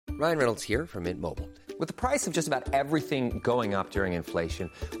Ryan Reynolds here from Mint Mobile. With the price of just about everything going up during inflation,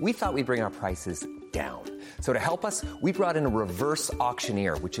 we thought we'd bring our prices down. So to help us, we brought in a reverse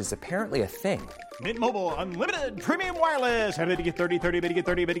auctioneer, which is apparently a thing. Mint Mobile Unlimited Premium Wireless. How to get 30, 30, bit to get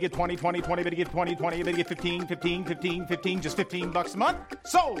 30, bit to get 20, 20, 20, bit to get 20, 20, bit to get 15, 15, 15, 15, just $15 a month?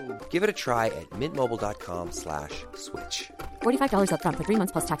 Sold! Give it a try at mintmobile.com/switch. $45 up front for 3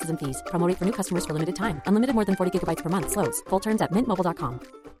 months plus taxes and fees. Promo rate for new customers for limited time. Unlimited more than 40 gigabytes per month. Slows full terms at mintmobile.com.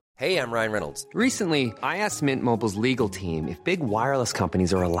 Hey, I'm Ryan Reynolds. Recently, I asked Mint Mobile's legal team if big wireless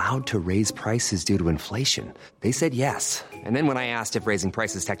companies are allowed to raise prices due to inflation. They said yes. And then when I asked if raising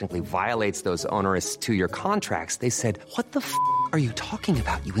prices technically violates those onerous two-year contracts, they said, what the f*** are you talking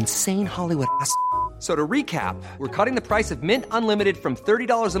about, you insane Hollywood ass f- So to recap, we're cutting the price of Mint Unlimited from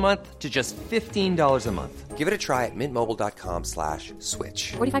 $30 a month to just $15 a month. Give it a try at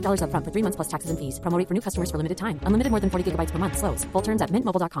mintmobile.com/switch. $45 up front for 3 months plus taxes and fees. Promo rate for new customers for limited time. Unlimited more than 40 gigabytes per month. Slows full terms at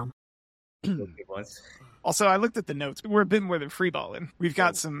mintmobile.com. Also, I looked at the notes. We're a bit more than freeballing. We've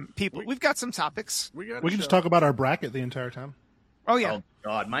got some people. We've got some topics. We can just talk about our bracket the entire time. Oh, yeah. Oh,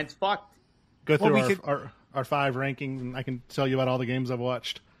 God. Mine's fucked. Go through our 5 rankings, and I can tell you about all the games I've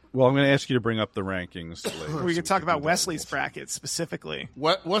watched. Well, I'm going to ask you to bring up the rankings later. We could talk about Wesley's bracket specifically.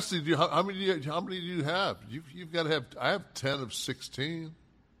 Wesley, how many do you have? You've got to have. I have 10 of 16.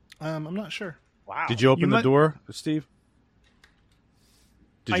 I'm not sure. Wow. Did you open the door, Steve?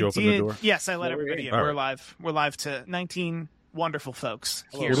 Did you open the door? Yes, I let everybody in. All We're right. live. We're live to 19 wonderful folks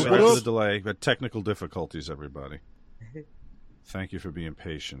here. Sorry for the delay, but technical difficulties, everybody. Thank you for being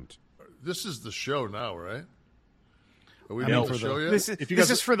patient. This is the show now, right? Are we I mean, doing for the show the- yet? This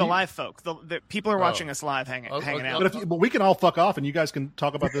is for the live folk. The people are watching us live, hanging okay. out. But we can all fuck off, and you guys can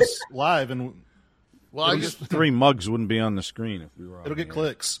talk about this live, and Well, I just 3 mugs wouldn't be on the screen if we were on it'll get the air.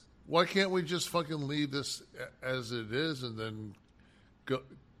 clicks. why can't we just fucking leave this as it is and then go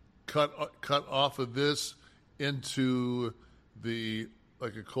cut off of this into the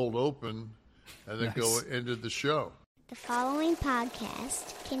like a cold open and then go into the show? The following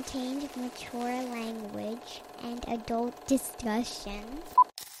podcast contains mature language and adult discussions.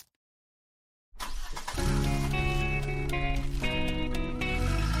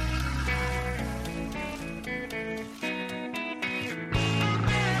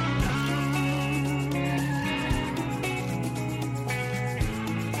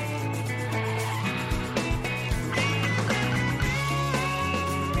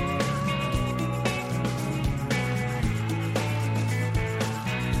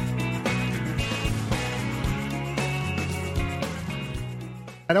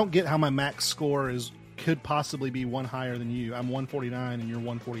 I don't get how my max score could possibly be one higher than you. I'm 149 and you're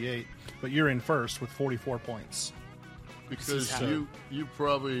 148, but you're in first with 44 points. Because you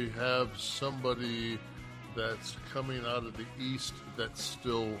probably have somebody that's coming out of the East that's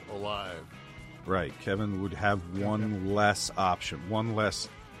still alive. Right. Kevin would have one less option, one less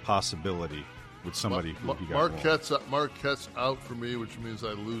possibility with somebody who he got wrong. Marquette's out for me, which means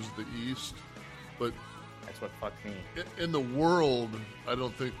I lose the East. But That's what fucked me. in the world, I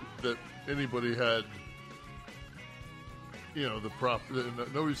don't think that anybody had, the prop.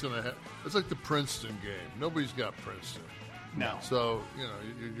 Nobody's going to have. It's like the Princeton game. Nobody's got Princeton. No. So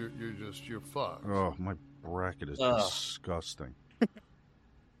you're fucked. Oh, my bracket is disgusting.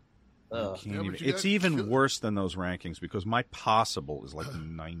 Ugh. Can't Yeah, even- but you it's got- even worse than those rankings because my possible is like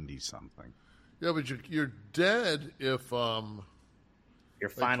 90 something. Yeah, but you're dead if Your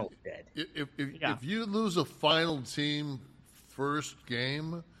final's dead. If you lose a final team first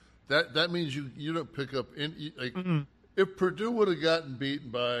game, that means you don't pick up any. Like if Purdue would have gotten beaten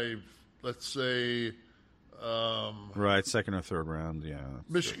by, let's say, Right, second or third round, yeah.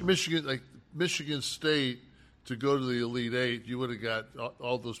 Michigan State to go to the Elite Eight, you would have got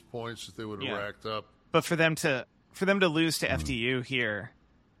all those points that they would have racked up. But for them to lose to FDU here,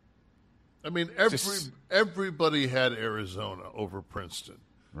 I mean, everybody had Arizona over Princeton.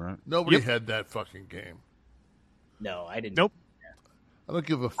 Right. Nobody had that fucking game. No, I didn't. Nope. I don't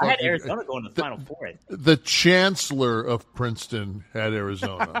give a fuck. I had Arizona going to the Final Four. The chancellor of Princeton had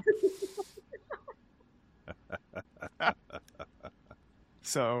Arizona.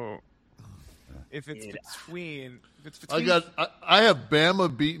 so if it's between I have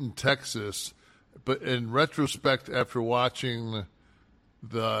Bama beating Texas, but in retrospect, after watching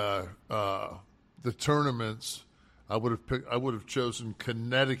the tournaments, I would have chosen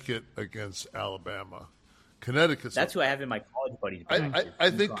Connecticut against Alabama. Connecticut. That's who I have in my college buddies. I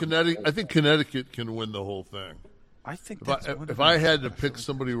think Connecticut can win the whole thing. I think if I had to pick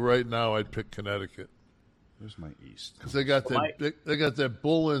somebody right now, I'd pick Connecticut. Where's my East? Because they got they got that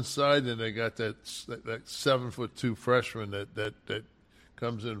bull inside, and they got that 7'2" freshman that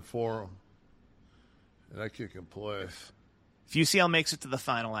comes in for him, and that kid can play. If UCL makes it to the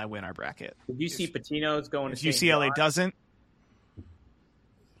final, I win our bracket. Did you see Patino's going? If to UCLA doesn't,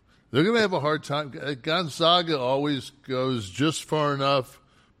 they're going to have a hard time. Gonzaga always goes just far enough,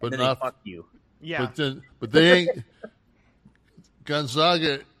 but not. Fuck you. Yeah. But they ain't.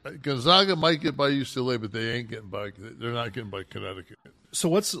 Gonzaga might get by UCLA, but they ain't getting by. They're not getting by Connecticut. So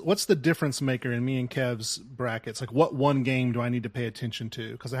what's the difference maker in me and Kev's brackets? Like, what one game do I need to pay attention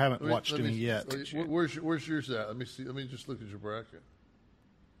to? Because I haven't watched any yet. Where's yours at? Let me see. Let me just look at your bracket.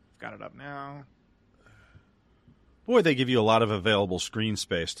 Got it up now. Boy, they give you a lot of available screen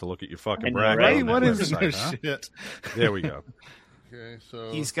space to look at your fucking bracket. Right? What is this shit? There we go. Okay,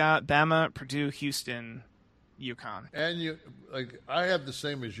 so he's got Bama, Purdue, Houston, UConn, and I have the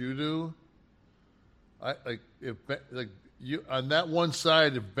same as you do. You on that one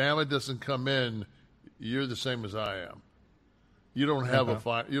side. If Bama doesn't come in, you're the same as I am. You don't have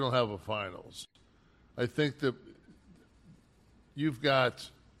you don't have a finals. I think that you've got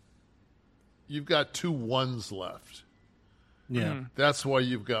 2 1s left. Yeah, Mm-hmm. That's why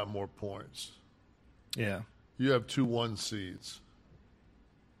you've got more points. yeah. You have 2 1 seeds.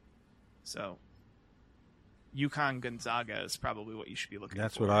 so UConn Gonzaga is probably what you should be looking for.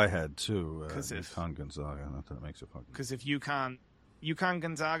 That's what I had too. If UConn Gonzaga, not that it makes it fucking. Because if UConn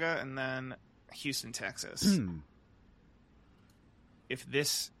Gonzaga and then Houston Texas, if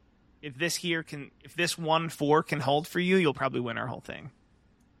this 1-4 can hold for you, you'll probably win our whole thing.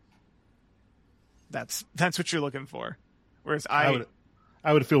 That's what you're looking for. Whereas I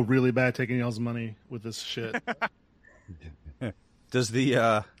would feel really bad taking y'all's money with this shit. Does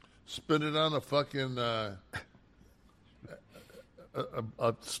the spend it on a fucking a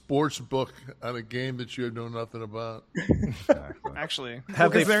sports book on a game that you know nothing about? Exactly. Actually,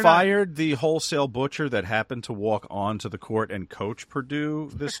 have they fired the wholesale butcher that happened to walk onto the court and coach Purdue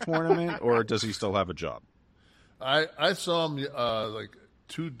this tournament, or does he still have a job? I saw him like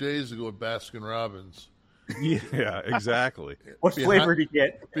 2 days ago at Baskin Robbins. Yeah, exactly. What flavor did he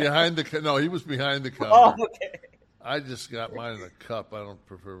get? No, he was behind the counter. Oh, okay. I just got mine in a cup. I don't want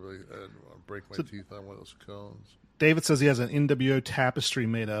to break my teeth on one of those cones. David says he has an NWO tapestry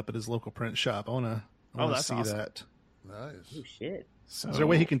made up at his local print shop. I want to see awesome. that. Nice. Oh, shit. So, Is there a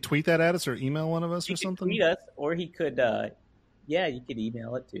way he can tweet that at us or email one of us He or could something? tweet us, or he could, you could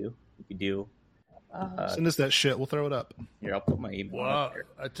email it too. You could do. Send us that shit. We'll throw it up. Here, I'll put my email up there.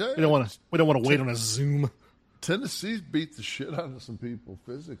 I tell you, We don't want to wait on a Zoom. Tennessee beat the shit out of some people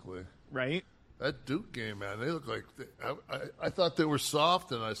physically. right? That Duke game, man, they look like I thought they were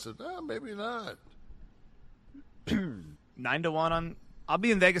soft, and I said, maybe not. 9-1 on. I'll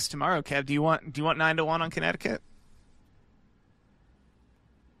be in Vegas tomorrow, Kev. Do you want 9-1 on Connecticut?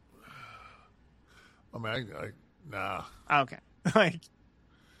 I mean, nah. Okay. Like,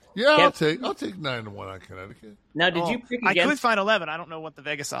 Yeah, I'll take 9-1 on Connecticut. Now, did you pick I against? could find 11. I don't know what the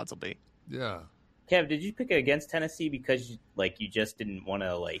Vegas odds will be. Yeah. Kev, did you pick it against Tennessee because you just didn't want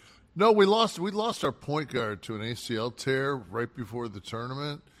to like? No, we lost our point guard to an ACL tear right before the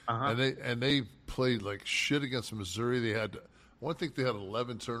tournament, and they played like shit against Missouri. I think they had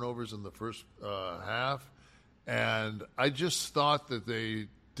 11 turnovers in the first half, and I just thought that they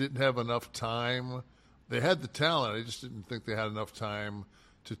didn't have enough time. They had the talent. I just didn't think they had enough time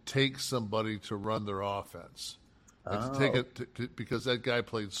to take somebody to run their offense. To take it because that guy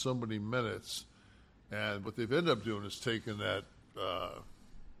played so many minutes, and what they've ended up doing is taking that. I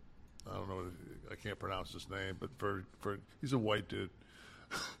don't know. I can't pronounce his name, but for he's a white dude.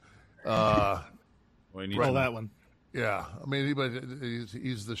 That one. Yeah, I mean,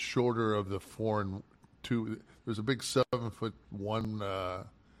 he's the shorter of the 4 and 2. There's a big 7'1",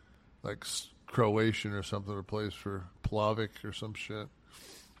 like Croatian or something that plays for Plavic or some shit.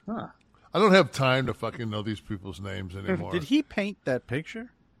 Huh. I don't have time to fucking know these people's names anymore. Did he paint that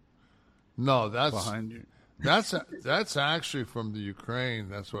picture? No, that's behind you. That's actually from the Ukraine.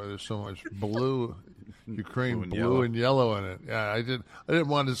 That's why there's so much blue, Ukraine blue and yellow in it. Yeah, I didn't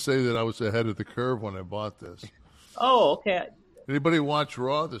want to say that I was ahead of the curve when I bought this. Oh, okay. Anybody watch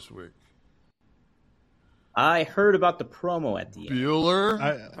Raw this week? I heard about the promo at the end. Bueller.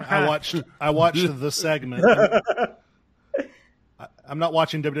 I watched the segment. I'm not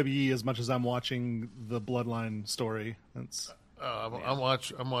watching WWE as much as I'm watching the Bloodline story. That's. I'm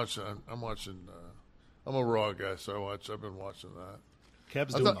watching. I'm a Raw guy, so I've been watching that.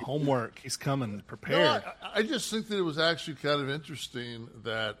 Kev's doing homework. He's coming prepared. No, I just think that it was actually kind of interesting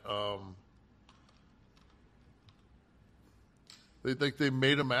that they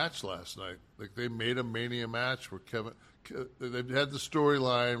made a match last night. Like they made a Mania match where they had the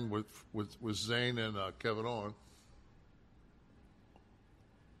storyline with Zayn and Kevin Owens.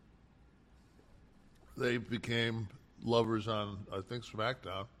 they became lovers on, I think,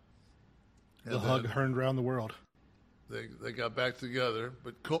 SmackDown. The hug turned around the world. They got back together,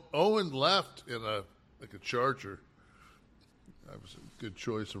 but Owen left in a Charger. That was a good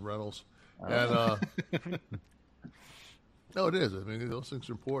choice of Reynolds. And no, it is. I mean, those things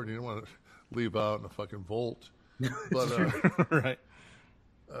are important. You don't want to leave out in a fucking Volt. But right.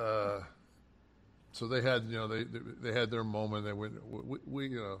 So they had, they had their moment. They went,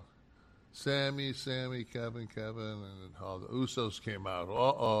 we Sammy, Kevin, and how the Usos came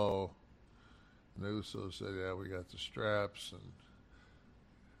out. And the Usos said, "Yeah, we got the straps," and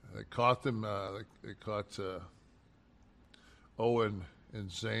they caught them. They caught Owen and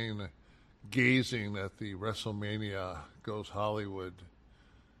Zayn gazing at the WrestleMania Goes Hollywood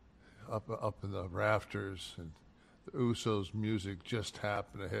up in the rafters, and the Usos' music just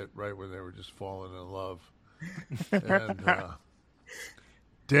happened to hit right when they were just falling in love. And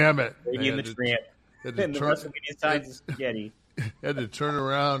damn it! In the Tramp. And the WrestleMania signs of spaghetti. Had to turn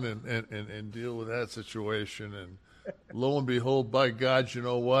around and deal with that situation, and lo and behold, by God, you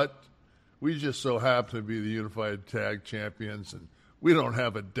know what? We just so happen to be the Unified Tag Champions, and we don't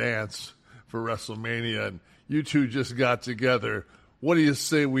have a dance for WrestleMania, and you two just got together. What do you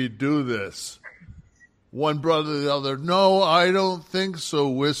say we do this? One brother to the other, no, I don't think so.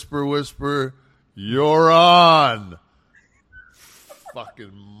 Whisper, whisper, you're on.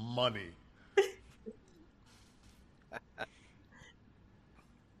 Fucking money.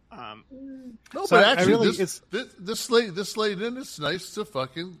 No, so but actually, really, this late in, it's nice to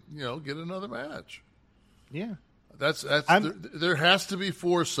fucking get another match. Yeah, that's there has to be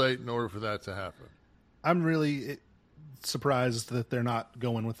foresight in order for that to happen. I'm really surprised that they're not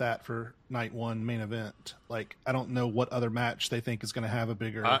going with that for night one main event. Like, I don't know what other match they think is going to have a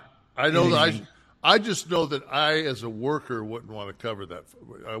bigger. I know that I just know that I, as a worker, wouldn't want to cover that.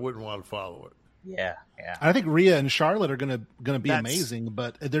 I wouldn't want to follow it. Yeah. I think Rhea and Charlotte are going to be amazing,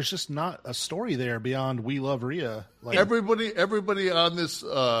 but there's just not a story there beyond we love Rhea. Like, everybody on this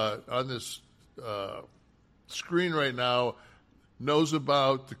screen right now knows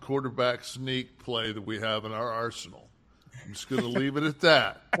about the quarterback sneak play that we have in our arsenal. I'm just going to leave it at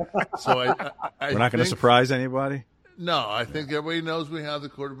that. So we're not going to surprise anybody. No, I think everybody knows we have the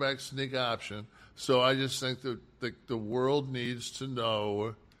quarterback sneak option. So I just think that the world needs to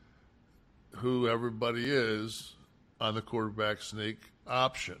know who everybody is on the quarterback sneak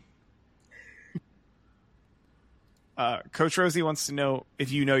option. Coach Rosie wants to know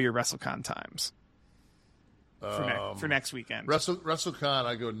if you know your WrestleCon times for next weekend. WrestleCon,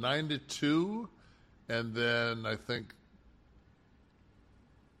 I go 9 to 2, and then I think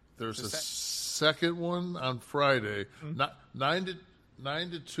there's a second one on Friday. Mm-hmm. 9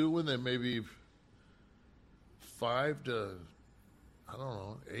 to 2, and then maybe 5 to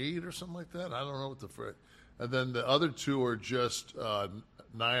 8 or something like that. I don't know what and then the other two are just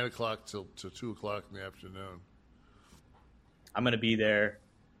 9 o'clock to 2 o'clock in the afternoon. I'm going to be there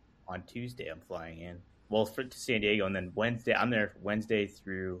on Tuesday. I'm flying in. Well, to San Diego, and then Wednesday. I'm there Wednesday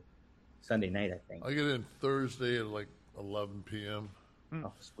through Sunday night, I think. I get in Thursday at like 11 p.m.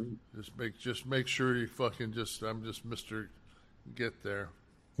 Oh, sweet. Just make sure you fucking I'm just Mr. Get there.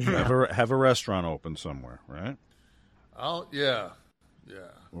 Have a restaurant open somewhere, right? Yeah.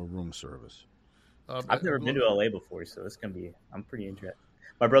 Or room service. I've never been to LA before, so it's gonna be. I'm pretty interested.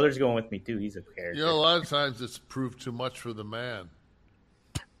 My brother's going with me too. He's a character. A lot of times it's proved too much for the man.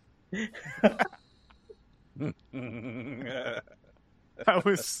 That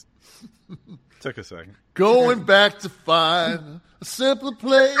was took a second. Going back to find a simpler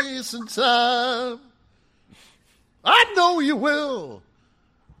place and time. I know you will.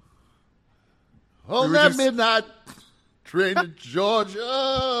 On that midnight train to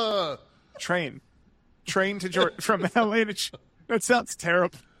Georgia. Train to Georgia from LA to. That sounds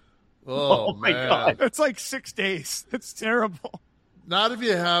terrible. Oh my God, that's like 6 days. That's terrible. Not if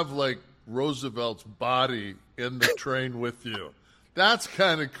you have like Roosevelt's body in the train with you. That's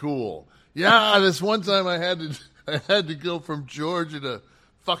kind of cool. Yeah, this one time I had to go from Georgia to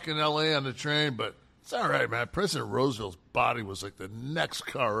fucking LA on the train, but it's all right, man. President Roosevelt's body was like the next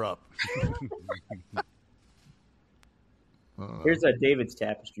car up. Here's David's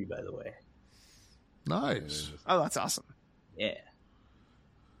tapestry, by the way. Nice. Oh, that's awesome. Yeah.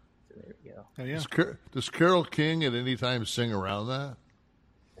 So there we go. Oh, yeah. Does Carole King at any time sing around that?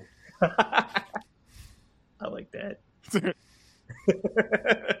 I like that.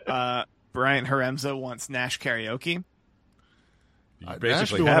 Brian Haremza wants Nash karaoke. You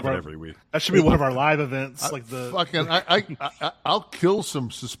basically have it every week. That should be one of our live events. I'll kill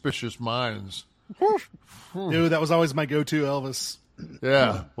some suspicious minds. Dude, that was always my go-to Elvis.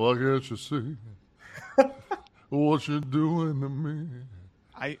 Yeah. Well, I guess you see. What you doing to me?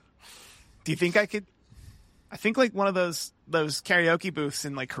 Do you think I could? I think like one of those karaoke booths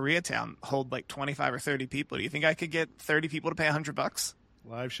in like Koreatown hold like 25 or 30 people. Do you think I could get 30 people to pay $100?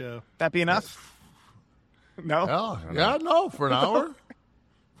 Live show. That be enough? No. Yeah, no, for an hour.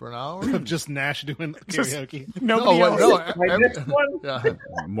 For an hour, just Nash doing karaoke. Nobody else.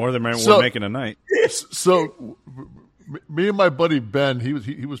 More than we're making a night. So, me and my buddy Ben, he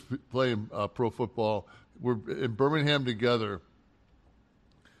was playing pro football. We're in Birmingham together,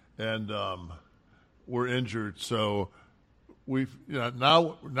 and we're injured. So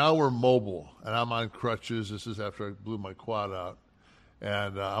now we're mobile, and I'm on crutches. This is after I blew my quad out,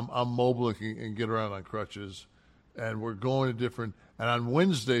 and I'm mobile and get around on crutches, and we're going to different. And on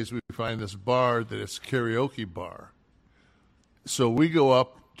Wednesdays, we find this bar that it's karaoke bar. So we go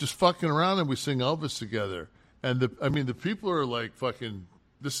up just fucking around and we sing Elvis together. And the people are like fucking,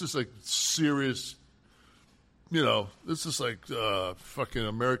 this is like serious, this is like fucking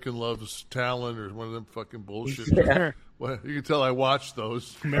American Loves Talent or one of them fucking bullshit. Yeah. Well, you can tell I watch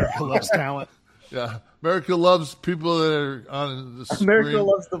those. America Loves Talent. Yeah. America loves people that are on the screen. America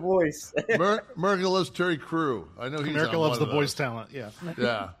loves The Voice. America loves Terry Crew. I know he's America on loves one The of Voice those. Talent. Yeah.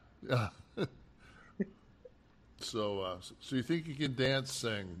 Yeah. So you think you can dance,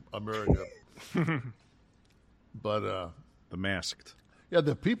 sing America? But The Masked. Yeah,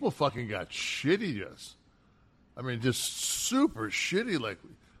 the people fucking got shitty. Just super shitty. Like,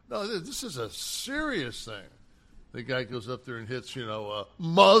 no, this is a serious thing. The guy goes up there and hits,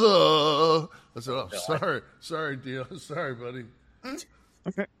 mother. I said, oh, sorry, Dio. Sorry, buddy.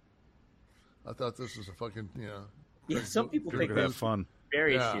 Okay. I thought this was a fucking, Yeah, some people take that fun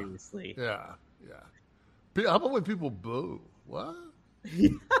very seriously. Yeah. How about when people boo? What?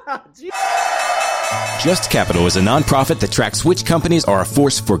 Just Capital is a nonprofit that tracks which companies are a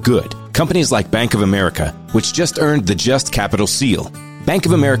force for good. Companies like Bank of America, which just earned the Just Capital seal. Bank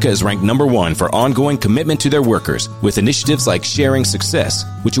of America is ranked #1 for ongoing commitment to their workers with initiatives like Sharing Success,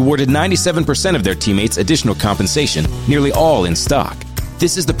 which awarded 97% of their teammates additional compensation, nearly all in stock.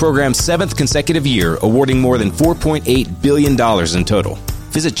 This is the program's 7th consecutive year, awarding more than $4.8 billion in total.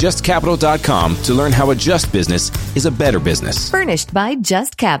 Visit JustCapital.com to learn how a just business is a better business. Furnished by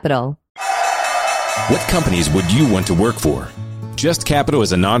Just Capital. What companies would you want to work for? Just Capital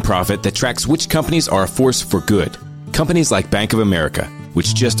is a nonprofit that tracks which companies are a force for good. Companies like Bank of America,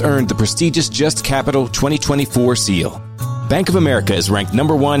 which just earned the prestigious Just Capital 2024 seal. Bank of America is ranked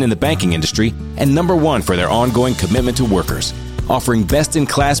 #1 in the banking industry and #1 for their ongoing commitment to workers, offering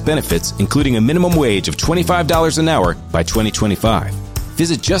best-in-class benefits, including a minimum wage of $25 an hour by 2025.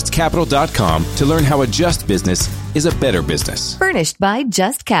 Visit JustCapital.com to learn how a just business is a better business. Furnished by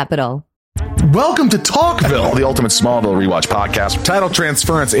Just Capital. Welcome to Talkville, the ultimate Smallville rewatch podcast. Title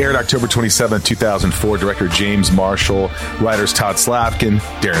Transference aired October 27, 2004. Director James Marshall, writers Todd Slavkin,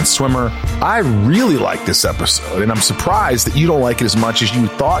 Darren Swimmer. I really like this episode, and I'm surprised that you don't like it as much as you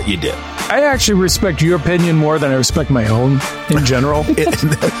thought you did. I actually respect your opinion more than I respect my own in general.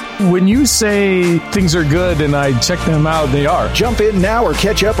 When you say things are good and I check them out, they are. Jump in now or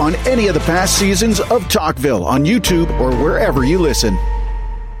catch up on any of the past seasons of Talkville on YouTube or wherever you listen.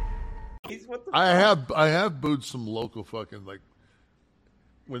 I have booed some local fucking, like,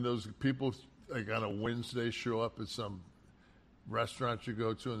 when those people like on a Wednesday show up at some restaurant you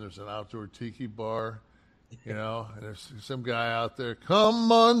go to and there's an outdoor tiki bar, and there's some guy out there, come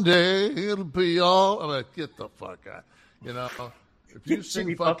Monday, it'll be all. I'm like, get the fuck out. If you've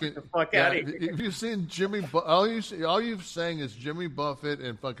seen fucking the fuck out of here. If you've seen Jimmy, all you've sang is Jimmy Buffett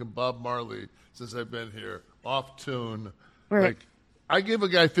and fucking Bob Marley since I've been here, off tune. Right. Like, I gave a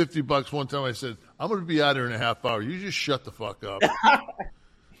guy $50 one time. I said, I'm going to be out here in a half hour. You just shut the fuck up.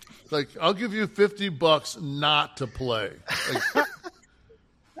 Like, I'll give you $50 not to play.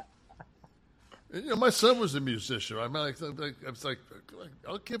 Like, my son was a musician. I mean, it's like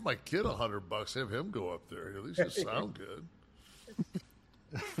I'll give my kid $100, have him go up there. At least it sound good.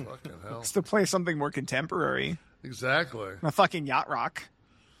 Fucking hell. It's to play something more contemporary. Exactly. A fucking yacht rock.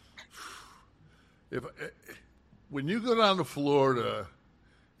 When you go down to Florida,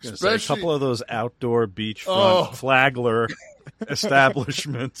 especially a couple of those outdoor beachfront Flagler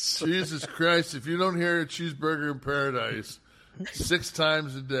establishments. Jesus Christ, if you don't hear a cheeseburger in paradise 6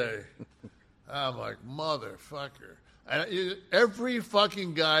 times a day, I'm like, motherfucker. And every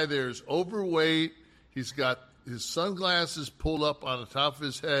fucking guy there is overweight. He's got his sunglasses pulled up on the top of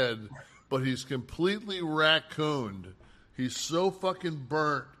his head, but he's completely raccooned. He's so fucking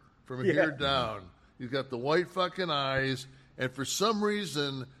burnt from here down. He's got the white fucking eyes, and for some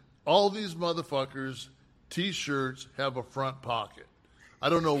reason, all these motherfuckers' T-shirts have a front pocket. I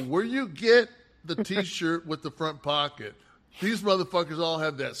don't know where you get the T-shirt with the front pocket. These motherfuckers all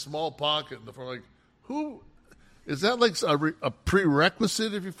have that small pocket in the front. Like, who is that? Like a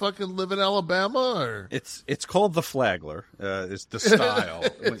prerequisite if you fucking live in Alabama? Or it's called the Flagler. It's the style.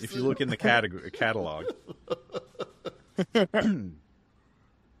 If you look in the catalog.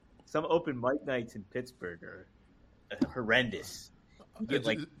 Some open mic nights in Pittsburgh are horrendous. Do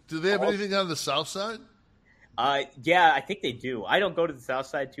they have anything on the South Side? Yeah, I think they do. I don't go to the South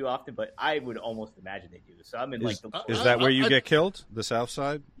Side too often, but I would almost imagine they do. So I'm in Is that where you get killed? The South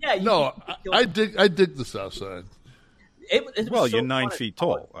Side? Yeah. I dig the South Side. You're 9 feet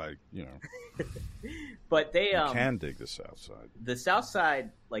tall. But they you can dig the South Side. The South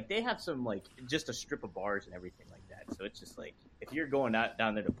Side, like they have some just a strip of bars and everything like that. So it's just like if you're going out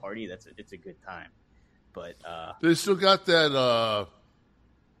down there to party, it's a good time. But they still got that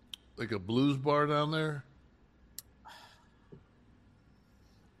like a blues bar down there.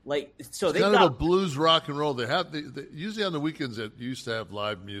 It's kind of a blues rock and roll. They have usually on the weekends that used to have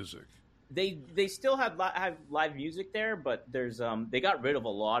live music. They still have live music there, but there's they got rid of a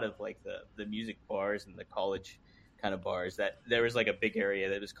lot of the music bars and the college kind of bars. That there was a big area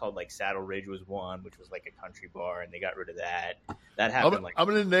that was called Saddle Ridge was one, which was a country bar, and they got rid of that. That happened. I'm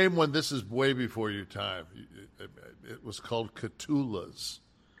going to name one. This is way before your time. It was called Catula's.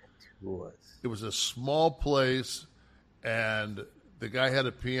 It was a small place, and the guy had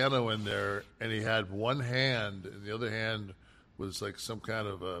a piano in there, and he had one hand, and the other hand was some kind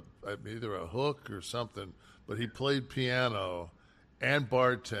of either a hook or something. But he played piano and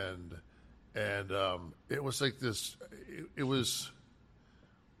bartend, and it was like this. It was.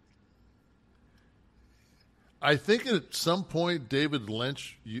 I think at some point David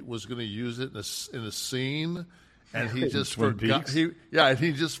Lynch was going to use it in a scene, and he just forgot. He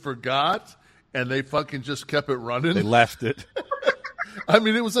just forgot, and they fucking just kept it running. They left it. I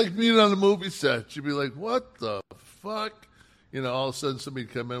mean, it was like being on a movie set. You'd be like, what the fuck? All of a sudden somebody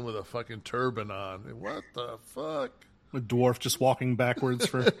come in with a fucking turban on. What the fuck? A dwarf just walking backwards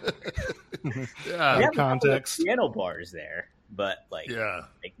for context. Piano bars there, but like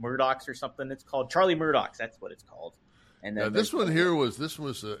Murdoch's or something. It's called Charlie Murdoch's. That's what it's called. And then this one here was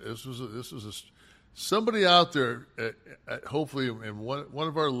somebody out there. Hopefully, and one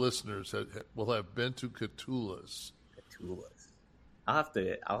of our listeners will have been to Catula's. I'll have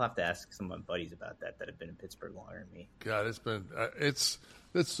to ask some of my buddies about that have been in Pittsburgh longer than me. God, it's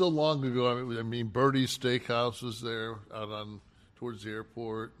so long ago. I mean, Birdie's Steakhouse was there out towards the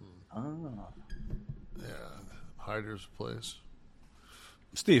airport. Hyder's place.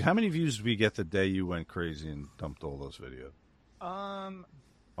 Steve, how many views did we get the day you went crazy and dumped all those videos? On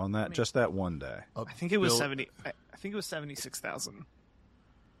that, just that one day. I think it was 70. I think it was 76,000.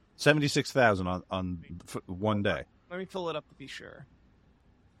 76,000 on one day. Let me pull it up to be sure.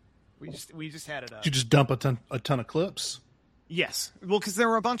 We just had it up. Did you just dump a ton of clips? Yes. Well, because there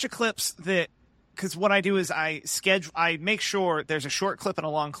were a bunch of clips because what I do is I make sure there's a short clip and a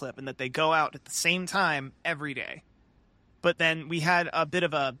long clip and that they go out at the same time every day. But then we had a bit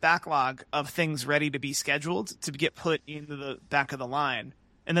of a backlog of things ready to be scheduled to get put into the back of the line.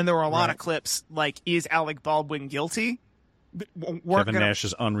 And then there were a lot of clips like, is Alec Baldwin guilty? Kevin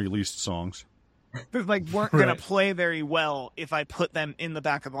Nash's unreleased songs. Weren't going to play very well if I put them in the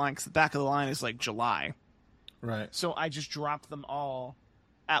back of the line, because the back of the line is July. Right. So I just dropped them all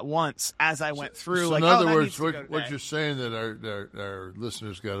at once as I went through. So in other words, what you're saying that our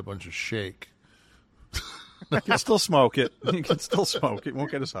listeners got a bunch of shake. You can still smoke it. You can still smoke it.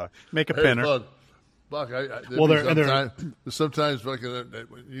 Won't get us high. Make a pinner. Buck, sometimes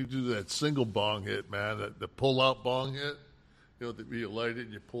when you do that single bong hit, man, the pull-out bong hit, you light it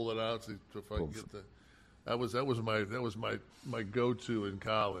and you pull it out to fucking get that was my go-to in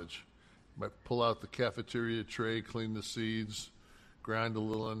college. I pull out the cafeteria tray, clean the seeds, grind a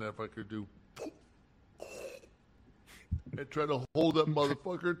little on that fucker, do, and try to hold that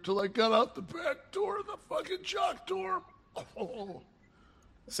motherfucker until I got out the back door of the fucking chalk door.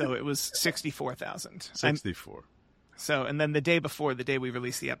 So it was 64,000. 64. So, and then the day we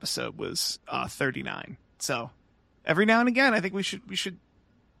released the episode was 39. So every now and again, I think we should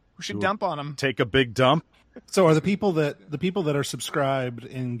dump on them. Take a big dump. So are the people that are subscribed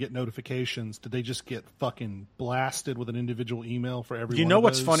and get notifications, did they just get fucking blasted with an individual email for every one of those? You know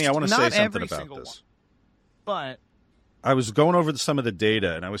what's funny? I want to say something about this. But I was going over some of the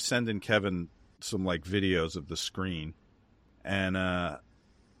data, and I was sending Kevin some videos of the screen. And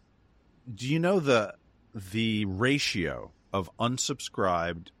do you know the ratio of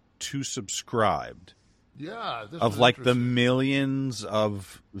unsubscribed to subscribed? Yeah, of the millions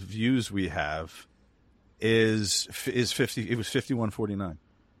of views we have is 50. It was 51.49.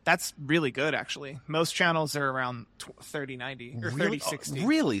 That's really good, actually. Most channels are around 3090 or 3060.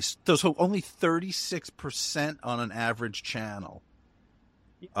 Really? So only 36% on an average channel.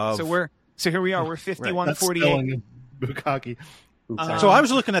 So here we are. We're 5148. Bukkake. So I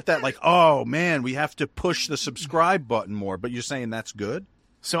was looking at that like, oh man, we have to push the subscribe button more. But you're saying that's good?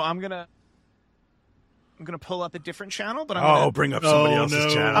 So I'm gonna pull up a different channel, but I'm gonna bring up somebody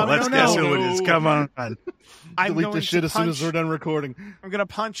else's channel. Let's guess who it is. Come on. Delete the shit as soon as we're done recording. I'm gonna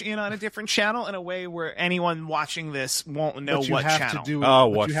punch in on a different channel in a way where anyone watching this won't know what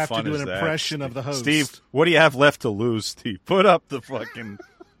channel. What you have fun to do is an that? impression of the host. Steve, what do you have left to lose, Steve? Put up the fucking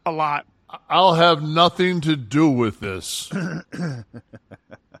a lot. I'll have nothing to do with this.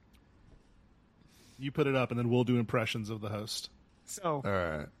 You put it up, and then we'll do impressions of the host. So, all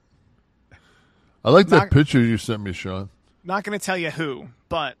right. I like that picture you sent me, Sean. Not going to tell you who,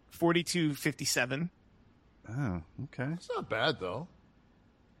 but 4257. Oh, okay. It's not bad though.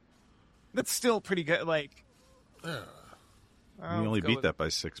 That's still pretty good. Like, you only beat that by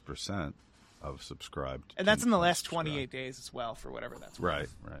 6% of subscribed, and that's in the last 28 days as well, for whatever that's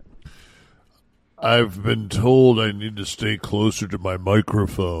worth. Right. I've been told I need to stay closer to my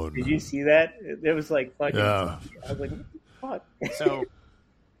microphone. Did you see that? It was like fucking. Yeah. I was like, what the fuck? So,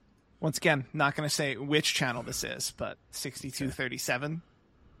 once again, not going to say which channel this is, but 6237.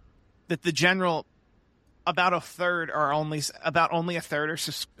 That the general, about a third only a third are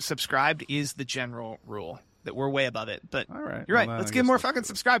subscribed is the general rule. That we're way above it, but all right, you're right. Let's get more fucking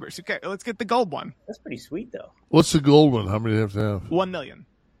subscribers. Okay, let's get the gold one. That's pretty sweet, though. What's the gold one? How many do you have to have? 1 million.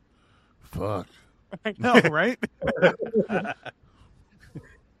 Fuck. I know, right?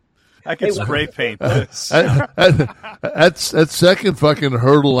 I can spray paint this. That second fucking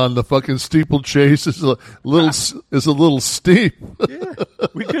hurdle on the fucking steeplechase is a little steep. Yeah.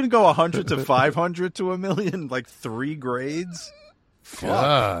 We couldn't go 100 to 500 to 1 million, like 3 grades.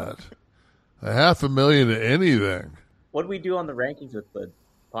 God, $500,000 to anything. What do we do on the rankings with the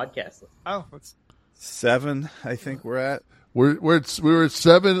podcast? Oh, it's 7. I think we're at. We were at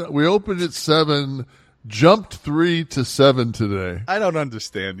 7. We opened at 7. Jumped 3 to 7 today. I don't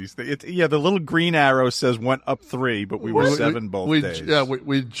understand these things. The little green arrow says went up 3, but we were 7 both days. Yeah,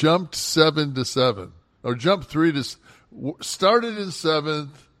 we jumped 7 to 7, or jumped 3 to. Started in 7th,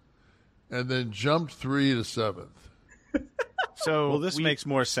 and then jumped 3 to 7th. So this makes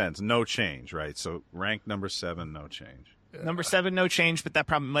more sense. No change, right? So rank number 7, no change. Yeah. Number 7, no change, but that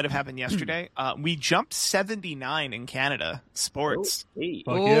probably might have happened yesterday. We jumped 79 in Canada sports.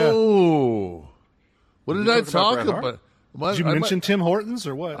 Oh. What did I talk about? Did you mention Tim Hortons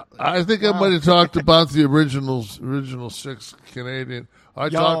or what? I think I might have talked about the original 6 Canadian.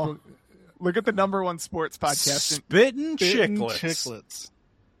 Look at the number 1 sports podcast. Spittin' Chicklets.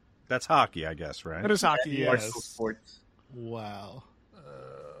 That's hockey, I guess, right? It is hockey, yes. Sports. Wow.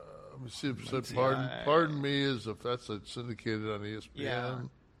 Let me see if it said pardon me as if that's syndicated on ESPN. Yeah.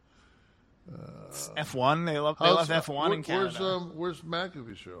 F1. They love F1 in Canada. Where's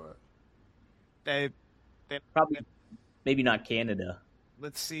McAfee show at? They probably maybe not Canada.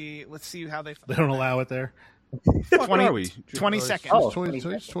 Let's see how they don't allow it there. 20 seconds. Oh,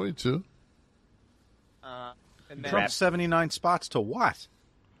 22. And Trump 79 spots to what?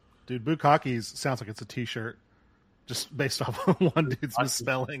 Dude, Bukkake's sounds like it's a T-shirt, just based off of one dude's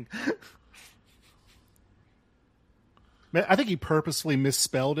misspelling. I think he purposefully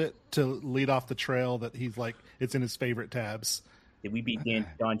misspelled it to lead off the trail that he's like it's in his favorite tabs. Did we beat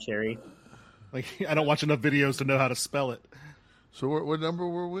Don Cherry? Like, I don't watch enough videos to know how to spell it. So what number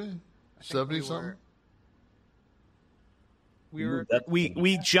were we? 70 something.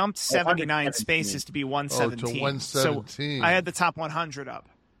 We jumped 79 spaces to be 117. To 117. So I had the top 100 up,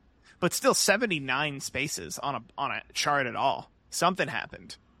 but still 79 spaces on a chart at all. Something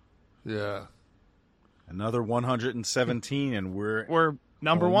happened. Yeah. Another 117, and we're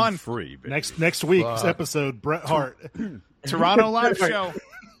number 1. Free. Baby. Next week's episode, Bret Hart, Toronto live show.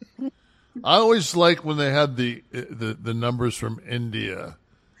 I always like when they had the numbers from India.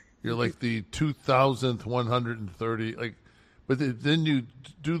 You're like the 2,000th 130, like, but then you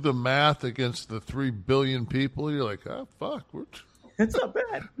do the math against the 3 billion people. You're like, oh fuck, that's not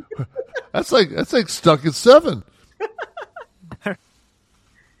bad. that's like stuck at 7.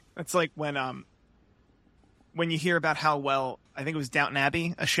 That's like when you hear about how well, I think it was Downton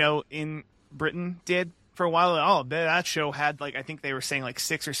Abbey, a show in Britain, did for a while. Oh, that show had I think they were saying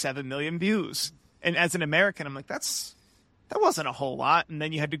 6 or 7 million views. And as an American, I'm like, that wasn't a whole lot. And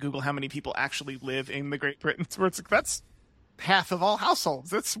then you had to Google how many people actually live in the Great Britain. Where it's like, that's half of all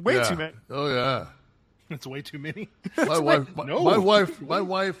households. That's way too many. Oh yeah, that's way too many. My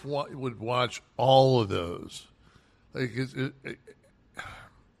wife would watch all of those. Like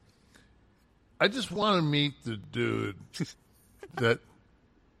I just want to meet the dude that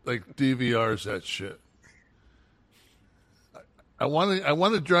like DVRs that shit. I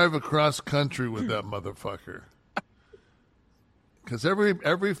want to drive across country with that motherfucker. Because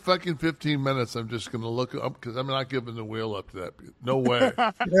every fucking 15 minutes, I'm just going to look up because I'm not giving the wheel up to that. No way.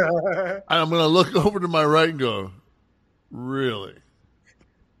 I'm going to look over to my right and go, really?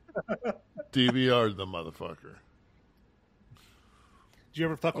 DVR the motherfucker. Did you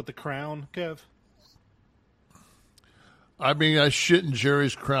ever fuck with the Crown, Kev? I mean, I shit in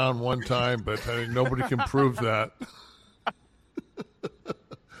Jerry's crown one time, but nobody can prove that.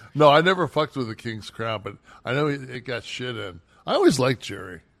 No, I never fucked with the King's Crown, but I know it got shit in. I always liked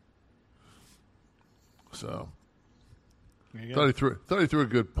Jerry. So, thought he threw a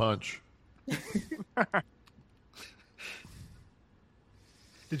good punch.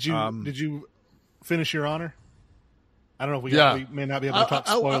 Did you finish Your Honor? I don't know if we may not be able to talk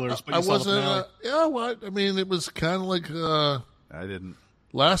spoilers, but you saw the finale. Yeah, what? I mean, it was kind of like I didn't.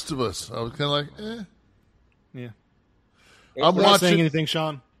 Last of Us. I was kind of like, Yeah. I'm not watching. saying anything,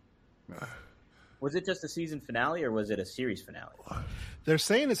 Sean? Was it just a season finale or was it a series finale? They're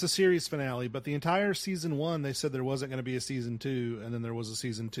saying it's a series finale, but the entire season 1, they said there wasn't going to be a season 2, and then there was a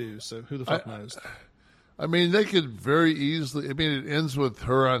season 2. So who the fuck knows? I mean, they could very easily. I mean, it ends with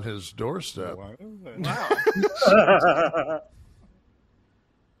her on his doorstep. Wow.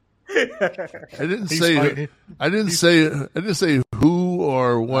 I didn't say who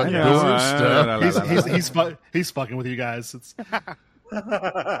or what doorstep. He's fucking with you guys. It's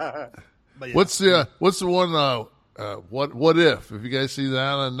yeah. What's the one? What if? Have you guys see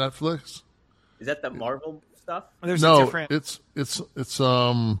that on Netflix? Is that the Marvel stuff? It's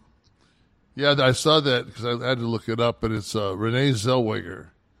yeah, I saw that because I had to look it up, but it's Renee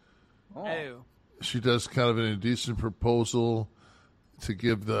Zellweger. Oh. She does kind of an indecent proposal to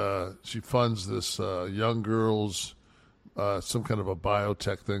give she funds this young girl's some kind of a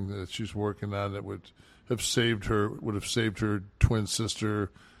biotech thing that she's working on that would have saved her twin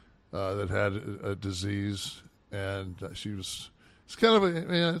sister that had a disease, and it's kind of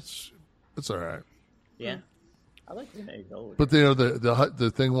it's all right. Yeah, I like Renee Zellweger. But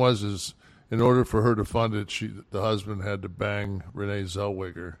the thing is in order for her to fund it, the husband had to bang Renee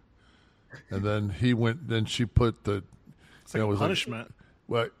Zellweger, and then he went. Then she put the it's like a punishment.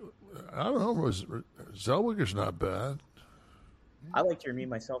 I don't know. Zellweger's not bad. I liked her, Me,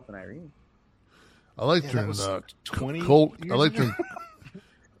 Myself, and Irene. I liked her in 20 Cold. I liked her.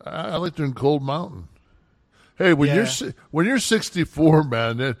 I liked her in Cold Mountain. Hey, when you're 64,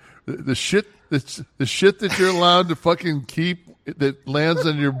 man, the shit that you're allowed to fucking keep that lands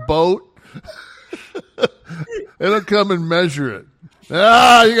on your boat, it'll come and measure it. You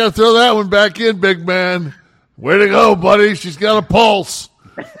got to throw that one back in, big man. Way to go, buddy. She's got a pulse.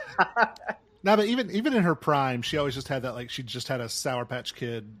 No, but even in her prime, she always just had that, like, she just had a Sour Patch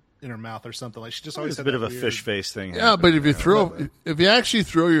Kid in her mouth or something. Like, she just always had a bit that of a fish face thing. Yeah, but if you actually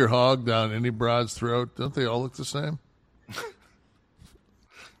throw your hog down any broad's throat, don't they all look the same?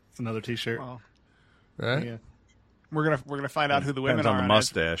 It's another T-shirt, right? Yeah. We're gonna find out who the women Depends are. on the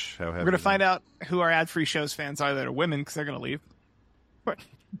mustache. We're gonna find out who our ad-free shows fans are that are women because they're gonna leave.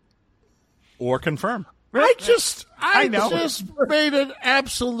 Or confirm. I just made an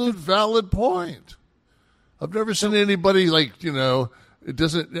absolute valid point. I've never seen anybody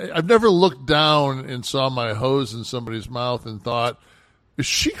I've never looked down and saw my hose in somebody's mouth and thought, is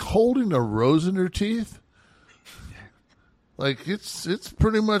she holding a rose in her teeth? Like it's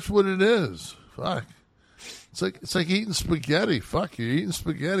pretty much what it is. Fuck. It's like eating spaghetti. Fuck, you're eating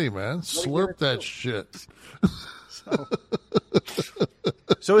spaghetti, man. Slurp that shit.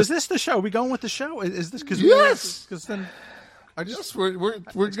 So is this the show? Are we going with the show? Is this because yes? Because then I just we're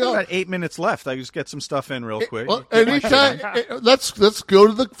going. About 8 minutes left. I just get some stuff in real quick. Well, anytime, let's go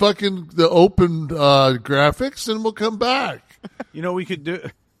to the open graphics and we'll come back. You know, we could do.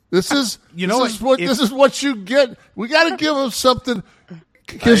 This is this is what you get. We got to give them something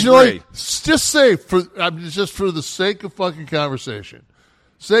because just say just for the sake of fucking conversation,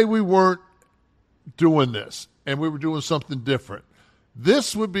 say we weren't doing this and we were doing something different.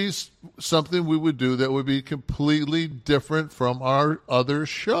 This would be something we would do that would be completely different from our other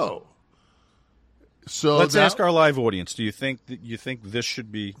show. So let's ask our live audience. Do you think this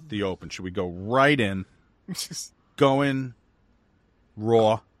should be the open? Should we go right in, go in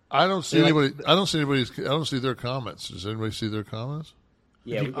raw? I don't see anybody. I don't see their comments. Does anybody see their comments?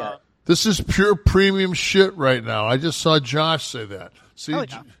 Yeah, we got. This is pure premium shit right now. I just saw Josh say that. See,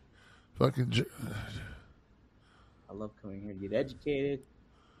 fucking. I love coming here to get educated.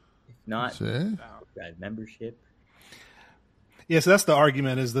 If not, drive membership. Yeah, so that's the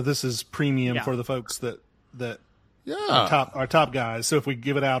argument, is that this is premium Yeah. for the folks that Yeah. our top guys. So if we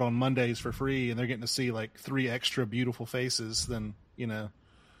give it out on Mondays for free and they're getting to see like 3 extra beautiful faces, then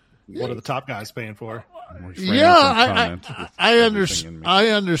what are the top guys paying for? Yeah, I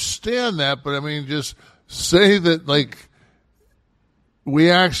understand that, but I mean, just say that like we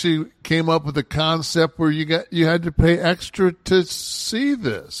actually came up with a concept where you had to pay extra to see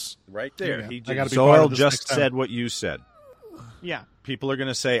this. Right there. Yeah. Zoil just said what you said. Yeah. People are going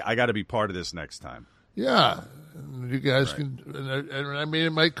to say, I got to be part of this next time. Yeah, you guys can, and I mean,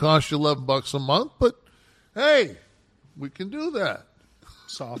 it might cost you $11 a month, but hey, we can do that.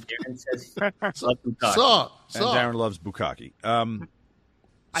 Soft. Darren says, Soft. And Darren loves bukkake.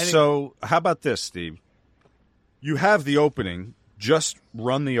 So how about this, Steve? You have the opening. Just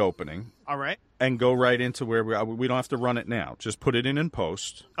run the opening. All right. And go right into where we don't have to run it now. Just put it in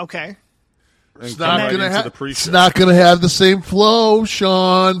post. Okay. It's not going to have the same flow,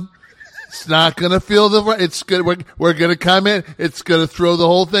 Sean. It's not going to feel it's good. We're going to come in. It's going to throw the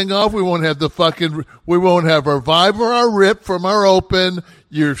whole thing off. We won't have we won't have our vibe or our rip from our open.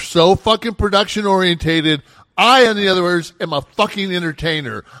 You're so fucking production orientated. I, in the other words, am a fucking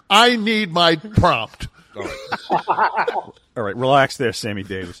entertainer. I need my prompt. All right. Relax there, Sammy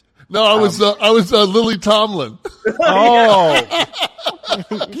Davis. No, I was Lily Tomlin. Oh,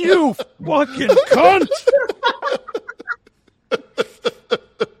 you fucking cunt!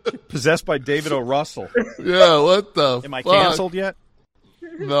 Possessed by David O. Russell. Yeah, what the? Am I fuck? canceled yet?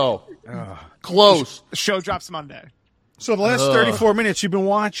 No. Close. Show drops Monday. So the last 34 minutes you've been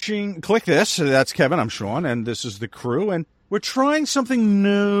watching. Click this. That's Kevin. I'm Sean, and this is the crew, and we're trying something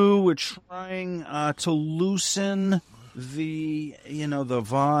new. We're trying to loosen the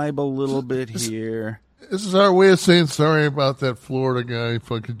vibe a little bit here. This is our way of saying sorry about that Florida guy,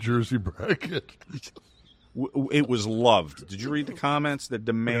 fucking Jersey bracket. It was loved. Did you read the comments that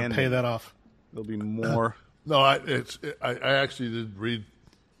demand pay that off? There'll be more. No, I actually did read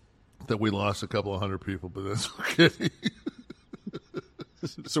that we lost a couple of hundred people, but that's okay.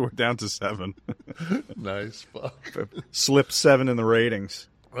 So we're down to 7. Nice. Fuck. Slip 7 in the ratings.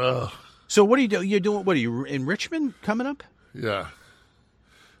 Ugh. So what are you doing? You're doing what? Are you in Richmond coming up? Yeah,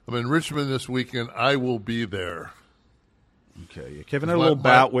 I'm in Richmond this weekend. I will be there. Okay, Kevin had a little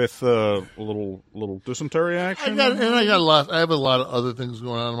bout with a little dysentery action. I got a lot. I have a lot of other things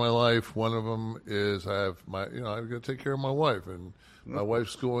going on in my life. One of them is I have I've got to take care of my wife, and my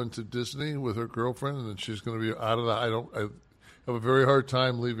wife's going to Disney with her girlfriend, and then she's going to be out of the. I have a very hard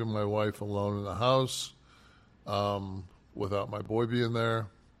time leaving my wife alone in the house, without my boy being there.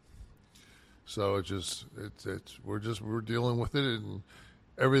 So we're dealing with it, and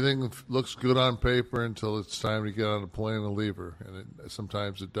everything looks good on paper until it's time to get on a plane and leave her. And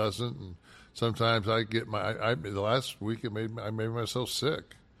sometimes it doesn't, and sometimes I get the last week I made myself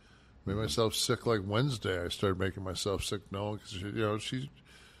sick. Made myself sick like Wednesday. I started making myself sick knowing because she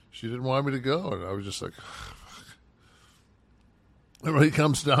didn't want me to go, and I was just like. It really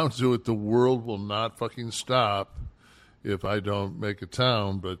comes down to it. The world will not fucking stop if I don't make a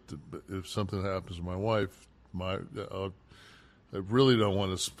town. But if something happens to my wife, I really don't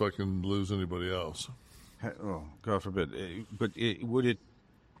want to fucking lose anybody else. Oh, God forbid. But would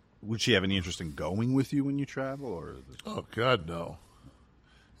she have any interest in going with you when you travel? Or oh God, no.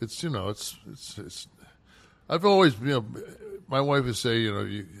 It's I've always my wife would say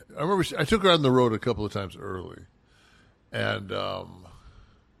I remember I took her on the road a couple of times early. And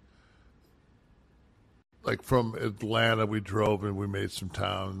like from Atlanta, we drove and we made some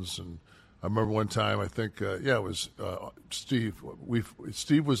towns. And I remember one time, I think, it was Steve.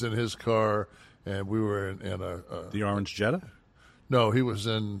 Steve was in his car, and we were in the orange Jetta. No, he was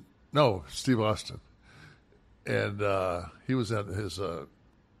in Steve Austin, and he was in his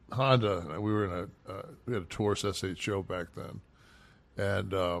Honda. And we were in we had a Taurus SHO back then,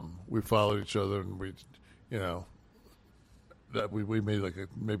 and we followed each other, and we that we made like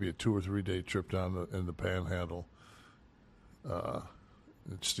maybe a 2 or 3 day trip down in the Panhandle. And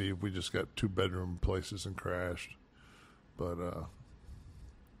Steve, we just got 2-bedroom places and crashed, but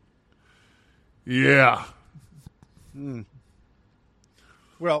yeah.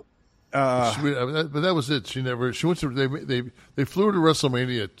 Well, but that was it. She went to they flew her to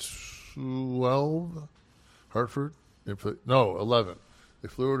WrestleMania 12, Hartford. 11. They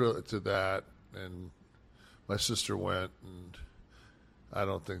flew her to that, and my sister went, and I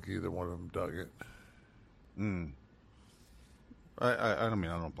don't think either one of them dug it. I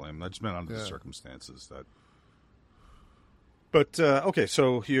don't blame them. I just meant under the circumstances that. But okay,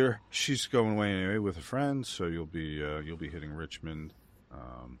 so here she's going away anyway with a friend, so you'll be hitting Richmond.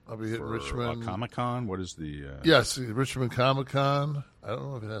 I'll be hitting Richmond Comic-Con. What is the? Yes, Richmond Comic-Con. I don't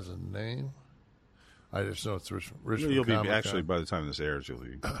know if it has a name. I just know it's Richmond. You'll be Comic-Con. actually by the time this airs, you'll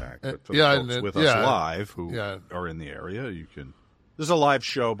be back. But for yeah, the folks and with it- us yeah. live who are in the area, you can. This is a live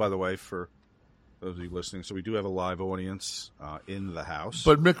show, by the way, for those of you listening. So we do have a live audience in the house.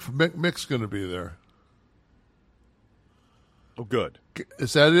 But Mick's going to be there. Oh, good.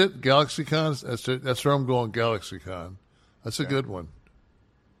 Is that it? GalaxyCon? That's where I'm going. GalaxyCon. That's a good one.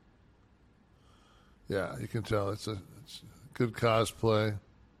 Yeah, you can tell it's good cosplay.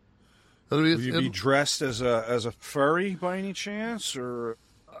 Will you be dressed as a furry by any chance, or?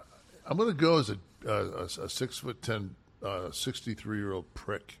 I'm going to go as a 6'10", 63-year-old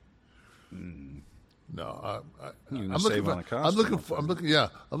prick. No, I'm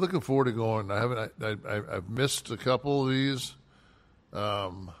looking forward to going. I've missed a couple of these,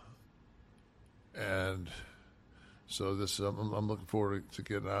 and so this I'm looking forward to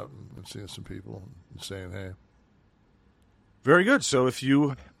getting out and seeing some people and saying hey. Very good. So if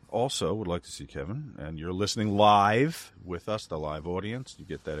you also would like to see Kevin and you're listening live with us, the live audience, you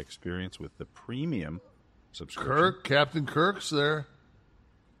get that experience with the premium subscription. Captain Kirk's there.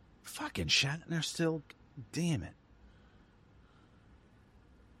 Fucking Shatner still. Damn it.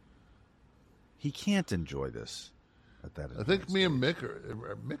 He can't enjoy this at that. I think me and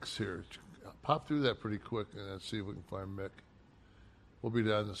Mick's here. Pop through that pretty quick and see if we can find Mick. We'll be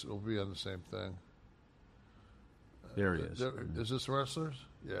on the same thing. There he is. Is this wrestlers?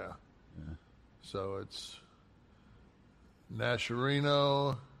 Yeah. So it's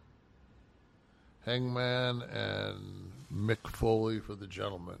Nasherino, Hangman, and Mick Foley for the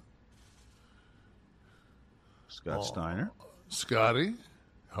gentlemen. Scott Steiner. Scotty,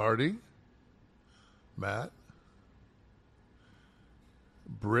 Hardy, Matt,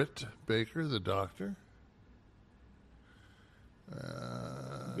 Britt Baker, the doctor.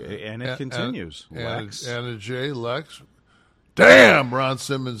 And it continues. Lex. Anna J. Lex. Damn, Ron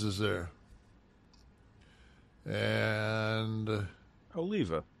Simmons is there. And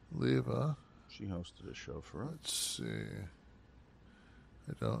Leva. She hosted a show for us. Let's see.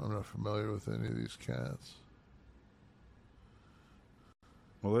 I'm not familiar with any of these cats.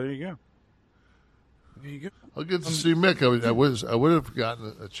 Well, there you go. I'll get to see Mick. I would have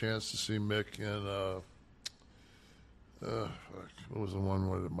gotten a chance to see Mick in what was the one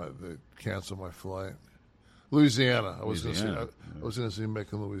where they canceled my flight? Louisiana. I was going to see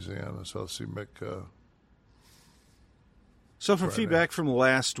Mick in Louisiana, so I'll see Mick. So from feedback from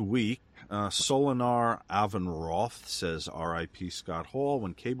last week, Solinar Alvinroth says, R.I.P. Scott Hall.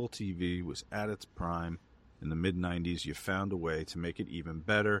 When cable TV was at its prime in the mid-'90s, you found a way to make it even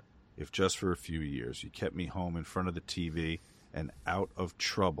better, if just for a few years. You kept me home in front of the TV and out of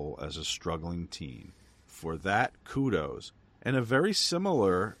trouble as a struggling teen. For that, kudos. And a very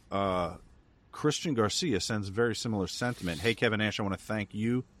similar, Christian Garcia sends a very similar sentiment. Hey, Kevin Nash, I want to thank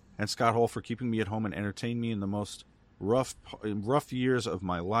you and Scott Hall for keeping me at home and entertaining me in the most rough years of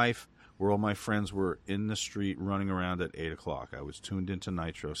my life, where all my friends were in the street running around at 8 o'clock. I was tuned into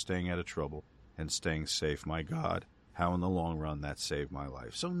Nitro, staying out of trouble and staying safe. My God, how in the long run that saved my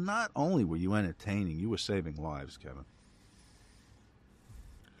life. So not only were you entertaining, you were saving lives, Kevin.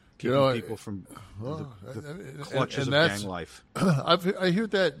 Keeping people from the clutches of gang life. I hear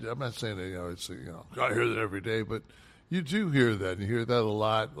that. I'm not saying that I hear that every day, but you do hear that. You hear that a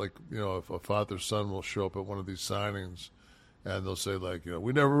lot. Like, if a father-son will show up at one of these signings, and they'll say, like,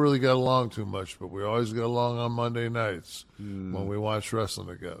 we never really got along too much, but we always got along on Monday nights when we watch wrestling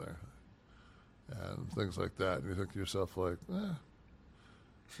together, and things like that. And you think to yourself, like,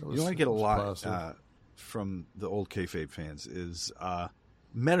 I get a lot from the old kayfabe fans is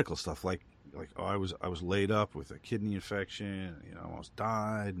medical stuff, like I was laid up with a kidney infection, almost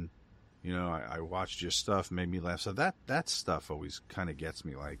died, and I watched your stuff, made me laugh. So that stuff always kind of gets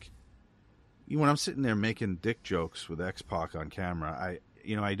me. Like, when I'm sitting there making dick jokes with X-Pac on camera,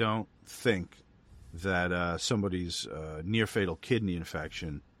 I don't think that somebody's near fatal kidney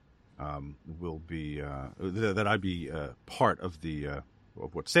infection will be that I'd be part of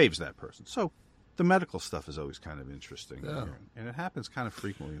of what saves that person. So the medical stuff is always kind of interesting, and it happens kind of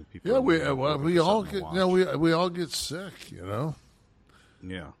frequently with people. Yeah, we all get we all get sick, Yeah.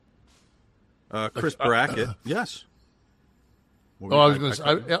 Chris Brackett, yes. I was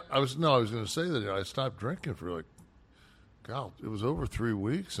going to say that I stopped drinking for God, it was over 3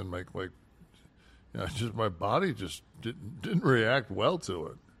 weeks, and just my body just didn't react well to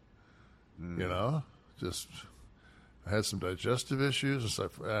it. Just I had some digestive issues and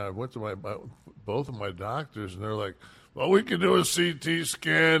stuff. I went to both of my doctors, and they're like, well, we can do a CT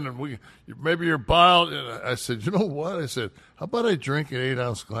scan, and maybe you're bile. And I said, you know what? I said, how about I drink an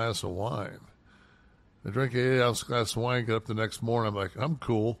 8-ounce glass of wine? I drink an 8-ounce glass of wine, get up the next morning. I'm like, I'm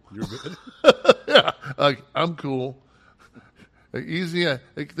cool. You're good. Yeah, like, I'm cool. Like, easy.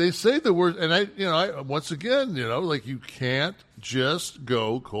 Like, they say the word, and I once again, like, you can't just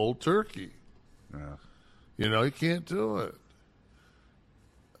go cold turkey. Yeah. You can't do it.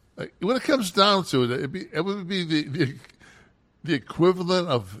 Like, when it comes down to it, it would be the equivalent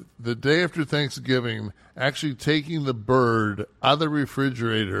of the day after Thanksgiving actually taking the bird out of the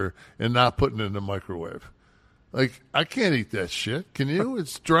refrigerator and not putting it in the microwave. Like, I can't eat that shit. Can you?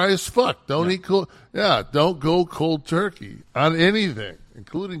 It's dry as fuck. Don't eat cold. Yeah, don't go cold turkey on anything,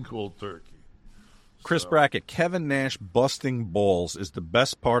 including cold turkey. Chris Brackett, Kevin Nash busting balls is the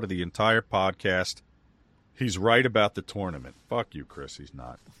best part of the entire podcast. He's right about the tournament. Fuck you, Chris. He's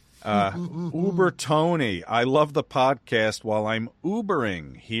not. Uber Tony, I love the podcast while I'm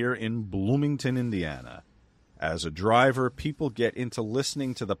Ubering here in Bloomington, Indiana. As a driver, people get into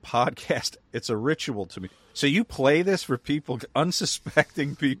listening to the podcast. It's a ritual to me. So you play this for people,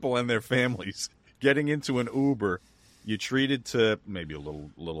 unsuspecting people and their families, getting into an Uber. You treated to maybe a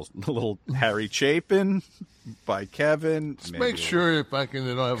little Harry Chapin by Kevin. Just make sure if I can,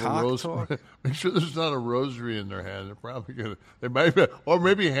 they don't have a rosary. Make sure there's not a rosary in their hand. They're probably gonna. They might, or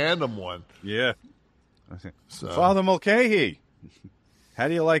maybe hand them one. Yeah. So. Father Mulcahy, how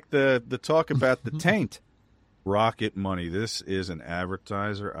do you like the talk about the taint? Rocket Money. This is an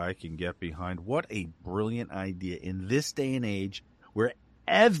advertiser I can get behind. What a brilliant idea in this day and age where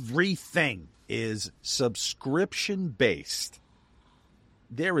everything is subscription-based.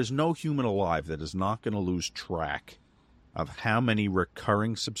 There is no human alive that is not going to lose track of how many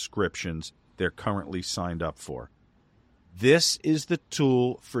recurring subscriptions they're currently signed up for. This is the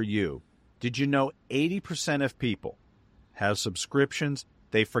tool for you. Did you know 80% of people have subscriptions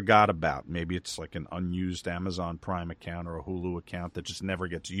they forgot about? Maybe it's like an unused Amazon Prime account or a Hulu account that just never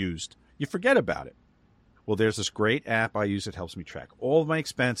gets used. You forget about it. Well, there's this great app I use. It helps me track all of my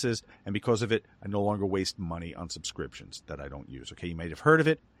expenses, and because of it, I no longer waste money on subscriptions that I don't use. Okay, you might have heard of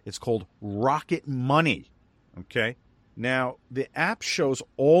it. It's called Rocket Money. Okay? Now, the app shows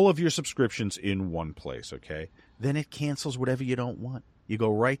all of your subscriptions in one place, okay? Then it cancels whatever you don't want. You go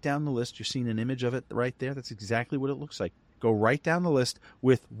right down the list. You're seeing an image of it right there. That's exactly what it looks like. Go right down the list.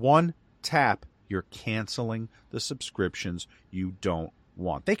 With one tap, you're canceling the subscriptions you don't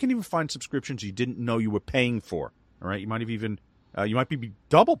want. They can even find subscriptions you didn't know you were paying for. All right, you might have even you might be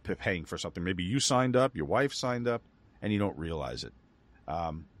double paying for something. Maybe you signed up, your wife signed up, and you don't realize it.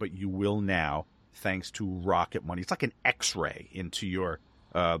 But you will now, thanks to Rocket Money. It's like an X-ray into your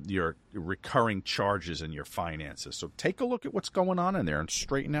recurring charges and your finances. So take a look at what's going on in there and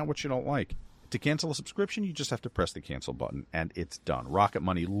straighten out what you don't like. To cancel a subscription, you just have to press the cancel button, and it's done. Rocket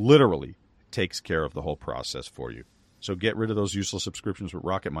Money literally takes care of the whole process for you. So get rid of those useless subscriptions with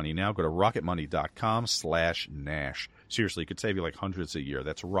Rocket Money now. Go to rocketmoney.com/Nash. Seriously, it could save you like hundreds a year.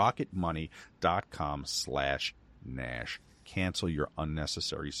 That's rocketmoney.com/Nash. Cancel your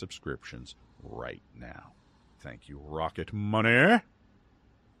unnecessary subscriptions right now. Thank you, Rocket Money.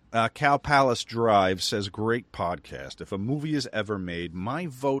 Cow Palace Drive says, great podcast. If a movie is ever made, my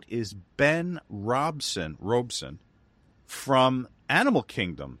vote is Ben Robson from Animal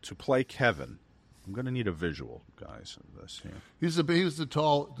Kingdom to play Kevin. I'm going to need a visual, guys, of this here. He was the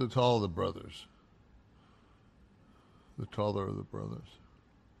tall of the brothers. The taller of the brothers.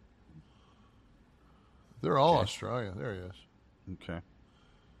 They're all Australian. There he is. Okay.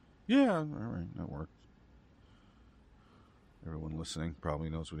 Yeah, all right, that works. Everyone listening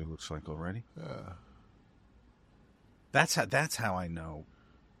probably knows what he looks like already. Yeah. That's how I know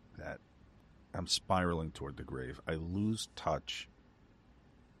that I'm spiraling toward the grave. I lose touch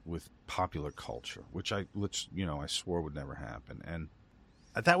with popular culture, which I swore would never happen. And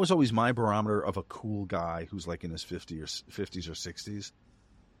that was always my barometer of a cool guy who's like in his 50s or 60s.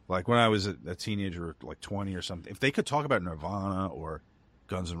 Like when I was a teenager, like 20 or something, if they could talk about Nirvana or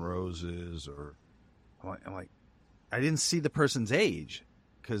Guns N' Roses or I'm like, I didn't see the person's age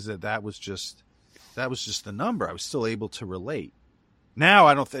because that was just the number. I was still able to relate. Now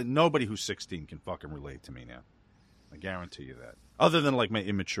I don't think nobody who's 16 can fucking relate to me now. I guarantee you that. Other than like my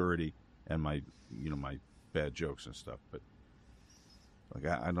immaturity and my bad jokes and stuff, but like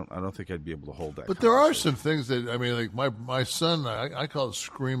I don't think I'd be able to hold that. But there are some things that like my son, I call it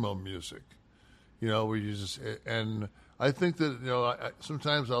screamo music, where you just, and I think that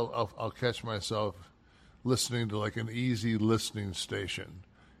sometimes I'll catch myself listening to like an easy listening station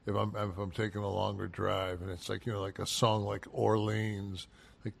if I'm taking a longer drive, and it's like like a song like Orleans,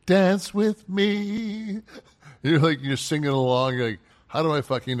 like Dance With Me, you're singing along. You're like, how do I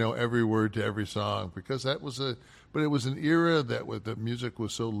fucking know every word to every song? Because it was an era that the music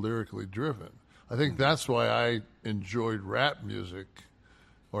was so lyrically driven. I think that's why I enjoyed rap music,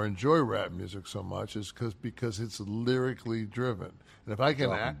 or enjoy rap music so much, is because it's lyrically driven. And if I can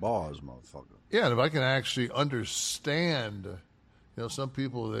bars, motherfucker. Yeah, and if I can actually understand, some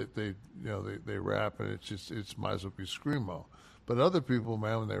people they rap and it's might as well be screamo. But other people,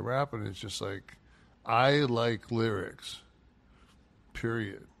 man, when they rap and it's just like, I like lyrics.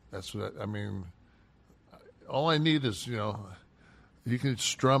 Period. That's what I mean. All I need is, you can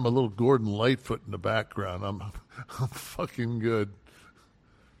strum a little Gordon Lightfoot in the background. I'm fucking good.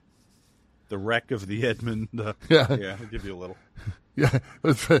 The wreck of the Edmund. Yeah, I'll give you a little. Yeah,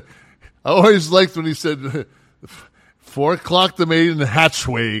 I always liked when he said, 4 o'clock the maid in the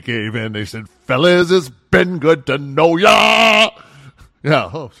hatchway gave in. They said, fellas, it's been good to know ya. Yeah,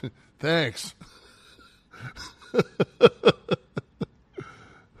 oh, thanks.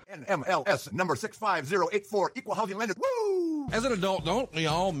 NMLS number 65084, equal housing lender. Woo! As an adult, don't we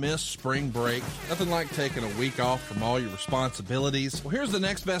all miss spring break? Nothing like taking a week off from all your responsibilities. Well, here's the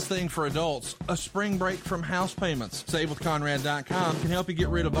next best thing for adults, a spring break from house payments. SaveWithConrad.com can help you get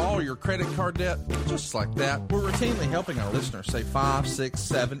rid of all your credit card debt just like that. We're routinely helping our listeners save $5, $6,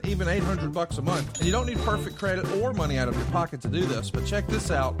 $7, even $800 a month. And you don't need perfect credit or money out of your pocket to do this, but check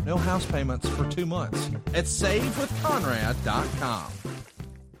this out. No house payments for 2 months at SaveWithConrad.com.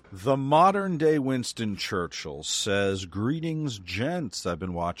 The modern-day Winston Churchill says, greetings, gents. I've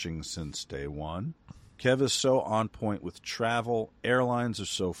been watching since day one. Kev is so on point with travel. Airlines are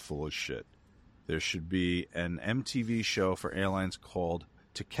so full of shit. There should be an MTV show for airlines called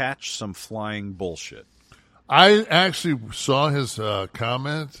To Catch Some Flying Bullshit. I actually saw his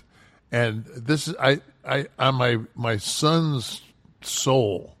comment, and this is I on my son's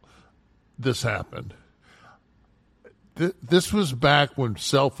soul. This happened. This was back when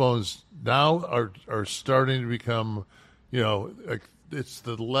cell phones now are starting to become, like it's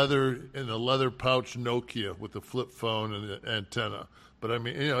the leather pouch Nokia with the flip phone and the antenna. But I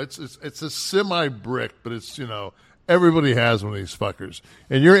mean, it's a semi brick, but it's everybody has one of these fuckers.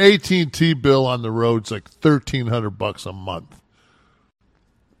 And your AT&T bill on the road's like $1,300 a month.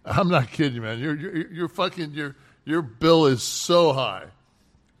 I'm not kidding you, man. You're fucking your bill is so high.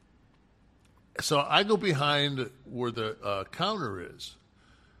 So I go behind where the counter is,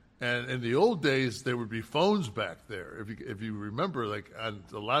 and in the old days there would be phones back there. If you remember, like a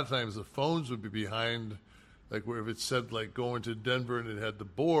lot of times the phones would be behind, like where if it said like going to Denver and it had the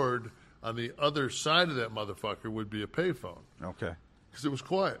board on the other side of that motherfucker would be a payphone. Okay, because it was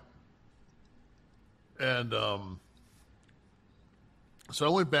quiet. And so I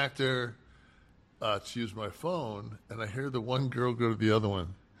went back there to use my phone, and I hear the one girl go to the other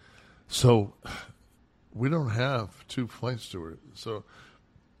one. So we don't have 2 flight stewards. So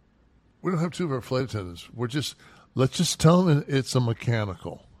we don't have 2 of our flight attendants. Let's just tell them it's a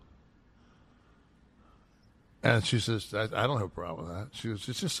mechanical. And she says, I don't have a problem with that. She goes,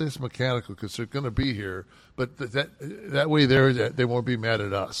 just say it's mechanical because they're going to be here. But that way they won't be mad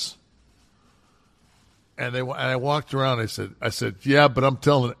at us. And I walked around. I said, yeah, but I'm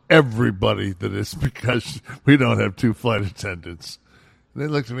telling everybody that it's because we don't have 2 flight attendants. And they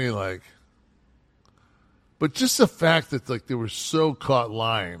looked at me like, but just the fact that like they were so caught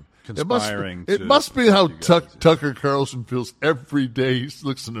lying, conspiring. It must be how Tucker Carlson feels every day. He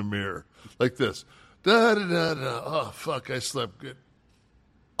looks in the mirror like this. Da da da da. Oh fuck! I slept good.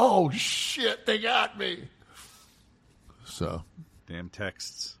 Oh shit! They got me. So, damn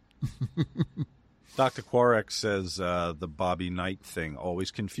texts. Dr. Quarek says the Bobby Knight thing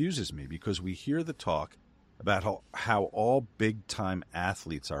always confuses me because we hear the talk about how all big-time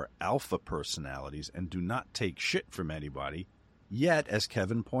athletes are alpha personalities and do not take shit from anybody. Yet, as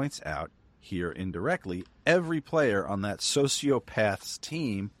Kevin points out here indirectly, every player on that sociopath's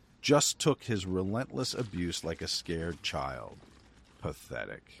team just took his relentless abuse like a scared child.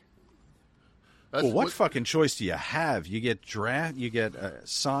 Pathetic. Well, what fucking choice do you have? You get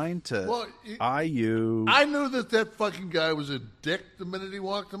signed to IU. I knew that fucking guy was a dick the minute he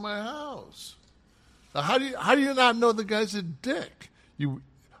walked in my house. Now, how do you not know the guy's a dick?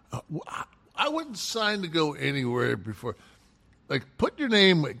 I wouldn't sign to go anywhere before. Like, put your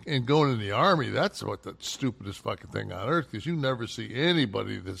name in going in the Army. That's what the stupidest fucking thing on earth, because you never see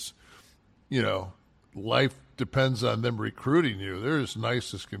anybody that's, life depends on them recruiting you. They're as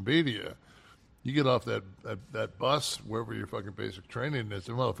nice as can be to you. You get off that bus, wherever your fucking basic training is,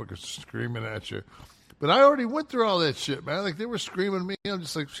 the motherfuckers screaming at you. But I already went through all that shit, man. Like, they were screaming at me. I'm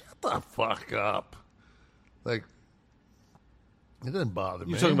just like, shut the fuck up. Like, it doesn't bother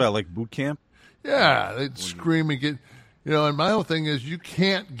me. You talking about like boot camp? Yeah, they'd scream and get, and my whole thing is you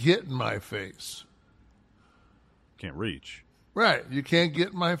can't get in my face. Can't reach. Right. You can't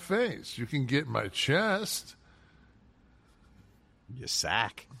get in my face. You can get in my chest. You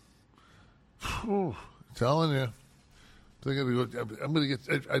sack. Whew, telling you. I'm going to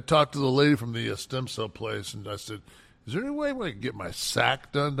get. I talked to the lady from the stem cell place, and I said, "Is there any way I can get my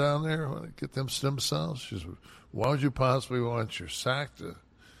sack done down there? I want to get them stem cells." She said, "Why would you possibly want your sack to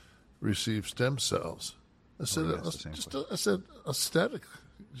receive stem cells?" I said, I said, aesthetic,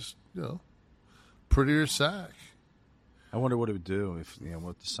 just prettier sack. I wonder what it would do if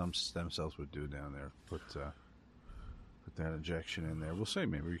what some stem cells would do down there. Put that injection in there. We'll see.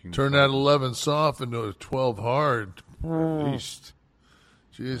 Maybe we can turn that 11 soft into a 12 hard. At least,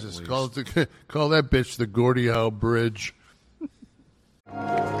 Jesus, call that bitch the Gordie Howe Bridge.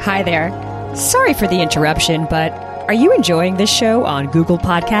 Hi there. Sorry for the interruption, but are you enjoying this show on Google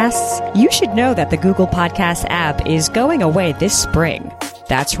Podcasts? You should know that the Google Podcasts app is going away this spring.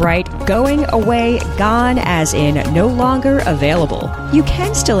 That's right, going away, gone as in no longer available. You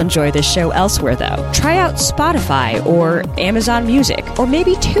can still enjoy this show elsewhere, though. Try out Spotify or Amazon Music, or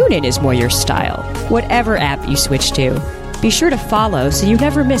maybe TuneIn is more your style. Whatever app you switch to, be sure to follow so you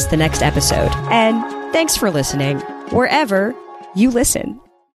never miss the next episode. And thanks for listening, wherever you listen.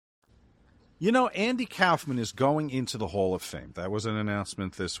 Andy Kaufman is going into the Hall of Fame. That was an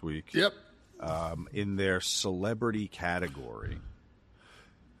announcement this week. Yep. In their celebrity category.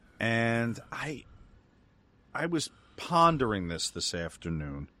 And I was pondering this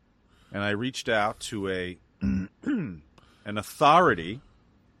afternoon, and I reached out to an authority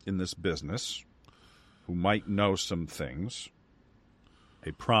in this business who might know some things,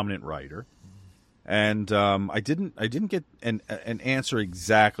 a prominent writer, and I didn't get an answer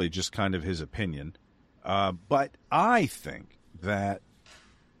exactly, just kind of his opinion, but I think that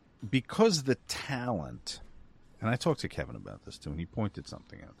because the talent, and I talked to Kevin about this too, and he pointed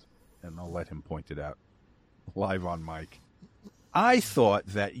something out. And I'll let him point it out live on mic. I thought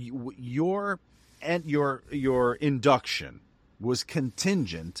that your induction was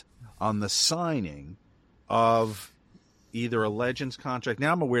contingent on the signing of either a Legends contract.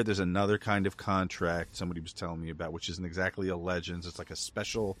 Now I'm aware there's another kind of contract somebody was telling me about, which isn't exactly a Legends. It's like a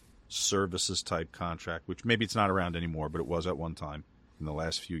special services type contract, which maybe it's not around anymore, but it was at one time in the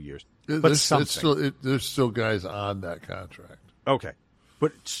last few years. But there's still guys on that contract. Okay.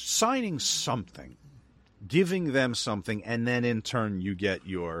 But signing something, giving them something, and then in turn you get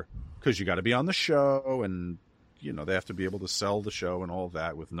because you got to be on the show, and they have to be able to sell the show and all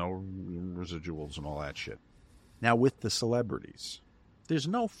that with no residuals and all that shit. Now with the celebrities, there's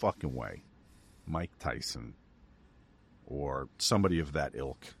no fucking way Mike Tyson or somebody of that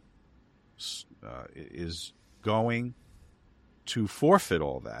ilk is going to forfeit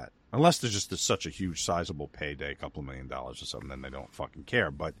all that. Unless there's just such a huge, sizable payday, a couple $1 million or something, then they don't fucking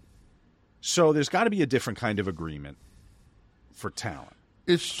care. But so there's got to be a different kind of agreement for talent.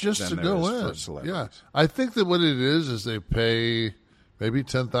 It's just to go in. Yeah, I think that what it is they pay maybe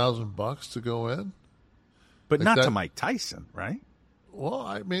 $10,000 to go in, but not to Mike Tyson, right? Well,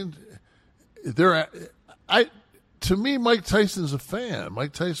 I mean, to me, Mike Tyson's a fan.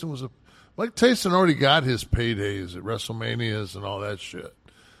 Mike Tyson already got his paydays at WrestleManias and all that shit.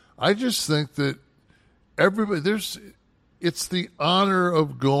 I just think that it's the honor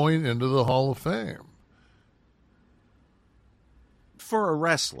of going into the Hall of Fame. For a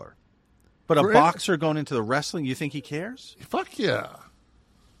wrestler. But a boxer going into the wrestling, you think he cares? Fuck yeah.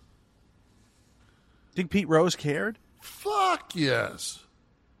 Think Pete Rose cared? Fuck yes.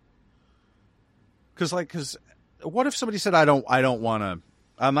 Because what if somebody said, I don't want to,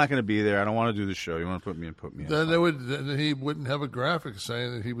 I'm not going to be there. I don't want to do the show. You want to put me in? Then he wouldn't have a graphic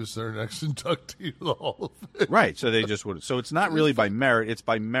saying that he was their next inductee to the Hall of Fame. Right. So they just would. So it's not really by merit. It's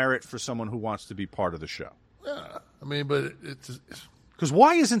by merit for someone who wants to be part of the show. Yeah. I mean, but it's because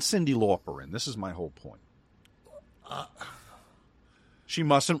why isn't Cyndi Lauper in? This is my whole point. She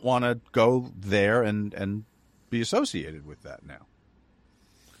mustn't want to go there and be associated with that now.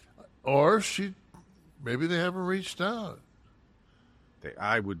 Or maybe they haven't reached out.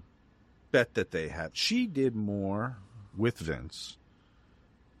 I would bet that they have. She did more with Vince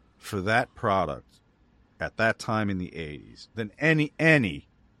for that product at that time in the 80s than any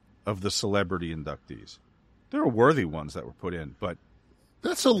of the celebrity inductees. There are worthy ones that were put in, but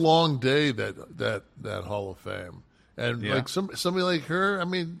that's a long day, that Hall of Fame. And yeah. like somebody like her, I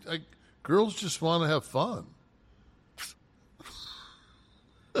mean, like girls just want to have fun.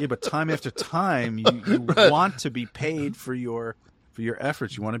 Yeah, but time after time, you want to be paid for your for your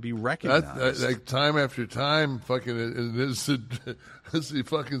efforts. You want to be recognized. Like time after time, fucking, as the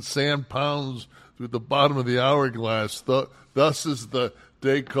fucking sand pounds through the bottom of the hourglass. Thus is the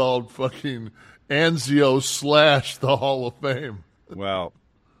day called fucking Anzio / the Hall of Fame. Well,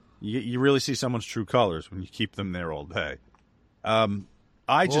 you really see someone's true colors when you keep them there all day.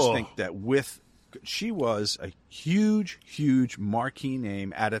 I just think that she was a huge, huge marquee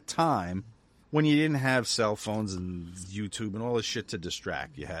name at a time when you didn't have cell phones and YouTube and all this shit to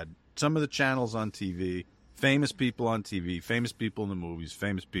distract. You had some of the channels on TV, famous people on TV, famous people in the movies,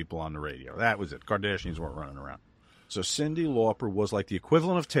 famous people on the radio. That was it. Kardashians weren't running around. So Cyndi Lauper was like the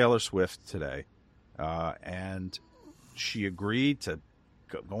equivalent of Taylor Swift today. And she agreed to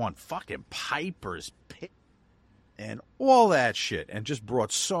go on fucking Piper's Pit and all that shit, and just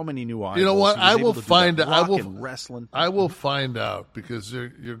brought so many new eyeballs. You know what? I will find out. Wrestling. I will find out because you're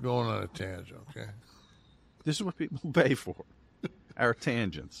going on a tangent. Okay, this is what people pay for. Our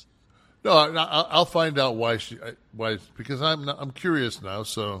tangents. No, I'll find out why because I'm curious now.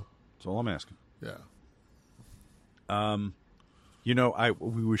 So that's all I'm asking. Yeah. You know,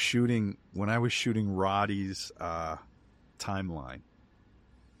 we were shooting when I was shooting Roddy's timeline.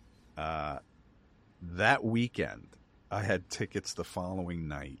 That weekend, I had tickets the following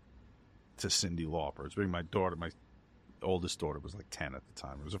night to Cyndi Lauper. It's my daughter, my oldest daughter, was like 10 at the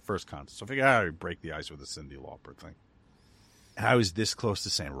time. It was her first concert, so I figured I'd break the ice with the Cyndi Lauper thing. And I was this close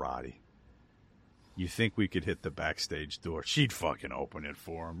to saying, Roddy, you think we could hit the backstage door? She'd fucking open it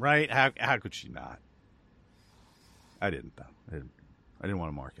for him, right? How could she not? I didn't, though. I didn't want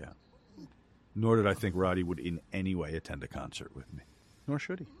to mark out. Nor did I think Roddy would in any way attend a concert with me. Nor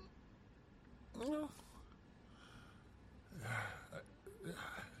should he.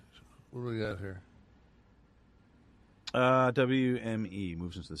 What do we got here? WME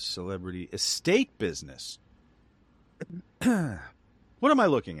moves into the celebrity estate business. What am I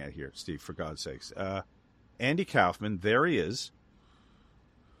looking at here, Steve, for God's sakes? Andy Kaufman, there he is.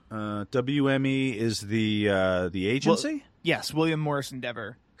 WME is the agency? Well, yes, William Morris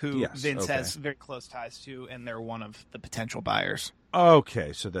Endeavor, who Vince has very close ties to, and they're one of the potential buyers.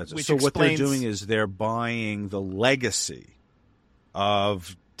 Okay, so that's Which so. explains, what they're doing is they're buying the legacy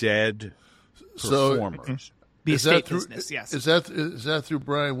of dead performers. The estate business, yes. Is that through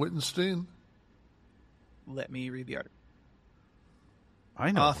Brian Wittenstein? Let me read the article.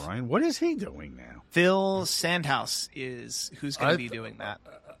 I know, Brian. What is he doing now? Phil Sandhouse is who's going to be doing that.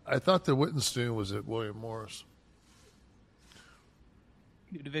 I thought that Wittenstein was at William Morris.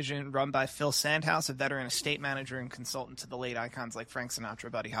 New division run by Phil Sandhouse, a veteran estate manager and consultant to the late icons like Frank Sinatra,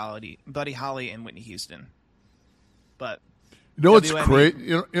 Buddy Holly, and Whitney Houston. But you know what's crazy?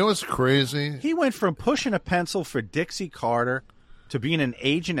 You know what's crazy? He went from pushing a pencil for Dixie Carter to being an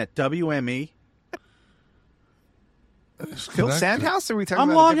agent at WME. Phil Sandhouse? Or are we talking I'm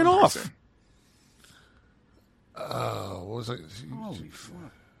about logging off. What was I? Holy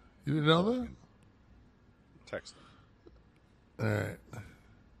fuck! You didn't know that? Text him. All right.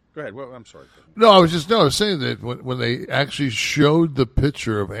 Go ahead. Well, I'm sorry. No, I was saying that when they actually showed the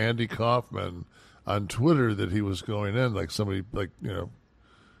picture of Andy Kaufman on Twitter that he was going in, like somebody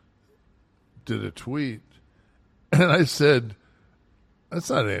did a tweet, and I said, "That's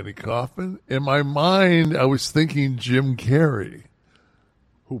not Andy Kaufman." In my mind, I was thinking Jim Carrey,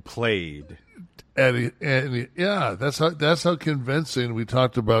 who played Eddie. Yeah, that's how convincing. We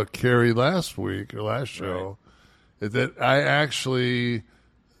talked about Carrey last show. Right. That I actually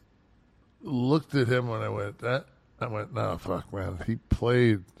looked at him when I went, no, fuck, man. He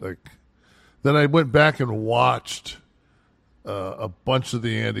played like. Then I went back and watched a bunch of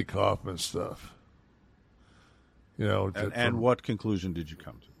the Andy Kaufman stuff. You know, and what conclusion did you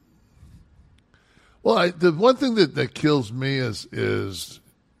come to? Well, the one thing that kills me is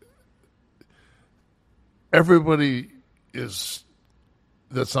everybody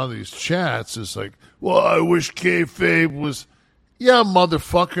that's on these chats is like, well, I wish kayfabe was, yeah,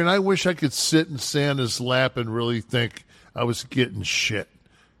 motherfucker, and I wish I could sit in Santa's lap and really think I was getting shit.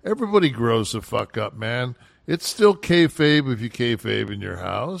 Everybody grows the fuck up, man. It's still kayfabe if you kayfabe in your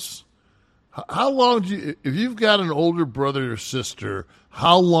house. How long if you've got an older brother or sister,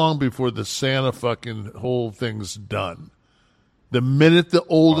 how long before the Santa fucking whole thing's done? The minute the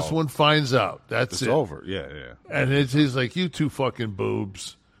oldest one finds out, it's over. Yeah. And he's like, you two fucking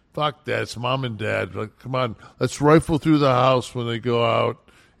boobs. Fuck that. It's mom and dad. Like, come on, let's rifle through the house when they go out,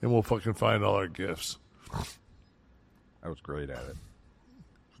 and we'll fucking find all our gifts. I was great at it.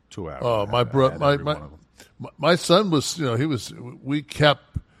 2 hours. Oh, my son was, we kept,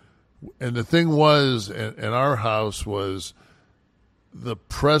 and the thing was, in our house was the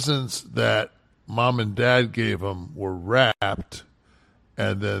presents that mom and dad gave him were wrapped,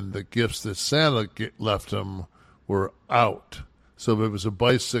 and then the gifts that Santa left him were out. So if it was a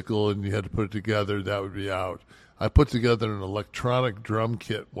bicycle and you had to put it together, that would be out. I put together an electronic drum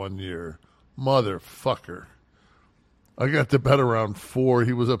kit one year. Motherfucker. I got to bed around 4.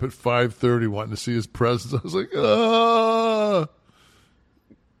 He was up at 5:30 wanting to see his presents. I was like, ah.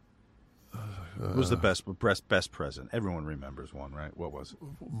 What was the best present? Everyone remembers one, right? What was it?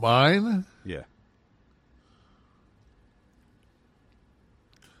 Mine? Yeah.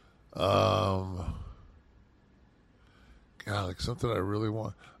 God, like something I really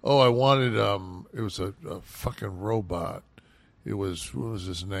want. Oh, I wanted, it was a fucking robot. It was, what was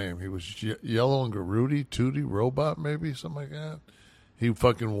his name? He was Yellow and Garuti, Tootie Robot, maybe, something like that. He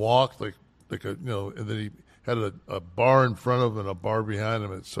fucking walked like a, you know, and then he had a bar in front of him and a bar behind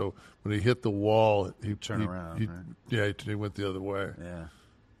him. And so when he hit the wall, he'd turn around. Right? Yeah, he went the other way. Yeah.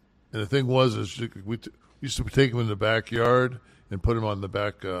 And the thing was, is we used to take him in the backyard and put him on the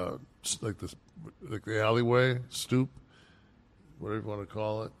back, like the alleyway stoop, whatever you want to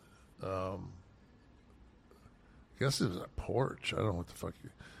call it. I guess it was a porch. I don't know what the fuck.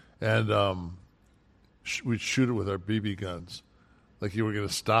 And we'd shoot it with our BB guns. Like you were going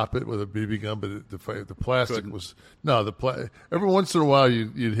to stop it with a BB gun, but the plastic was... No, every once in a while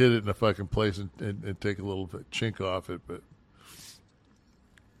you'd hit it in a fucking place and take a little bit chink off it, but...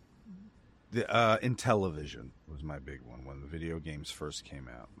 In television was my big one when the video games first came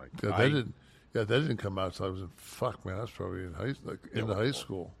out. Like that didn't come out until I was in... Fuck, man, I was probably in high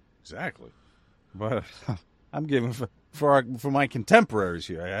school. Exactly. But... I'm giving for my contemporaries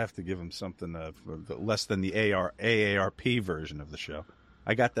here. I have to give them something less than the AARP version of the show.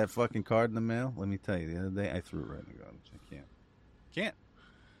 I got that fucking card in the mail. Let me tell you, the other day I threw it right in the garbage. I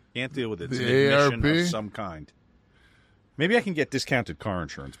can't deal with it. It's an admission of some kind. Maybe I can get discounted car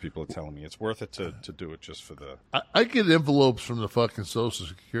insurance. People are telling me it's worth it to do it just for the. I get envelopes from the fucking Social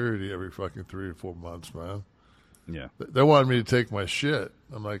Security every fucking 3 or 4 months, man. Yeah, they wanted me to take my shit.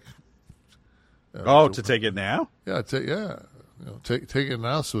 I'm like. To take it now? Yeah, take it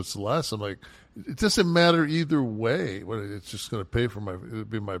now so it's less. I'm like, it doesn't matter either way. It's just going to pay for it'll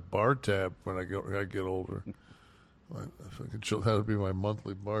be my bar tab when I get older. That'll be my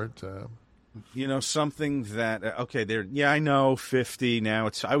monthly bar tab. You know, something that, I know 50 now. I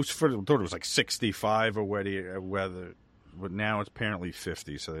thought it was like 65 or whether, but now it's apparently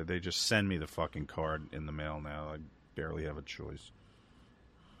 50. So they just send me the fucking card in the mail now. I barely have a choice.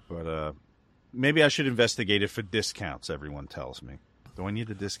 But, maybe I should investigate it for discounts, everyone tells me. Do I need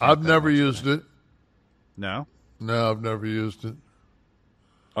the discount? I've never used it. No? No, I've never used it.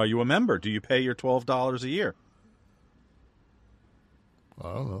 Are you a member? Do you pay your $12 a year? I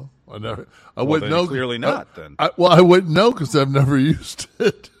don't know. I wouldn't know. Clearly not, then. I wouldn't know because I've never used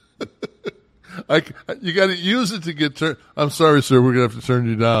it. You got to use it to get turned. I'm sorry, sir. We're going to have to turn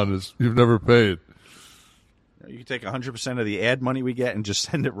you down. You've never paid. You can take 100% of the ad money we get and just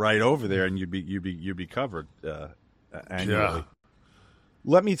send it right over there, and you'd be covered annually. Yeah.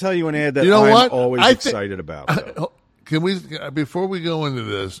 Let me tell you an ad that I'm always excited about. Can we, before we go into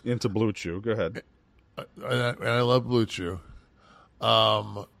this, into Blue Chew? Go ahead. And I love Blue Chew.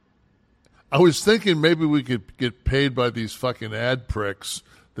 I was thinking maybe we could get paid by these fucking ad pricks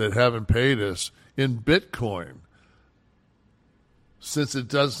that haven't paid us in Bitcoin. Since it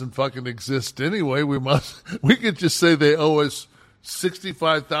doesn't fucking exist anyway, we could just say they owe us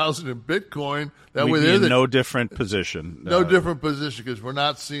 $65,000 in Bitcoin. That We'd be in no different position. No different position because we're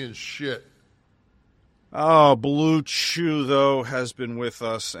not seeing shit. Oh, Blue Chew, though, has been with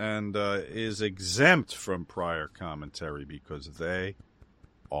us and is exempt from prior commentary because they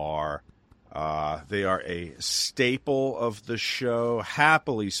are a staple of the show,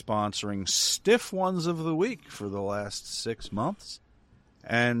 happily sponsoring Stiff Ones of the Week for the last 6 months.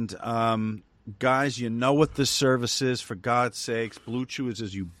 And, guys, you know what this service is, for God's sakes. Blue Chew is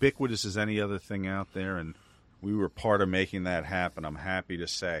as ubiquitous as any other thing out there, and we were part of making that happen, I'm happy to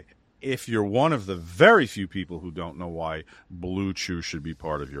say. If you're one of the very few people who don't know why Blue Chew should be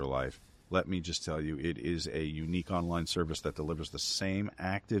part of your life, let me just tell you, it is a unique online service that delivers the same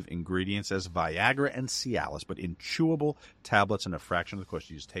active ingredients as Viagra and Cialis, but in chewable tablets and a fraction of the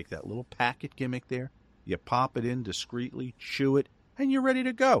cost. You just take that little packet gimmick there, you pop it in discreetly, chew it, and you're ready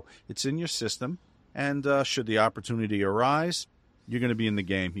to go. It's in your system, and should the opportunity arise, you're going to be in the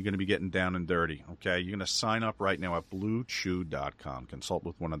game. You're going to be getting down and dirty, okay? You're going to sign up right now at BlueChew.com. Consult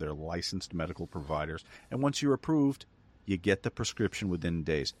with one of their licensed medical providers, and once you're approved, you get the prescription within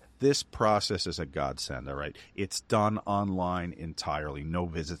days. This process is a godsend, all right? It's done online entirely. No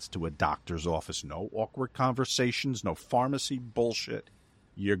visits to a doctor's office, no awkward conversations, no pharmacy bullshit.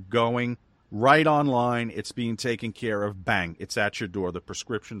 You're going right online. It's being taken care of. Bang, it's at your door. The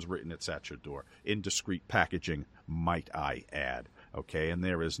prescription's written. It's at your door in discreet packaging, might I add. Okay, and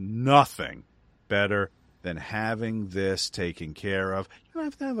there is nothing better than having this taken care of. You don't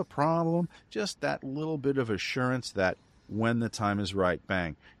have to have a problem. Just that little bit of assurance that when the time is right,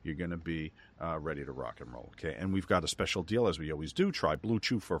 bang, you're going to be ready to rock and roll. Okay, and we've got a special deal, as we always do. Try Blue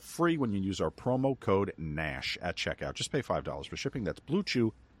Chew for free when you use our promo code NASH at checkout. Just pay $5 for shipping. That's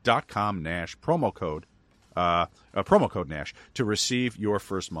BlueChew.com NASH, promo code NASH to receive your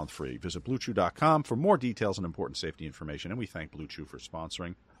first month free. Visit BlueChew.com for more details and important safety information. And we thank Blue Chew for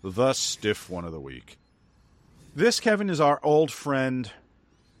sponsoring the Stiff One of the Week. This, Kevin, is our old friend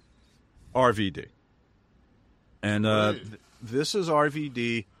RVD. And this is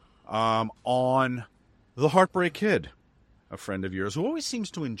RVD on The Heartbreak Kid, a friend of yours who always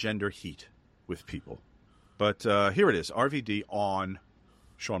seems to engender heat with people. But here it is, RVD on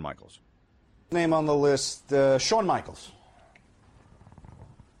Shawn Michaels. Name on the list, Shawn Michaels.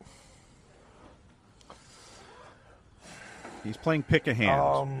 He's playing pick a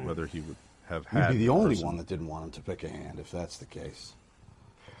hand, whether he would have had... You'd be the only one that didn't want him to pick a hand, if that's the case.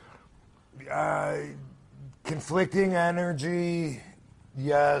 Conflicting energy,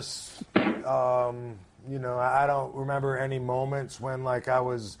 yes. You know, I don't remember any moments when, like, I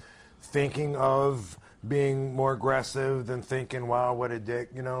was thinking of being more aggressive than thinking, wow, what a dick,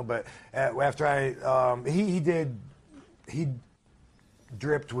 you know. But after he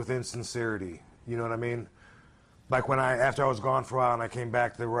dripped with insincerity, you know what I mean? Like after I was gone for a while and I came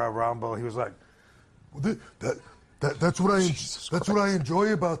back to the Royal Rumble, he was like, that's what I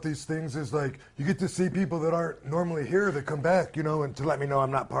enjoy about these things is, like, you get to see people that aren't normally here that come back, you know, and to let me know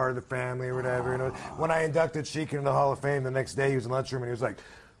I'm not part of the family or whatever. You know, when I inducted Sheik into the Hall of Fame, the next day he was in the lunchroom and he was like,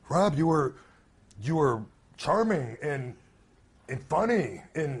 Rob, you were charming and funny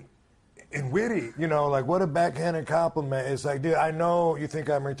and witty, you know, like, what a backhanded compliment. It's like, dude, I know you think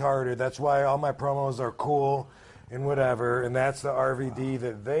I'm retarded. That's why all my promos are cool and whatever, and that's the RVD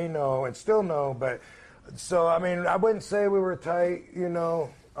that they know and still know. But so, I mean, I wouldn't say we were tight, you know.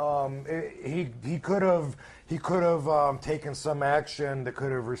 He could have taken some action that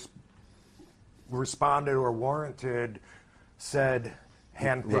could have responded or warranted said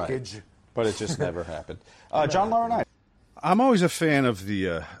hand pickage. Right. But it just never happened. John Laurinaitis. I'm always a fan of the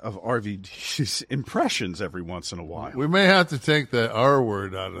of RVD's impressions every once in a while. We may have to take the R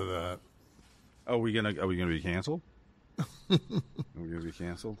word out of that. Are we gonna be canceled? Are we gonna be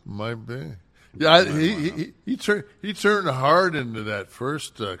canceled? Might be. Yeah, he turned hard into that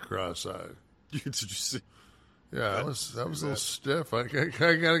first cross-eyed. Did you see? Yeah, that was a little stiff. I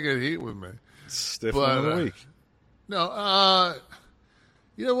gotta get heat with me. Stiff one of the week. No,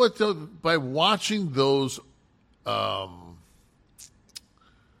 you know what? Though, by watching those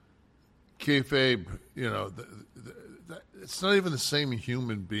kayfabe, you know, it's not even the same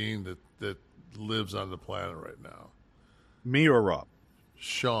human being that lives on the planet right now. Me or Rob?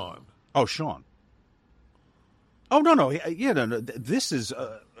 Shawn. Oh, Shawn. Oh, no. Yeah, no. This is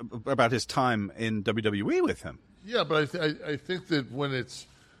about his time in WWE with him. Yeah, but I think that when it's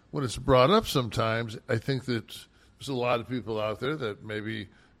brought up sometimes, I think that there's a lot of people out there that maybe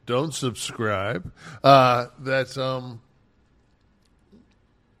don't subscribe, that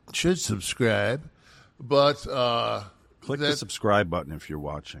should subscribe, but click the subscribe button if you're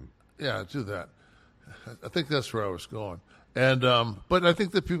watching. Yeah, do that. I think that's where I was going. And but I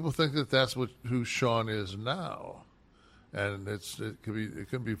think that people think that that's who Shawn is now, and it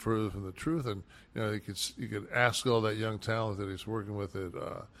could be further from the truth. And you know, you could ask all that young talent that he's working with at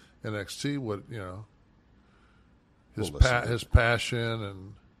NXT what, you know, his passion,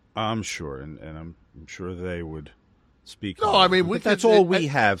 and I'm sure, and I'm sure they would speak. No, I mean, but that's all we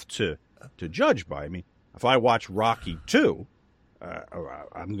have to judge by. I mean, if I watch Rocky 2.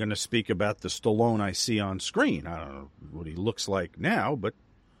 I'm going to speak about the Stallone I see on screen. I don't know what he looks like now, but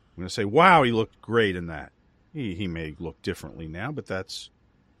I'm going to say, wow, he looked great in that. He may look differently now, but that's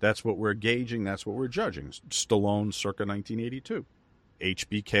what we're gauging. That's what we're judging. Stallone circa 1982.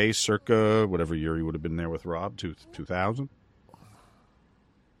 HBK circa whatever year he would have been there with Rob, 2000?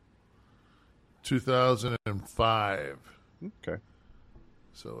 2005. Okay.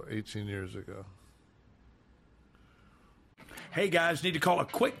 So 18 years ago. Hey guys, need to call a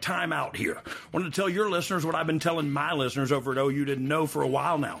quick timeout here. Wanted to tell your listeners what I've been telling my listeners over at OU Didn't Know for a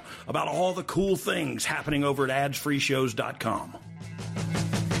while now about all the cool things happening over at adsfreeshows.com.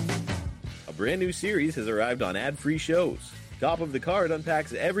 A brand new series has arrived on Ad Free Shows. Top of the Card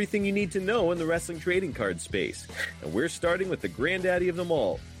unpacks everything you need to know in the wrestling trading card space. And we're starting with the granddaddy of them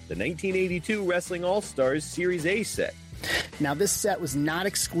all, the 1982 Wrestling All-Stars Series A set. Now, this set was not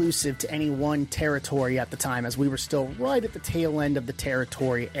exclusive to any one territory at the time, as we were still right at the tail end of the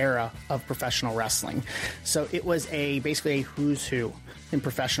territory era of professional wrestling. So it was basically a who's who in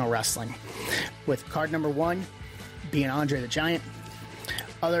professional wrestling, with card number 1 being Andre the Giant.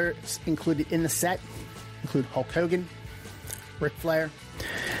 Others included in the set include Hulk Hogan, Ric Flair,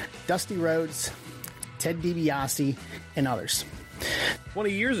 Dusty Rhodes, Ted DiBiase, and others.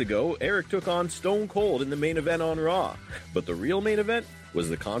 20 years ago, Eric took on Stone Cold in the main event on Raw, but the real main event was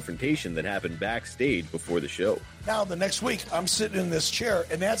the confrontation that happened backstage before the show. Now, the next week, I'm sitting in this chair,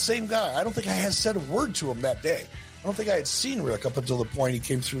 and that same guy, I don't think I had said a word to him that day. I don't think I had seen Rick up until the point he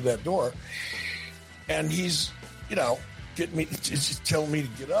came through that door. And he's, getting me, just telling me to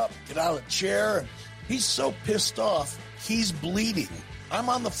get up, get out of the chair. And he's so pissed off, he's bleeding. I'm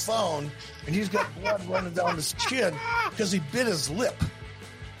on the phone, and he's got blood running down his chin because he bit his lip.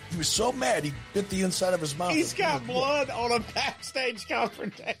 He was so mad, he bit the inside of his mouth. He's got blood on a backstage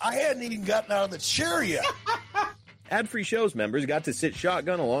confrontation. I hadn't even gotten out of the chair yet. Ad-free shows members got to sit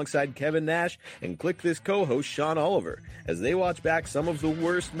shotgun alongside Kevin Nash and Click This co-host Sean Oliver as they watch back some of the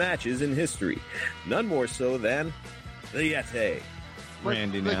worst matches in history. None more so than the Yeti.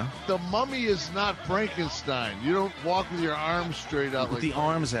 Randy now. The mummy is not Frankenstein. You don't walk with your arms straight out. With the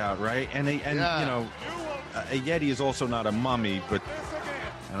arms out, right? And a Yeti is also not a mummy, but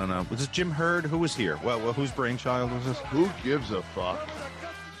I don't know. Was this Jim Herd? Who was here? Well, whose brainchild was this? Who gives a fuck?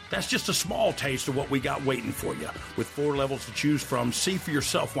 That's just a small taste of what we got waiting for you. With 4 levels to choose from, see for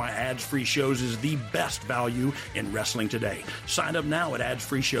yourself why Ads-Free Shows is the best value in wrestling today. Sign up now at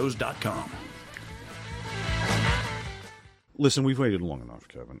adsfreeshows.com. Listen, we've waited long enough,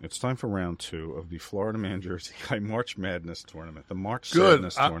 Kevin. It's time for round 2 of the Florida Man Jersey Guy March Madness Tournament, the March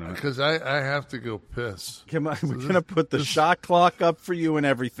Sadness Tournament. Because I have to go piss. We're going to put the shot clock up for you and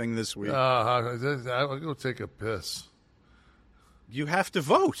everything this week. I'll go take a piss. You have to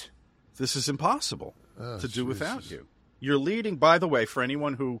vote. This is impossible to do without you. You're leading, by the way, for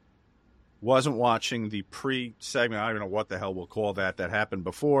anyone who wasn't watching the pre-segment, I don't know what the hell we'll call that happened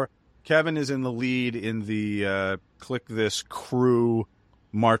before. Kevin is in the lead in the Click This Crew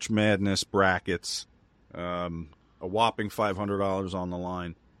March Madness brackets. A whopping $500 on the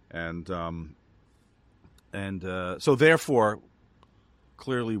line. And so therefore,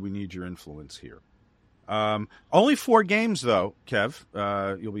 clearly we need your influence here. Only 4 games, though,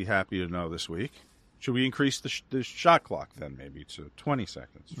 Kev. You'll be happy to know this week. Should we increase the shot clock then, maybe to 20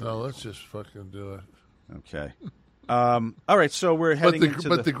 seconds? No, let's just fucking do it. Okay. All right, so we're heading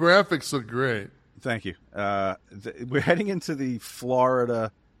But the graphics look great. Thank you. We're heading into the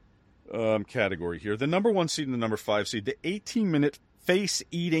Florida category here. The number 1 seed and the number 5 seed. The 18-minute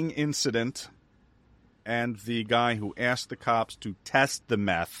face-eating incident and the guy who asked the cops to test the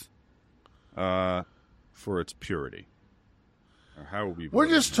meth for its purity. How will we? We're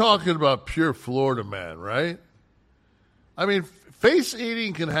just talking about pure Florida man, right? I mean, face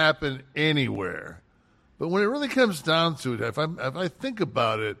eating can happen anywhere, but when it really comes down to it, if I think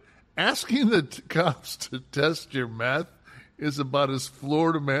about it, asking the cops to test your meth is about as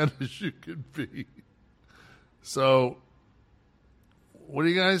Florida man as you could be. So, what do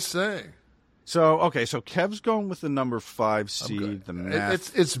you guys say? So Kev's going with the number 5 seed. The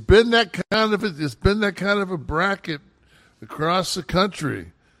meth. It's been that kind of a bracket across the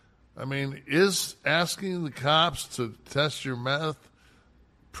country. I mean, is asking the cops to test your meth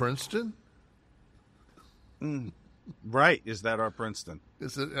Princeton? Right. Is that our Princeton?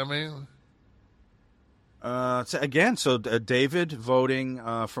 Is it? I mean, so David voting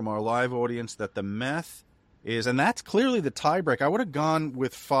from our live audience that the meth is, and that's clearly the tiebreak. I would have gone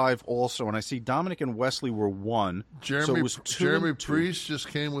with 5 also, and I see Dominic and Wesley were 1. Jeremy Priest just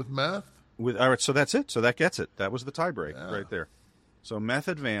came with meth. All right, so that's it. So that gets it. That was the tiebreak right there. So meth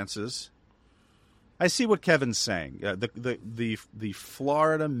advances. I see what Kevin's saying. The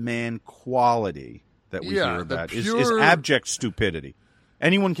Florida man quality that we hear about is abject stupidity.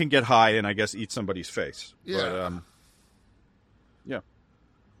 Anyone can get high and I guess eat somebody's face. Yeah.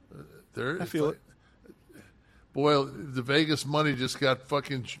 But, I feel it. Boy, the Vegas money just got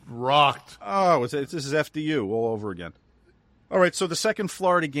fucking rocked. Oh, this is FDU all over again. All right, so the second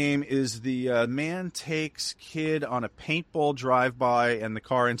Florida game is the man takes kid on a paintball drive-by, and the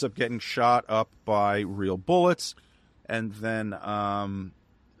car ends up getting shot up by real bullets. And then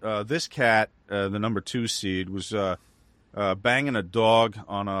this cat, the number 2 seed, was banging a dog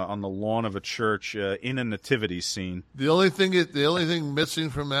on the lawn of a church in a nativity scene. The only thing missing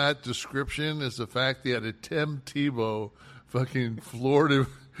from that description is the fact he had a Tim Tebow fucking Florida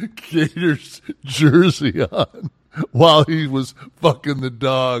Gators jersey on while he was fucking the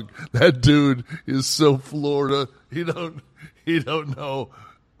dog. That dude is so Florida. You don't know.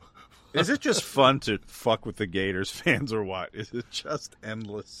 Is it just fun to fuck with the Gators fans or what? Is it just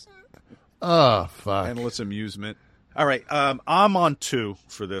endless? Oh, fuck. Endless amusement. All right, I'm on 2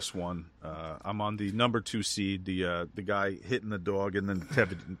 for this one. I'm on the number 2 seed, the guy hitting the dog in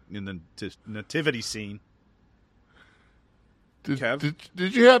the nativity scene. Did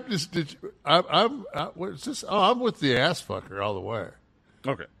you have this? What's this? Oh, I'm with the ass fucker all the way.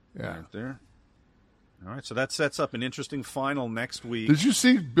 Okay. Yeah. Right there. All right, so that sets up an interesting final next week. Did you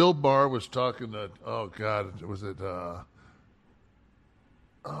see Bill Maher was talking to? Oh God, was it?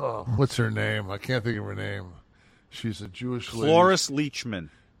 What's her name? I can't think of her name. She's a Jewish lady. Cloris Leachman.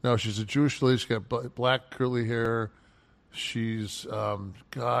 No, she's a Jewish lady. She's got black curly hair. She's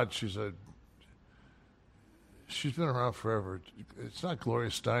she's been around forever. It's not Gloria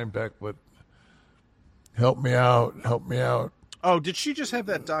Steinbeck, but help me out. Oh, did she just have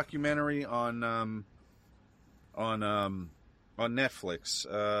that documentary on Netflix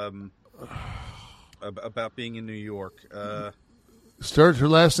about being in New York? Her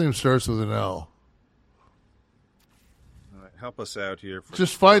last name starts with an L. Help us out here.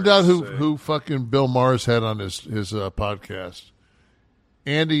 Just find out who fucking Bill Maher's had on his podcast.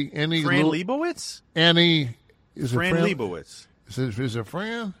 Annie Fran Lebowitz? Annie is Fran it Fran Lebowitz. Is it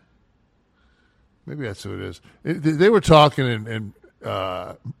Fran? Maybe that's who it is. They were talking and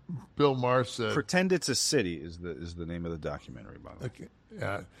Bill Maher said, "Pretend It's a City" is the name of the documentary. By the way. Okay.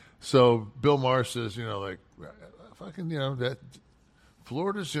 Yeah. So Bill Maher says, fucking, that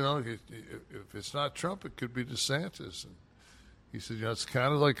Florida's, if it's not Trump, it could be DeSantis. And he said, it's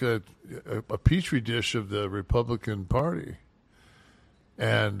kind of like a petri dish of the Republican Party.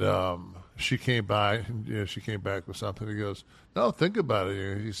 And she came by, and she came back with something. He goes, "No, think about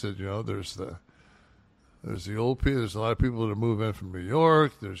it." He said, there's the old people. There's a lot of people that move in from New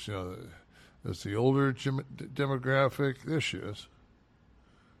York. There's there's the older demographic. There she is,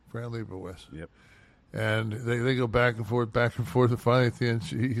 Fran Lebowitz. Yep. And they go back and forth. And finally, at the end,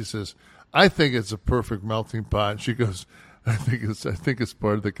 he says, "I think it's a perfect melting pot." And she goes, I think it's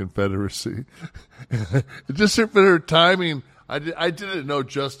part of the Confederacy." Just her timing. I didn't know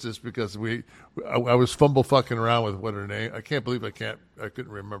justice because I was fucking around with what her name. I can't believe I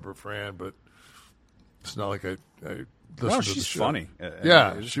couldn't remember Fran, but it's not like I listened to she's the show. funny.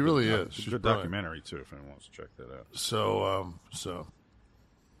 Yeah, she really is. She's a good brilliant. documentary too. If anyone wants to check that out. So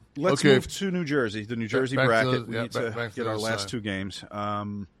let's move to New Jersey. The New Jersey bracket. We need to back get to our the last side. 2 games.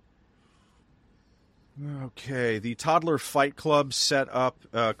 Okay, the Toddler Fight Club set up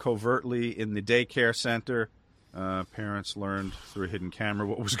covertly in the daycare center. Parents learned through a hidden camera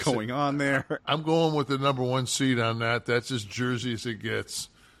what was going on there. I'm going with the number 1 seed on that. That's as Jersey as it gets.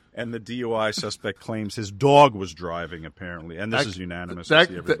 And the DUI suspect claims his dog was driving, apparently. And this is unanimous. I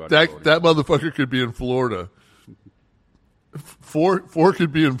see everybody voting. That motherfucker could be in Florida. Four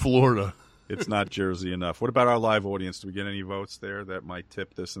could be in Florida. It's not Jersey enough. What about our live audience? Do we get any votes there that might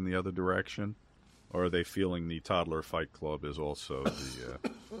tip this in the other direction? Or are they feeling the Toddler Fight Club is also the...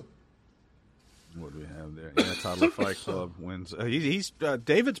 what do we have there? Yeah, Toddler Fight Club wins. He's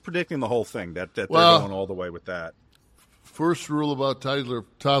David's predicting the whole thing, that they're going all the way with that. First rule about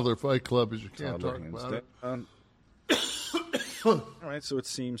Toddler Fight Club is you can't talk about it. All right, so it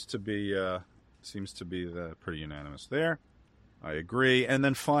seems to be pretty unanimous there. I agree. And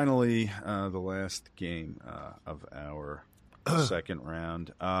then finally, the last game of our second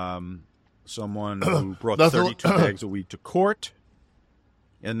round. Someone who brought 32 bags of weed to court,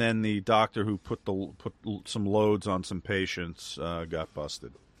 and then the doctor who put some loads on some patients got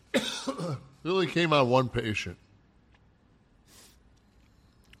busted. Really came on one patient.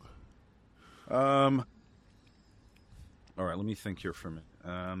 All right, let me think here for a minute.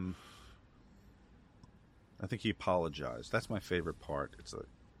 I think he apologized. That's my favorite part. It's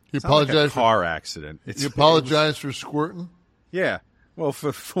apologized like a car accident. You apologized for squirting? Yeah. Well,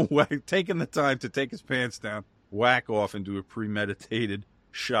 for taking the time to take his pants down, whack off, and do a premeditated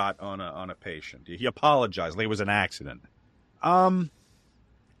shot on a patient. He apologized. Like it was an accident. Oh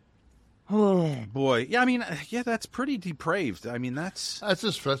boy. Yeah, I mean, that's pretty depraved. I mean, that's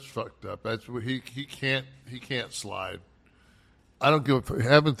fucked up. That's what he can't slide. I don't give a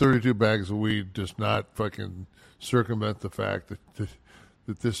having 32 bags of weed does not fucking circumvent the fact that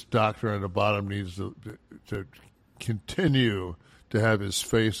this doctor on the bottom needs to continue to have his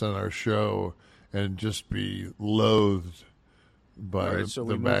face on our show and just be loathed by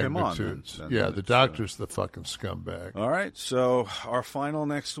the magnitudes. The doctor's the fucking scumbag. All right, so our final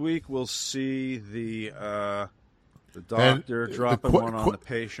next week, we'll see the doctor dropping one on the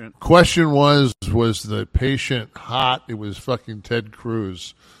patient. Question was the patient hot? It was fucking Ted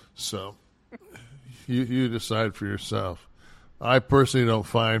Cruz. So you decide for yourself. I personally don't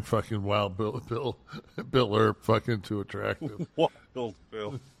find fucking Wild Bill Earp fucking too attractive. Wild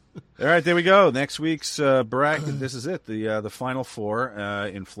Bill. All right, there we go. Next week's bracket. This is it. The Final Four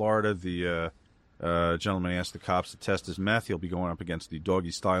in Florida. The gentleman asked the cops to test his meth. He'll be going up against the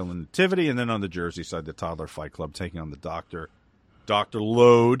Doggy Style and Nativity, and then on the Jersey side, the Toddler Fight Club taking on the Dr.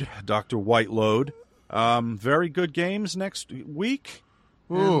 White Load. Very good games next week.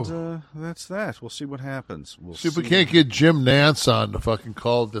 And that's that. We'll see what happens. We'll see if we can't get Jim Nance on to fucking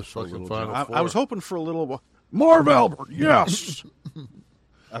call this fucking Final Four. I was hoping for a little Marv Albert. Yes.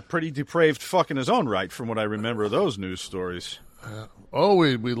 A pretty depraved fuck in his own right, from what I remember of those news stories.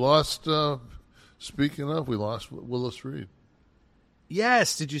 We lost. Speaking of, we lost Willis Reed.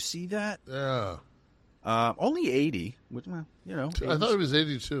 Yes, did you see that? Yeah. Only 80. Which, I thought it was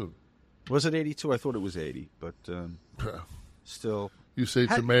 82. Was it 82? I thought it was 80, but still. You say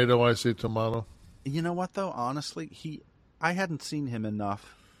tomato, I say tomato. You know what, though? Honestly, I hadn't seen him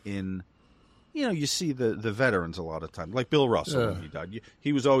enough in. You see the veterans a lot of times, like Bill Russell when he died.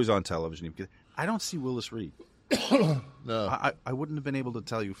 He was always on television. I don't see Willis Reed. No, I wouldn't have been able to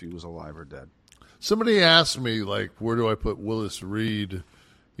tell you if he was alive or dead. Somebody asked me, like, where do I put Willis Reed?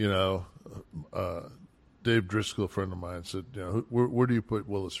 Dave Driscoll, a friend of mine, said, where do you put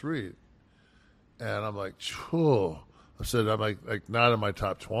Willis Reed? And I'm like, I said, I'm like not in my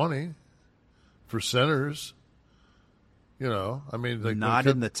top 20 for centers. Not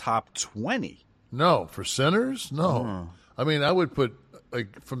in the top 20. No, for centers, no. I mean, I would put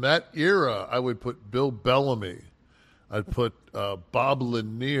from that era. I would put Bill Bellamy. I'd put Bob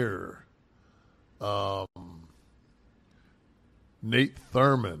Lanier, Nate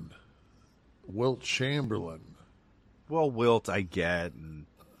Thurman, Wilt Chamberlain. Well, Wilt, I get, and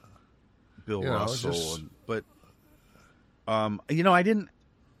Bill Russell, but I didn't.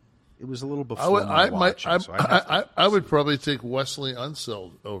 It was a little before I would probably take Wesley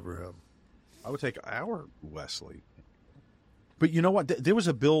Unseld over him. I would take our Wesley. But you know what? There was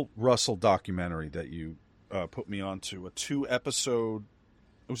a Bill Russell documentary that you put me onto, a 2-episode.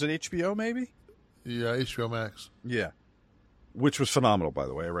 Was it HBO, maybe? Yeah, HBO Max. Yeah. Which was phenomenal, by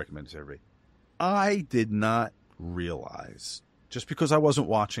the way. I recommend it to everybody. I did not realize, just because I wasn't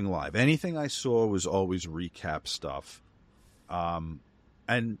watching live, anything I saw was always recap stuff. And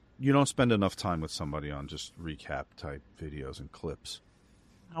you don't spend enough time with somebody on just recap type videos and clips.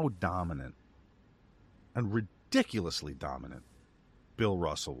 How dominant and ridiculously dominant Bill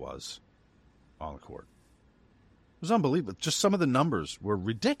Russell was on the court. It was unbelievable. Just some of the numbers were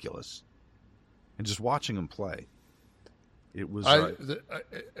ridiculous. And just watching him play, it was. I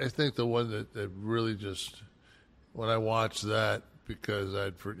think the one that really just, when I watched that, because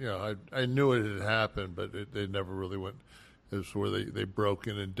I knew it had happened, but they never really went. It was where they broke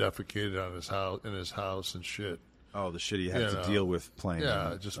in and defecated on his house and shit. Oh, the shit he had to deal with playing.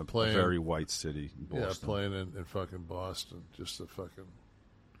 Yeah, in just playing a very white city. In Boston. Yeah, playing in fucking Boston. Just a fucking.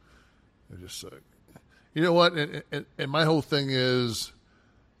 Just like, you know what? And my whole thing is,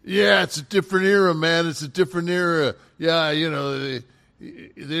 it's a different era, man. It's a different era. Yeah, they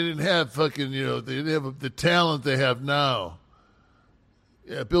didn't have fucking, they didn't have the talent they have now.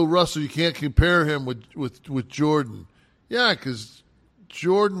 Yeah, Bill Russell, you can't compare him with Jordan. Yeah, because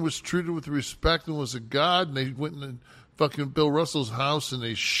Jordan was treated with respect and was a god, and they went in fucking Bill Russell's house and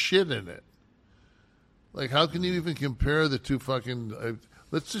they shit in it. Like, how can you even compare the two fucking...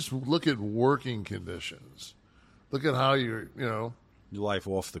 let's just look at working conditions. Look at how your life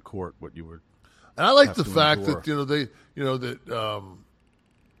off the court, what you were... And I like the fact that, that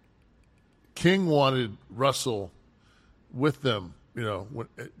King wanted Russell with them,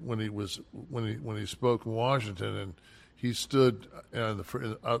 when he spoke in Washington, and he stood out in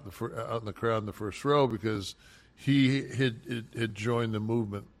the crowd in the first row because he had joined the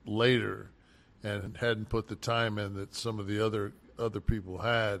movement later and hadn't put the time in that some of the other people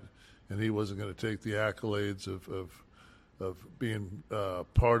had, and he wasn't going to take the accolades of being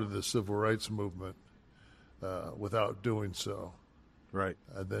part of the civil rights movement without doing so. Right.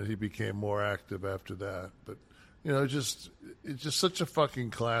 And then he became more active after that. But it's just such a fucking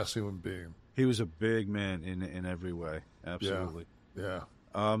class human being. He was a big man in every way. Absolutely. Yeah.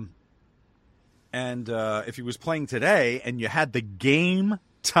 And if he was playing today and you had the Game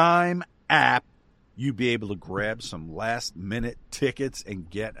Time app, you'd be able to grab some last-minute tickets and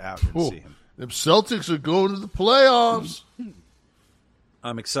get out and see him. Them Celtics are going to the playoffs.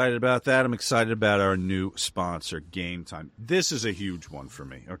 I'm excited about that. I'm excited about our new sponsor, Game Time. This is a huge one for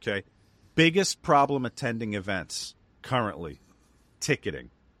me, okay? Biggest problem attending events currently, ticketing.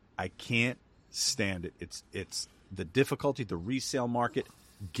 I can't stand it. It's the difficulty, the resale market.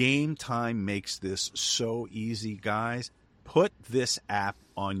 Game Time makes this so easy, guys. Put this app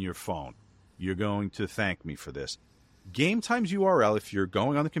on your phone. You're going to thank me for this. Game Time's URL, if you're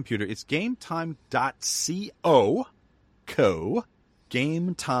going on the computer, it's gametime.co.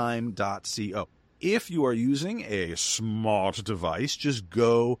 Gametime.co. If you are using a smart device, just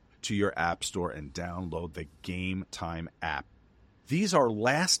go to your app store and download the Game Time app. These are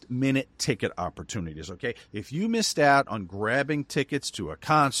last-minute ticket opportunities, okay? If you missed out on grabbing tickets to a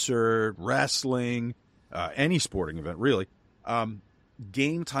concert, wrestling, any sporting event, really,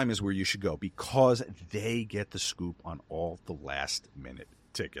 Game Time is where you should go because they get the scoop on all the last-minute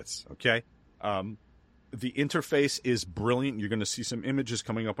tickets, okay? The interface is brilliant. You're going to see some images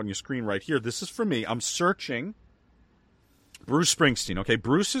coming up on your screen right here. This is for me. I'm searching Bruce Springsteen. Okay,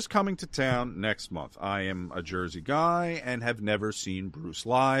 Bruce is coming to town next month. I am a Jersey guy and have never seen Bruce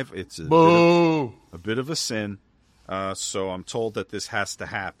live. It's a bit of a sin. So I'm told that this has to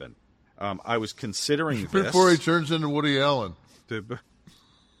happen. I was considering this. Before he turns into Woody Allen.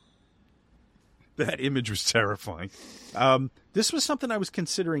 That image was terrifying. This was something I was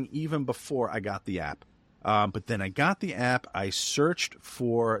considering even before I got the app. But then I got the app. I searched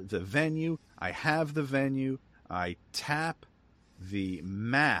for the venue. I have the venue. I tap the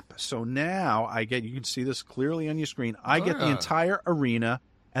map. So now I get, you can see this clearly on your screen, I get the entire arena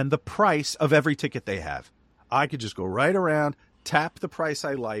and the price of every ticket they have. I could just go right around, tap the price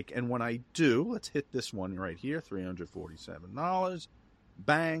I like, and when I do, let's hit this one right here, $347.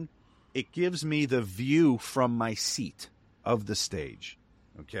 Bang. It gives me the view from my seat of the stage.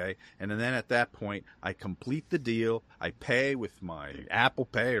 Okay? And then at that point, I complete the deal. I pay with my Apple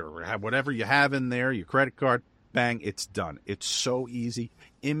Pay or whatever you have in there, your credit card. Bang, it's done. It's so easy.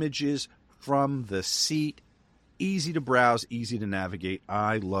 Images from the seat. Easy to browse, easy to navigate.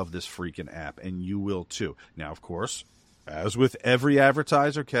 I love this freaking app, and you will too. Now, of course, as with every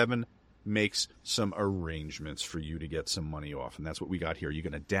advertiser, Kevin makes some arrangements for you to get some money off, and that's what we got here. You're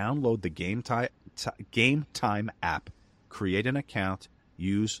going to download the Game Time app, create an account,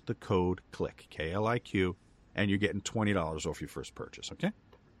 use the code CLIQ, K-L-I-Q, and you're getting $20 off your first purchase, okay?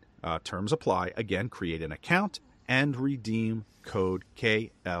 Terms apply. Again, create an account and redeem code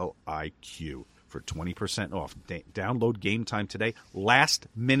KLIQ for 20% off. Download Game Time today. Last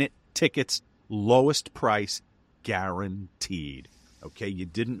minute tickets, lowest price, guaranteed. Okay, you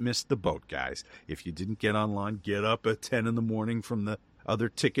didn't miss the boat, guys. If you didn't get online, get up at 10 in the morning from the other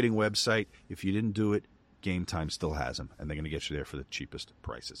ticketing website. If you didn't do it, Game Time still has them, and they're going to get you there for the cheapest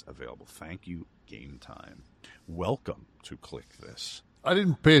prices available. Thank you, Game Time. Welcome to Click This. I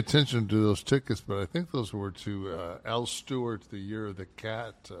didn't pay attention to those tickets, but I think those were to Al Stewart, the Year of the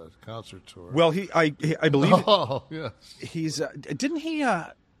Cat concert tour. Well, I believe. Oh, yes. He's doesn't he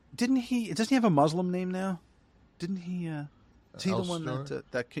have a Muslim name now? Didn't he? Is he the one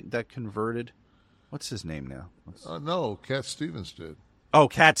that converted? What's his name now? No, Cat Stevens did. Oh,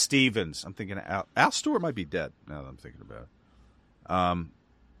 Cat Stevens. I'm thinking Al Stewart might be dead now that I'm thinking about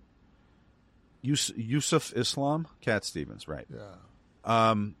it. Yusuf Islam, Cat Stevens, right? Yeah.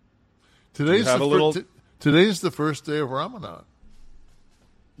 Today's the first day of Ramadan.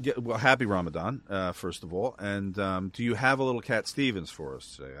 Yeah, well, happy Ramadan, first of all. And do you have a little Cat Stevens for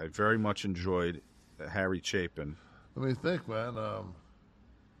us today? I very much enjoyed Harry Chapin. Let me think, man.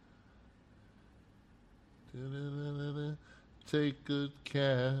 Take good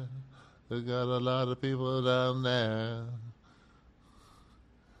care. They got a lot of people down there.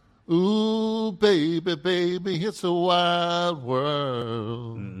 Ooh, baby, baby, it's a wild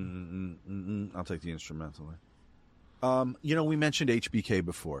world. I'll take the instrumental. We mentioned HBK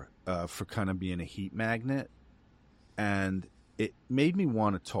before for kind of being a heat magnet, and it made me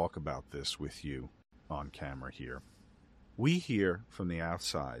want to talk about this with you on camera here. We hear from the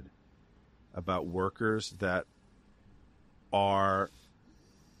outside about workers that are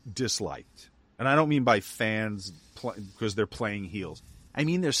disliked. And I don't mean by fans because they're playing heels. I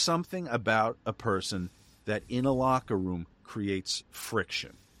mean there's something about a person that in a locker room creates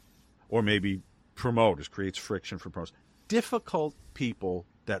friction. Or maybe promoters creates friction for promoters. Difficult people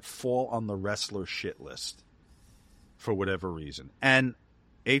that fall on the wrestler shit list for whatever reason. And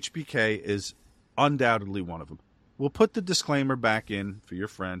HBK is undoubtedly one of them. We'll put the disclaimer back in for your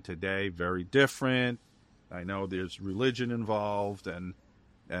friend today. Very different. I know there's religion involved, and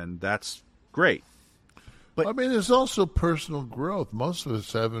that's great. But I mean, there's also personal growth. Most of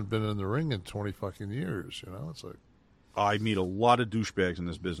us haven't been in the ring in 20 fucking years. You know, it's like I meet a lot of douchebags in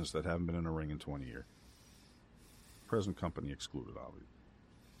this business that haven't been in a ring in 20 years. Present company excluded, obviously.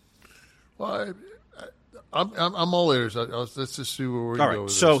 Well, I'm all ears. Let's just see where we go. All right.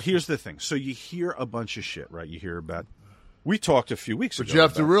 With So this. here's the thing. So you hear a bunch of shit, right? You hear about We talked a few weeks But ago. you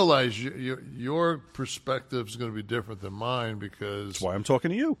have to about- realize your perspective is going to be different than mine because That's why I'm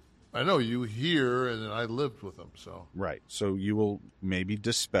talking to you. I know you here, and then I lived with them. So Right. So you will maybe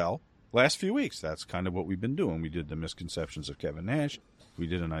dispel. Last few weeks, that's kind of what we've been doing. We did the misconceptions of Kevin Nash. We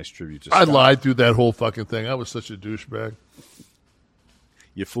did a nice tribute to I Scott. lied through that whole fucking thing. I was such a douchebag.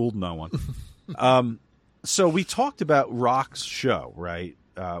 You fooled no one. So we talked about Rock's show, right?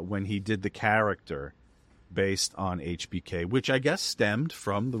 When he did the character based on HBK, which I guess stemmed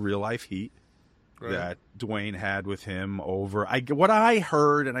from the real life heat that Dwayne had with him over. What I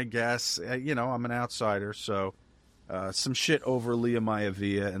heard, and I guess, I'm an outsider, so some shit over Leah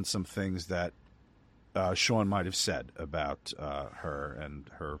Maivia and some things that Sean might have said about her and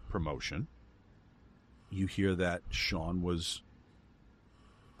her promotion. You hear that Sean was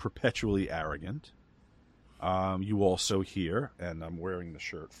perpetually arrogant. You also hear, and I'm wearing the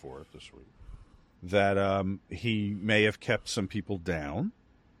shirt for it this week, that he may have kept some people down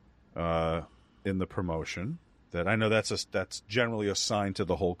in the promotion. That I know that's generally assigned to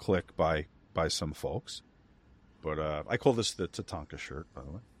the whole clique by some folks, but I call this the Tatanka shirt, by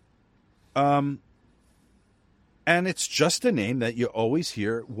the way. And it's just a name that you always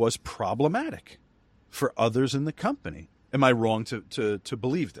hear was problematic for others in the company. Am I wrong to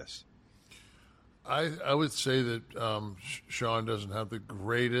believe this? I would say that Sean doesn't have the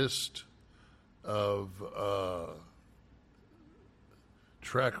greatest of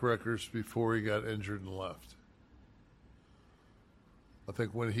track records before he got injured and left. I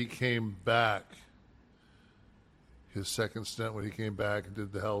think when he came back, his second stint when he came back and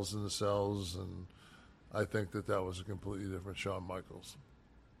did the Hells in the Cells, and I think that was a completely different Shawn Michaels.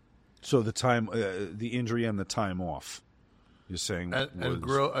 So the time, the injury and the time off, you're saying, and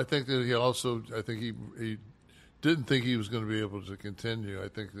grow. I think that he also. I think he didn't think he was going to be able to continue. I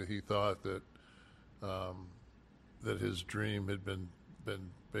think that he thought that that his dream had been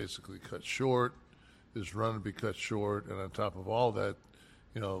basically cut short. His run would be cut short, and on top of all that,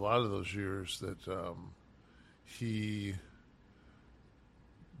 a lot of those years that he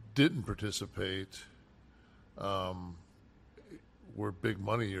didn't participate were big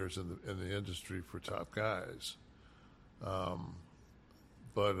money years in the industry for top guys.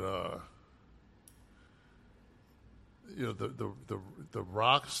 But the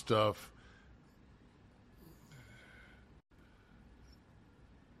Rock stuff,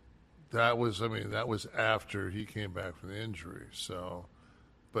 that was after he came back from the injury. So,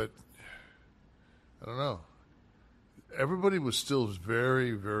 but I don't know. Everybody was still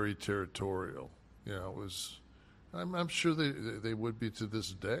very, very territorial. It was. I'm sure they would be to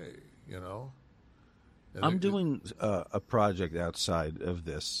this day. And I'm doing a project outside of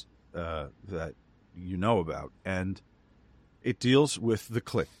this that you know about, and it deals with the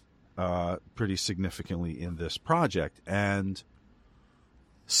clique pretty significantly in this project. And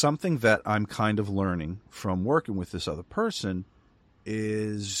something that I'm kind of learning from working with this other person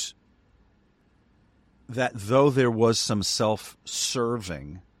is that though there was some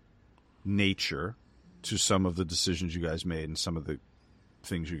self-serving nature to some of the decisions you guys made and some of the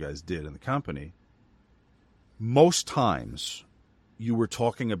things you guys did in the company, most times you were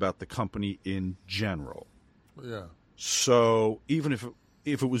talking about the company in general. Yeah. So even if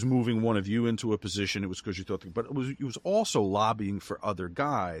it was moving one of you into a position, it was because you thought, but it was also lobbying for other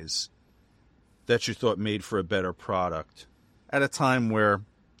guys that you thought made for a better product at a time where,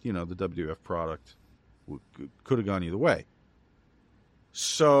 the WWF product could have gone either way.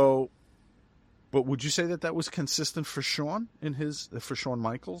 So, but would you say that was consistent for Shawn for Shawn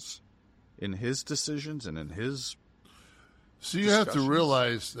Michaels in his decisions and in his So you have to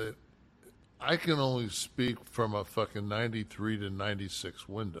realize that I can only speak from a fucking 93 to 96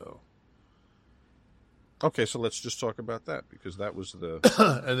 window. Okay, so let's just talk about that because that was the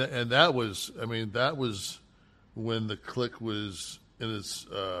and that was when the clique was in its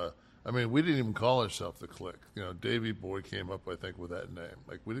we didn't even call ourselves the clique. Davey Boy came up I think with that name.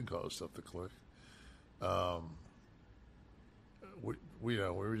 Like we didn't call ourselves the clique. We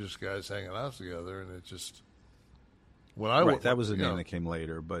were just guys hanging out together, and it just that was a name that came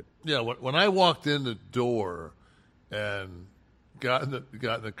later. But when I walked in the door and got in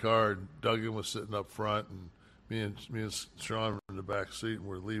the car, and Duggan was sitting up front, and me and Sean were in the back seat, and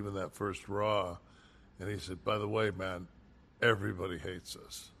we're leaving that first Raw, and he said, "By the way, man, everybody hates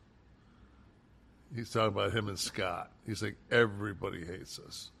us." He's talking about him and Scott. He's like, "Everybody hates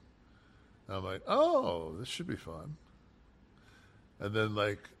us." And I'm like, "Oh, this should be fun." And then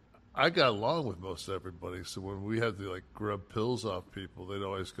I got along with most everybody, so when we had to grub pills off people, they'd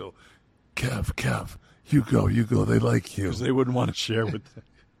always go, Kev, you go, they like you. Because they wouldn't want to share with them.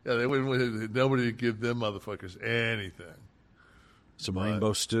 Yeah, they wouldn't. Nobody would give them motherfuckers anything. Some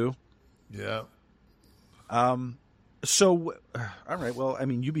rainbow stew. Yeah. So, all right. Well, I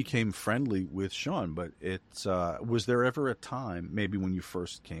mean, you became friendly with Sean, but was there ever a time, maybe when you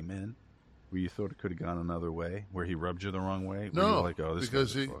first came in, where you thought it could have gone another way, where he rubbed you the wrong way? Where you were like, oh, this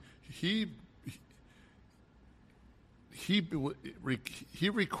because guy's he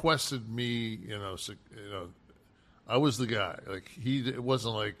requested me. I was the guy. Like it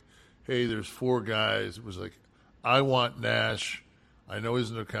wasn't like, hey, there's 4 guys. It was like, I want Nash. I know he's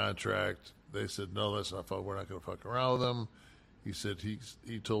under contract. They said, no, that's not fun. We're not going to fuck around with him. He said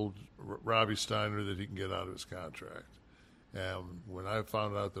he told Robbie Steiner that he can get out of his contract. And when I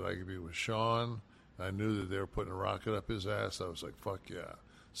found out that I could be with Sean, I knew that they were putting a rocket up his ass. I was like, fuck yeah.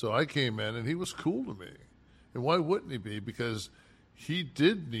 So I came in, and he was cool to me. And why wouldn't he be? Because he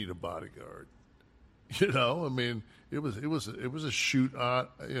did need a bodyguard. I mean, it was a shoot on,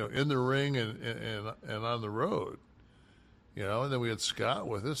 in the ring and on the road. And then we had Scott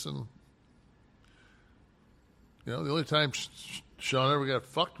with us, and the only time Sean ever got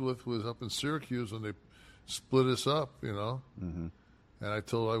fucked with was up in Syracuse when they split us up. Mm-hmm. And I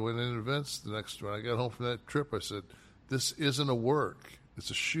went in to Vince when I got home from that trip. I said, "This isn't a work; it's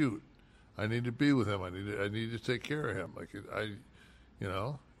a shoot. I need to be with him. I need to take care of him.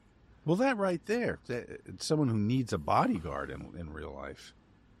 Well, that right there, it's someone who needs a bodyguard in real life.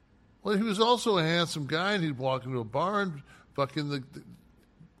 Well, he was also a handsome guy, and he'd walk into a bar and fucking the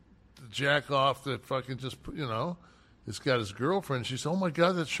jack off that fucking just, he's got his girlfriend. She said, oh, my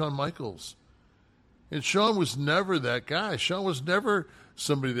God, that's Shawn Michaels. And Shawn was never that guy. Shawn was never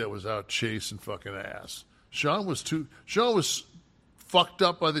somebody that was out chasing fucking ass. Shawn was fucked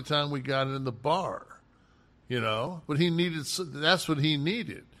up by the time we got in the bar, But that's what he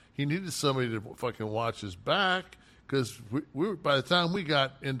needed. He needed somebody to fucking watch his back, because we by the time we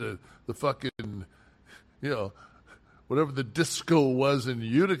got into the fucking, whatever the disco was in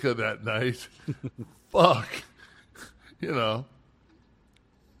Utica that night, fuck,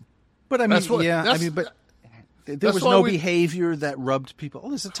 But I mean, there was no behavior that rubbed people. Oh,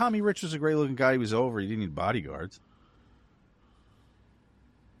 listen, Tommy Rich was a great-looking guy. He was over. He didn't need bodyguards.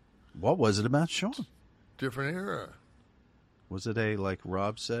 What was it about Sean? Different era. Was it like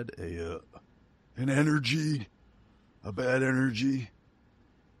Rob said, an energy, a bad energy?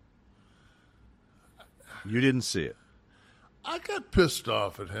 You didn't see it. I got pissed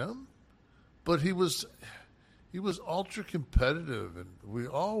off at him, but he was ultra competitive, and we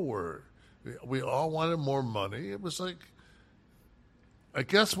all were. We all wanted more money. It was like, I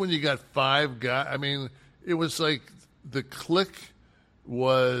guess when you got 5 guys, I mean, it was like the clique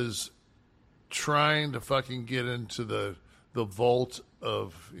was trying to fucking get into the vault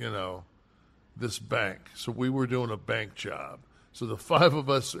of, this bank. So we were doing a bank job. So the 5 of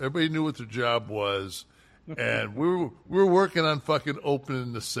us, everybody knew what their job was, and we were working on fucking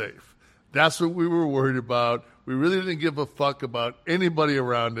opening the safe. That's what we were worried about. We really didn't give a fuck about anybody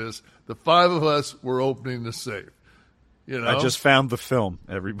around us. The 5 of us were opening the safe. I just found the film,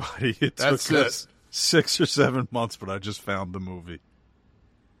 everybody. It took us 6 or 7 months, but I just found the movie.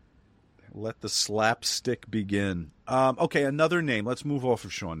 Let the slapstick begin. Okay, another name. Let's move off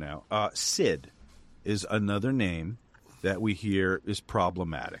of Sean now. Sid is another name that we hear is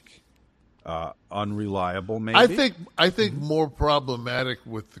problematic. Unreliable, maybe? I think more problematic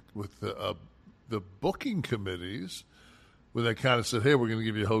with the booking committees, when they kind of said, hey, we're going to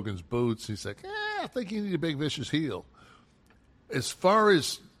give you Hogan's boots. He's like, I think you need a big vicious heel. As far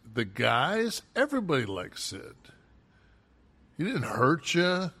as the guys, everybody likes Sid. He didn't hurt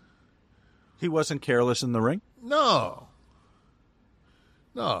you. He wasn't careless in the ring? No.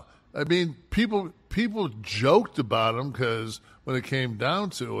 I mean, people joked about him because when it came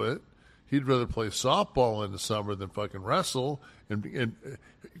down to it, he'd rather play softball in the summer than fucking wrestle. And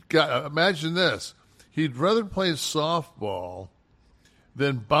God, imagine this. He'd rather play softball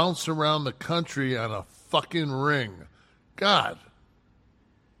than bounce around the country on a fucking ring. God.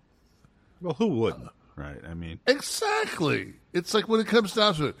 Well, who wouldn't? Right, I mean. Exactly. It's like when it comes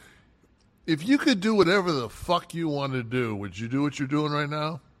down to it, if you could do whatever the fuck you want to do, would you do what you're doing right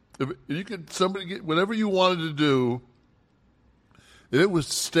now? If you could, somebody get whatever you wanted to do, if it was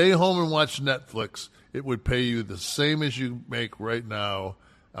stay home and watch Netflix, it would pay you the same as you make right now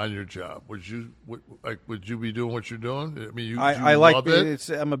on your job. Would you be doing what you're doing? I mean, I like it.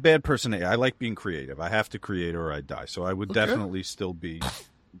 I'm a bad person. I like being creative. I have to create or I die. So I would definitely still be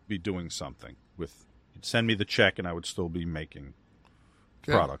doing something with. Send me the check, and I would still be making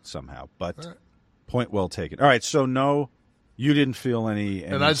product somehow. But point well taken. All right, so no, you didn't feel any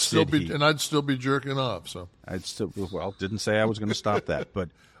and I'd still be jerking off. So didn't say I was going to stop that, but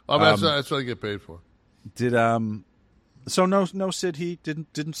that's what I get paid for. Did So no Sid Heat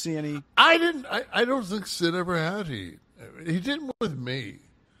didn't see any. I didn't. I don't think Sid ever had heat. He didn't with me.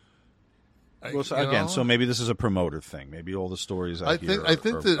 Well, so maybe this is a promoter thing. Maybe all the stories I hear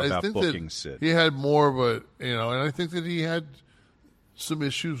about booking Sid. He had more of a, and I think that he had some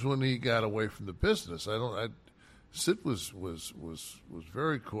issues when he got away from the business. Sid was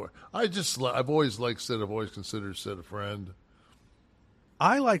very cool. I've always liked Sid. I've always considered Sid a friend.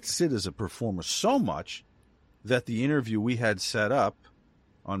 I liked Sid as a performer so much that the interview we had set up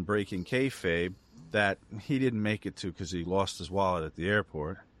on Breaking Kayfabe that he didn't make it to because he lost his wallet at the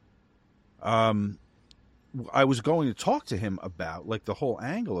airport. I was going to talk to him about, like, the whole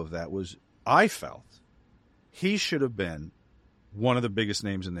angle of that was I felt he should have been one of the biggest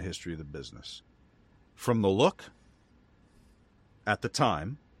names in the history of the business. From the look at the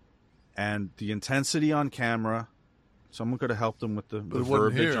time and the intensity on camera, someone could have helped him with the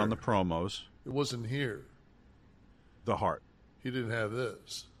verbiage on the promos. It wasn't here. The heart. He didn't have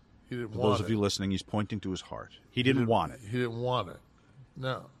this. He didn't For want it. those of you listening, he's pointing to his heart. He didn't want it. He didn't want it.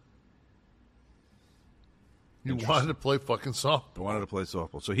 No. He wanted to play fucking softball. He wanted to play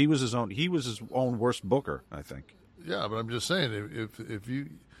softball. So he was his own worst booker, I think. Yeah, but I'm just saying, if you,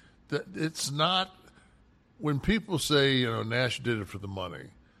 it's not, when people say, Nash did it for the money,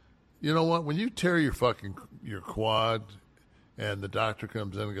 you know what? When you tear your quad and the doctor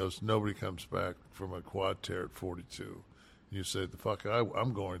comes in and goes, nobody comes back from a quad tear at 42. And you say, the fuck,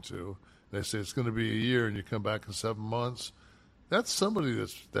 I'm going to. And they say it's going to be a year and you come back in 7 months. That's somebody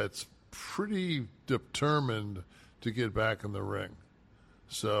that's pretty determined to get back in the ring.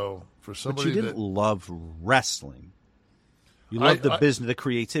 So for somebody but you didn't love wrestling. You loved the business, the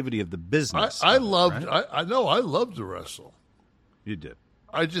creativity of the business. I loved. Right? I know. I loved to wrestle. You did.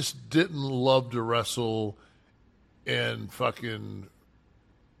 I just didn't love to wrestle, and fucking.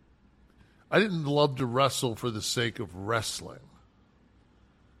 I didn't love to wrestle for the sake of wrestling.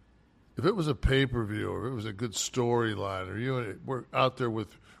 If it was a pay-per-view, or if it was a good storyline, or you were out there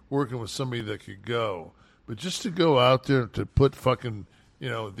working with somebody that could go, but just to go out there to put fucking,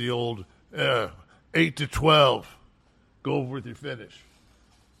 the old 8 to 12, go over with your finish.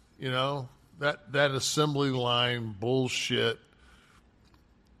 That assembly line bullshit.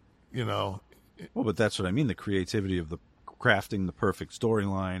 Well, but that's what I mean. The creativity of the crafting the perfect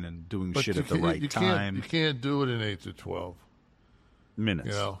storyline and doing shit at the right time. You can't do it in 8 to 12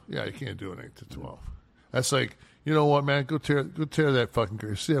 minutes. Yeah, you can't do it in 8 to 12. That's like, you know what, man? Go tear that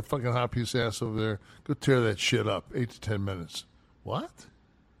fucking. See that fucking hot piece of ass over there? Go tear that shit up. 8 to 10 minutes. What?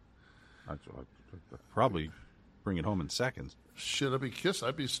 I'd probably bring it home in seconds. Shit,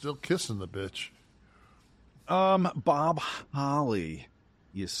 I'd be still kissing the bitch. Bob Holly,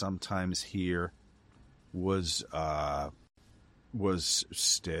 you sometimes hear, was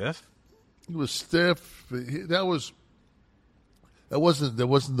stiff. He was stiff. That wasn't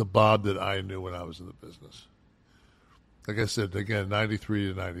the Bob that I knew when I was in the business. Like I said, again,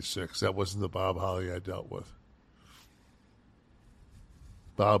 93 to 96. That wasn't the Bob Holly I dealt with.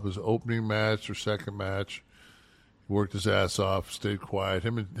 Bob was opening match or second match. He worked his ass off, stayed quiet.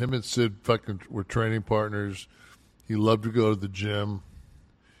 Him and Sid fucking were training partners. He loved to go to the gym.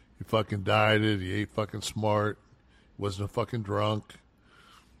 He fucking dieted. He ate fucking smart. He wasn't a fucking drunk.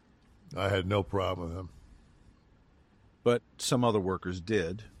 I had no problem with him. But some other workers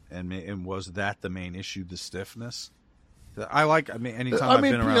did, and was that the main issue, the stiffness? Anytime I've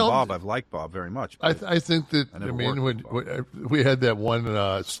been around Bob, I've liked Bob very much. I think that, when we had that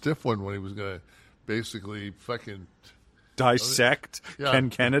one stiff one when he was going to basically fucking dissect Ken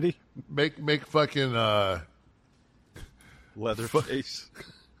Kennedy, make fucking Leatherface.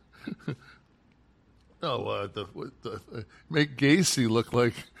 No, make Gacy look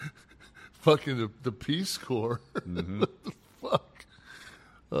like fucking the Peace Corps. Mm-hmm. What the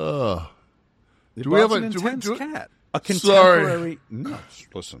fuck? Do we have an intense cat? A contemporary. No,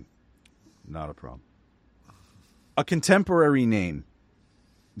 listen, not a problem. A contemporary name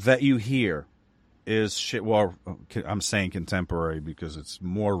that you hear is shit. Well, I'm saying contemporary because it's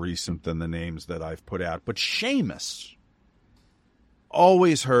more recent than the names that I've put out. But Sheamus,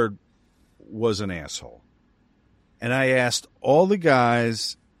 always heard, was an asshole. And I asked all the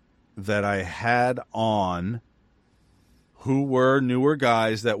guys that I had on who were newer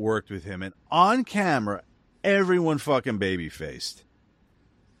guys that worked with him, and on camera, everyone fucking baby-faced.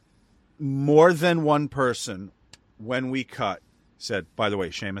 More than one person, when we cut, said, by the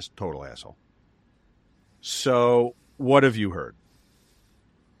way, Sheamus, total asshole. So, what have you heard?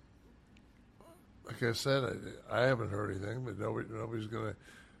 Like I said, I haven't heard anything, but nobody's going to...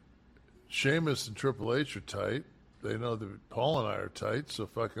 Sheamus and Triple H are tight. They know that Paul and I are tight, so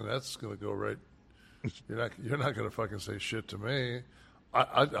fucking that's going to go right You're not going to fucking say shit to me.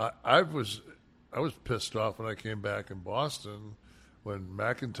 I was pissed off when I came back in Boston when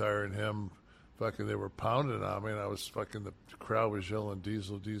McIntyre and him fucking they were pounding on me, and I was fucking the crowd was yelling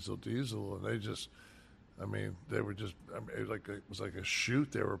Diesel, Diesel, Diesel, and they just. I mean, they were just. I mean, it was like a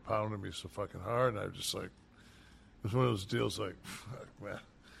shoot. They were pounding me so fucking hard, and I was just like, it was one of those deals. Like, fuck, man,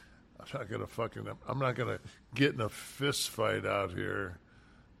 I'm not gonna get in a fist fight out here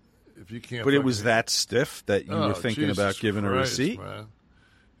if you can't. But it was that stiff that you were thinking Jesus about giving a Christ, receipt. Man.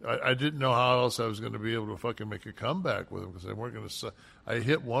 I didn't know how else I was going to be able to fucking make a comeback with them because they weren't going to. I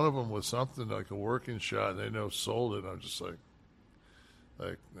hit one of them with something like a working shot, and they sold it. And I'm just like,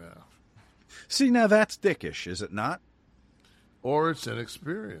 nah. See, now that's dickish, is it not? Or it's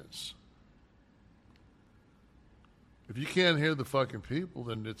inexperience. If you can't hear the fucking people,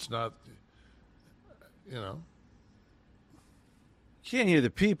 then it's not, You can't hear the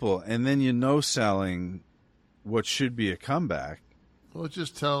people, and then you're no-selling what should be a comeback. Well, it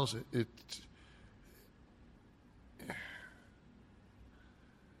just tells it.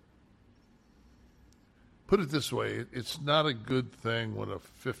 Put it this way, it's not a good thing when a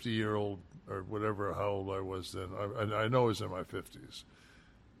 50-year-old or whatever, how old I was then. I know I was in my 50s.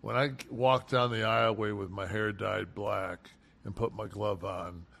 When I walked down the aisleway with my hair dyed black and put my glove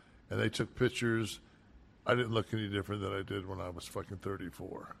on, and they took pictures, I didn't look any different than I did when I was fucking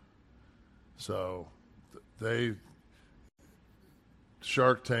 34. So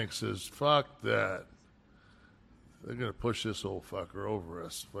Shark Tank says, fuck that. They're going to push this old fucker over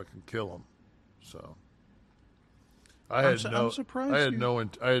us, fucking kill him. So... I'm surprised. I had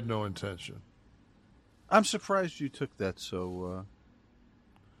no intention. I'm surprised you took that so.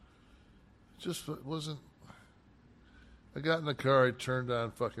 Just wasn't. I got in the car. I turned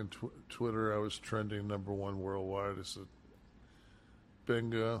on fucking Twitter. I was trending #1 worldwide. I said,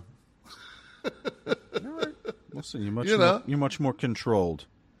 "Bingo." All right. Listen, you're much more controlled.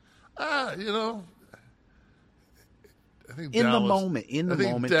 I think in Dallas, the moment, in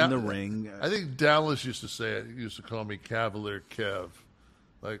the ring. I think Dallas used to say it. He used to call me Cavalier Kev.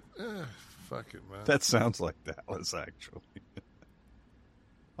 Like, fuck it, man. That sounds like Dallas, actually.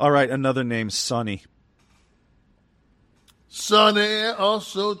 All right, another name, Sonny. Sonny,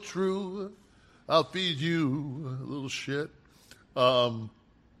 also true. I'll feed you a little shit. I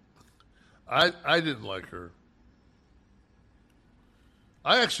didn't like her.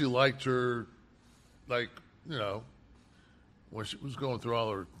 I actually liked her, when she was going through all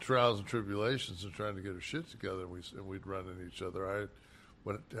her trials and tribulations and trying to get her shit together, and we'd run into each other. I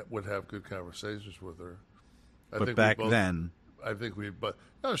would have good conversations with her. Then, I think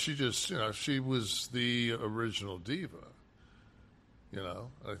she just, she was the original diva.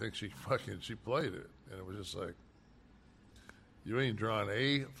 I think she played it, and it was just like, you ain't drawing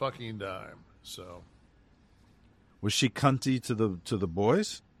a fucking dime. So, was she cunty to the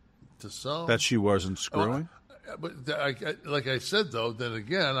boys? To some, that she wasn't screwing. But like I said, though, then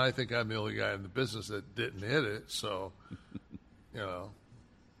again, I think I'm the only guy in the business that didn't hit it. So,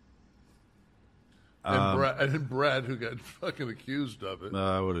 and Brad, who got fucking accused of it.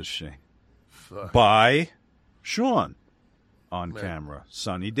 What a shame. By Sean on camera.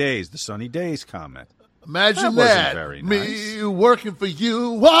 Sunny Days, the Sunny Days comment. Imagine that. Very nice. Me working for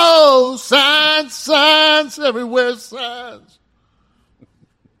you. Whoa, signs everywhere, signs.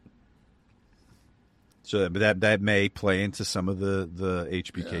 So that may play into some of the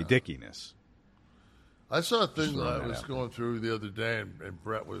HBK dickiness. I saw a thing that I was going through the other day, and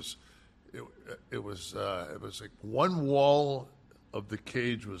Brett was, it was like one wall of the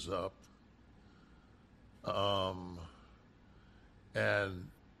cage was up, and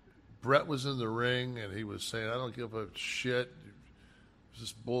Brett was in the ring, and he was saying, "I don't give a shit. It was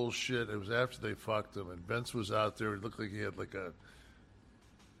this bullshit." It was after they fucked him, and Vince was out there. It looked like he had like a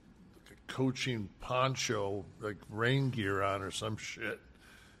coaching poncho, like rain gear on or some shit.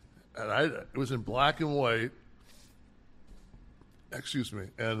 And it was in black and white. Excuse me.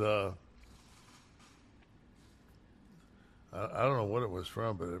 And I don't know what it was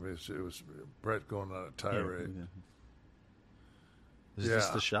from, but I mean, it was Brett going on a tirade. Is this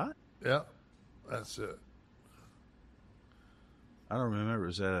the shot? Yeah, that's it. I don't remember.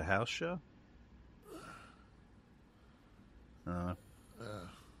 Was that a house show?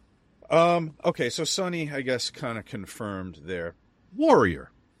 Okay, so Sonny, I guess, kind of confirmed there. Warrior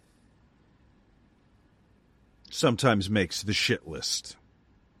sometimes makes the shit list.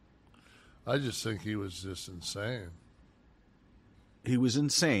 I just think he was just insane. He was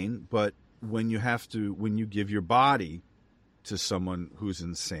insane, but when you give your body to someone who's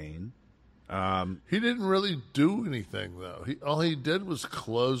insane, he didn't really do anything though. All he did was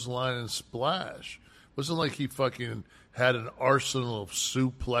clothesline and splash. wasn't like he fucking had an arsenal of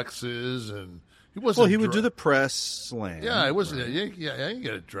suplexes, and he wasn't. Well, he would do the press slam. Yeah, it wasn't. Right. Yeah, I ain't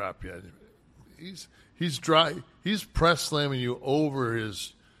got to drop yet. He's dry. He's press slamming you over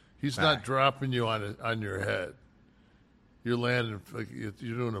his. He's not dropping you on your head. You're landing like you're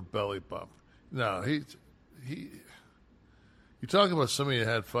doing a belly bump. No, he. You're talking about somebody that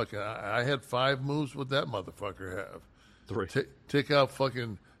had fucking. I had 5 moves. What that motherfucker have? 3. Take out. What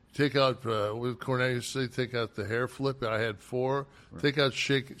Cornette used to say? Take out the hair flip. I had 4. Right. Take out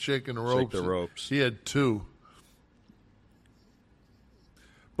shaking the ropes. Shake the ropes. He had 2.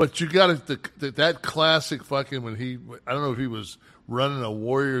 But you got that classic fucking when I don't know if he was running a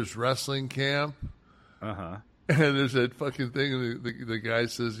Warriors wrestling camp. Uh-huh. And there's that fucking thing, and the guy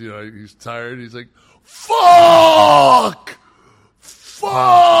says, he's tired. He's like, fuck!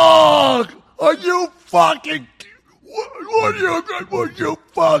 Are you fucking... Would you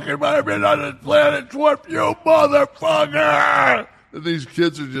fucking have been on this planet, Twerp, you motherfucker? And these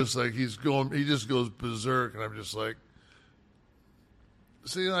kids are just like, he just goes berserk, and I'm just like...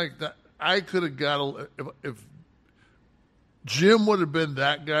 See, like that, I could have got if Jim would have been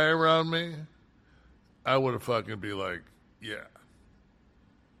that guy around me, I would have fucking be like, yeah,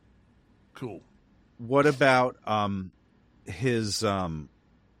 cool. What about his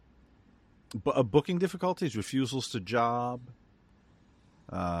booking difficulties, refusals to job?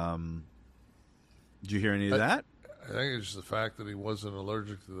 Did you hear any of that? I think it's just the fact that he wasn't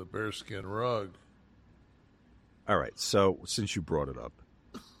allergic to the bearskin rug. All right, so since you brought it up.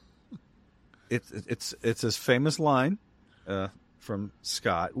 It's his famous line from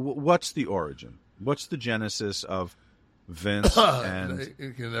Scott. What's the origin? What's the genesis of Vince and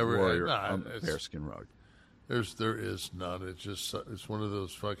Warrior bearskin rug? There is none. It's one of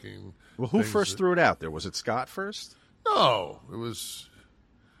those fucking. Well, who first threw it out there? Was it Scott first? No, it was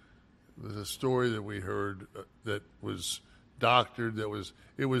a story that we heard that was doctored. It was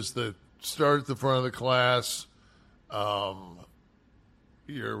the start at the front of the class.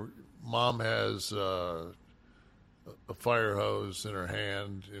 Your mom has a fire hose in her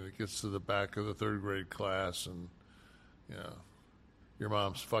hand, and it gets to the back of the 3rd grade class, and your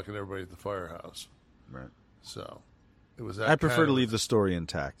mom's fucking everybody at the firehouse. Right. So it was that. I prefer to leave the story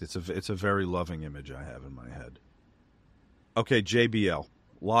intact. It's a very loving image I have in my head. Okay, JBL,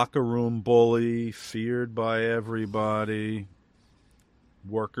 locker room bully, feared by everybody.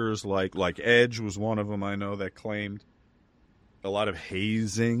 Workers like Edge was one of them. I know that claimed a lot of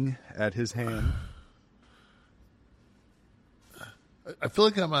hazing at his hand. I feel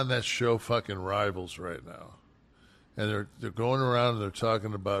like I'm on that show fucking Rivals right now. And they're going around and they're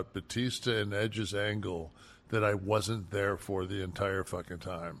talking about Batista and Edge's angle that I wasn't there for the entire fucking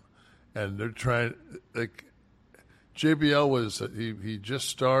time. And they're trying, like, JBL was, he just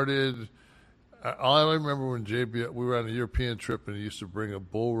started. All I remember when JBL, we were on a European trip and he used to bring a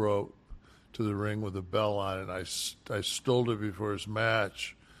bull rope to the ring with a bell on it, and I stole it before his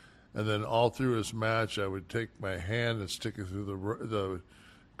match, and then all through his match, I would take my hand and stick it through the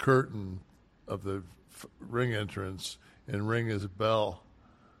curtain of the ring entrance and ring his bell,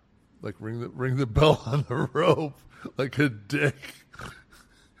 like ring the bell on the rope like a dick.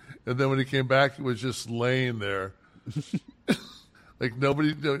 And then when he came back, he was just laying there, like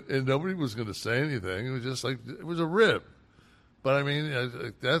nobody was going to say anything. It was just like it was a rib, but I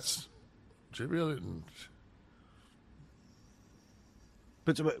mean that's. JBL didn't.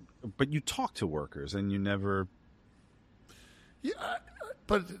 But you talk to workers and you never. Yeah,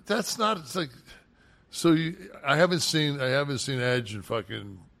 but that's not. It's like, so I haven't seen Edge and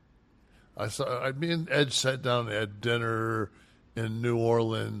fucking. Me and Edge sat down and had dinner in New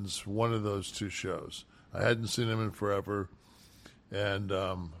Orleans, one of those 2 shows. I hadn't seen him in forever, and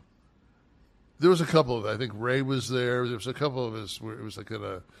there was a couple of. I think Ray was there. There was a couple of us where it was like in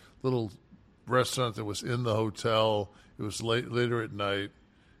a little restaurant that was in the hotel. It was later at night,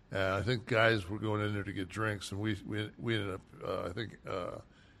 and I think guys were going in there to get drinks, and we ended up. I think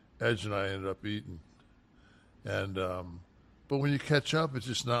Edge and I ended up eating, and but when you catch up, it's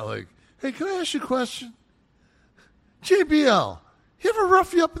just not like, hey, can I ask you a question? JBL, you ever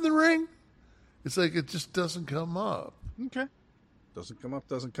rough you up in the ring? It's like it just doesn't come up. Okay, doesn't come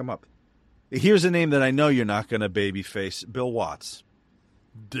up. Here's a name that I know you're not going to babyface: Bill Watts.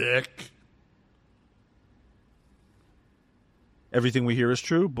 Dick. Everything we hear is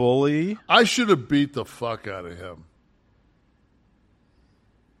true. Bully. I should have beat the fuck out of him.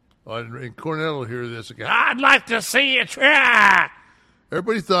 And Cornette will hear this again. I'd like to see you try.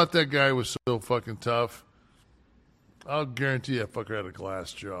 Everybody thought that guy was so fucking tough. I'll guarantee that fucker had a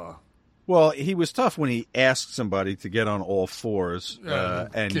glass jaw. Well, he was tough when he asked somebody to get on all fours,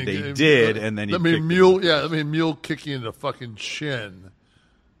 and they did, and then he mule kick you in the fucking chin.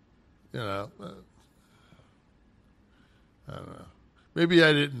 You know, I don't know. Maybe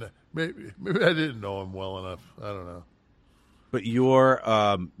I didn't know him well enough. I don't know. But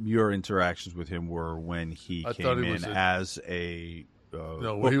your interactions with him were when he came in as a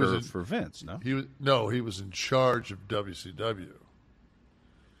booker for Vince. No, he was in charge of WCW.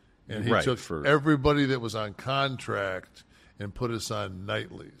 And he Right, took for- everybody that was on contract and put us on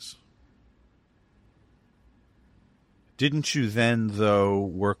nightlies. Didn't you then, though,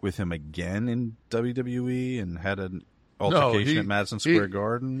 work with him again in WWE and had an altercation at Madison Square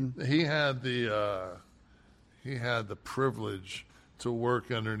Garden? He had the privilege to work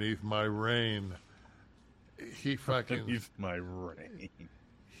underneath my reign. He fucking Underneath my reign.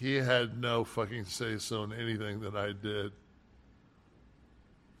 He had no fucking say so in anything that I did.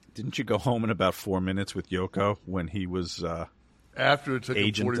 Didn't you go home in about 4 minutes with Yoko when he was After it took him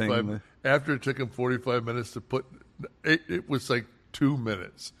agenting 45 minutes to put it was like 2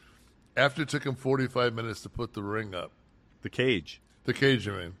 minutes. After it took him 45 minutes to put the ring up. The cage,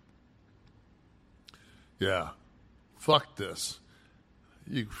 I mean. Yeah. Fuck this.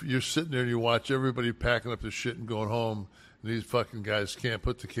 You're sitting there and you watch everybody packing up their shit and going home, and these fucking guys can't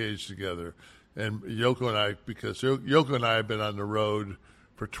put the cage together. And Yoko and I, because Yoko and I have been on the road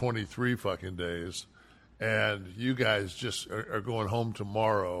for 23 fucking days, and you guys just are going home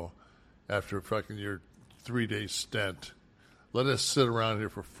tomorrow after fucking your 3-day stint. Let us sit around here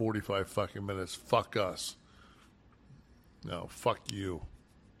for 45 fucking minutes. Fuck us. No, fuck you.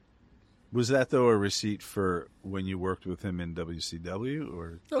 Was that, though, a receipt for when you worked with him in WCW?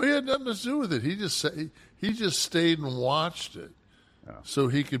 Or No, he had nothing to do with it. He just stayed and watched it, so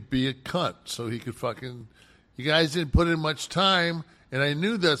he could be a cunt. So he could fucking. You guys didn't put in much time, and I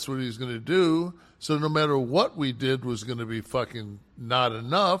knew that's what he was going to do. So no matter what we did was going to be fucking not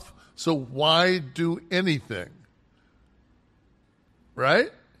enough. So why do anything?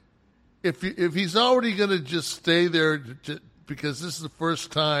 Right? If he's already going to just stay there because this is the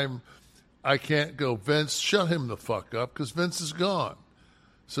first time I can't go, Vince, shut him the fuck up because Vince is gone.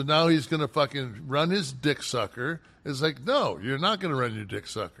 So now he's going to fucking run his dick sucker. It's like, no, you're not going to run your dick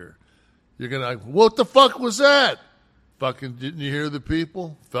sucker. You're going to, what the fuck was that? Fucking, didn't you hear the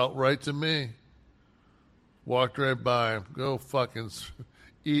people? Felt right to me. Walked right by him. Go fucking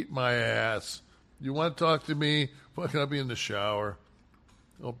eat my ass. You want to talk to me? Fucking, I'll be in the shower.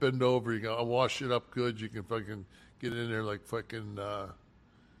 I'll bend over. I'll wash it up good. You can fucking get in there like fucking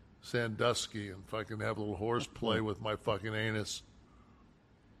Sandusky and fucking have a little horseplay with my fucking anus.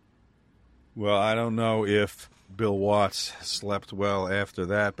 Well, I don't know if Bill Watts slept well after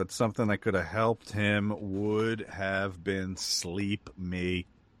that, but something that could have helped him would have been Sleep Me,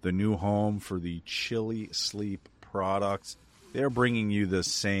 the new home for the Chili Sleep products. They're bringing you the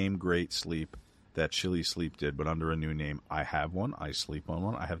same great sleep that Chili Sleep did, but under a new name. I have one. I sleep on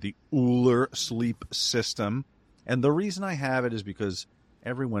one. I have the Uller Sleep System. And the reason I have it is because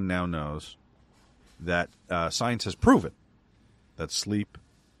everyone now knows that science has proven that sleep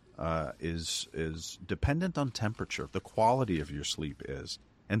is dependent on temperature. The quality of your sleep is.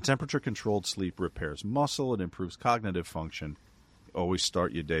 And temperature-controlled sleep repairs muscle. It improves cognitive function. Always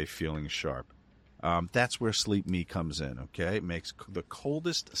start your day feeling sharp. That's where Sleep Me comes in, okay? It makes the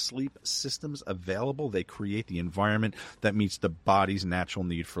coldest sleep systems available. They create the environment that meets the body's natural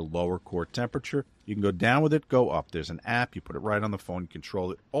need for lower core temperature. You can go down with it, go up. There's an app. You put it right on the phone. You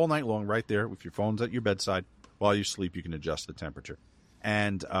control it all night long right there. If your phone's at your bedside, while you sleep, you can adjust the temperature.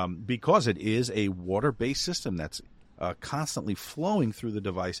 And because it is a water-based system that's constantly flowing through the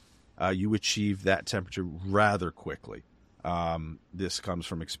device, you achieve that temperature rather quickly. This comes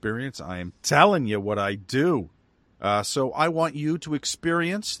from experience. I am telling you what I do. So I want you to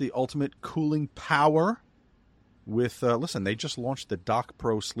experience the ultimate cooling power with, listen, they just launched the Doc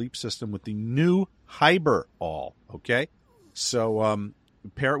Pro sleep system with the new Hyper-All, okay? So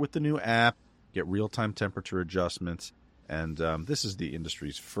pair it with the new app, get real-time temperature adjustments, and this is the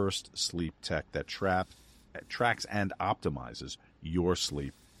industry's first sleep tech that tracks and optimizes your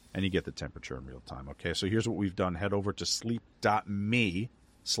sleep. And you get the temperature in real time. Okay, so here's what we've done. Head over to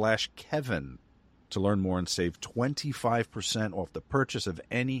sleep.me/Kevin to learn more and save 25% off the purchase of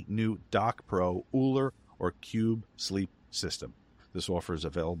any new Doc Pro, Uller, or Cube sleep system. This offer is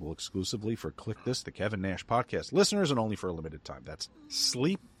available exclusively for Click This, the Kevin Nash Podcast listeners, and only for a limited time. That's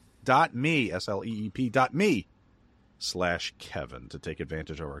sleep.me, sleep.me/Kevin to take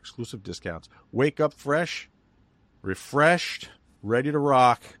advantage of our exclusive discounts. Wake up fresh, refreshed, ready to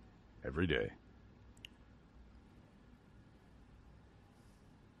rock every day.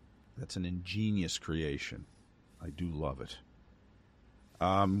 That's an ingenious creation. I do love it.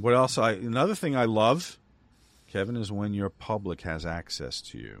 What else? Another thing I love, Kevin, is when your public has access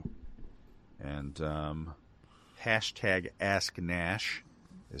to you. And hashtag Ask Nash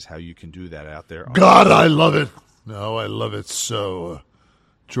is how you can do that out there. God, I love it. No, I love it so.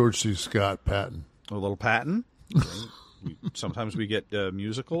 George C. Scott, Patton. A little Patton. Sometimes we get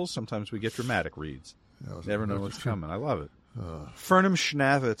musicals. Sometimes we get dramatic reads. Never know what's coming. I love it. Fernham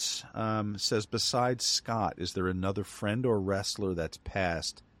Schnavitz says, besides Scott, is there another friend or wrestler that's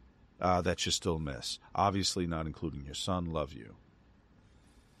passed that you still miss? Obviously not including your son. Love you.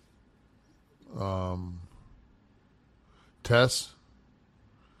 Tess.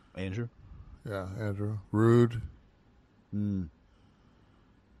 Andrew. Yeah, Andrew. Rude.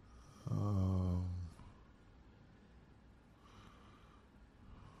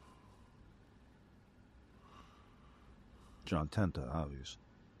 John Tenta, obviously.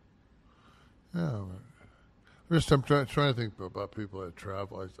 Yeah. I'm trying to think about people I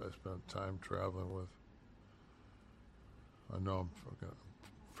travel. I spent time traveling with. I know I'm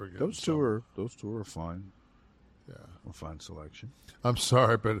forgetting. Those two are fine. Yeah, a fine selection. I'm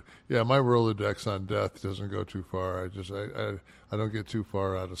sorry, but yeah, my Rolodex on death doesn't go too far. I don't get too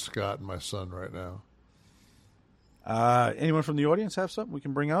far out of Scott and my son right now. Anyone from the audience have something we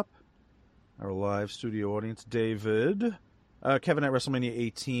can bring up? Our live studio audience, David. Kevin, at WrestleMania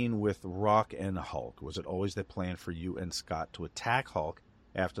 18 with Rock and Hulk, was it always the plan for you and Scott to attack Hulk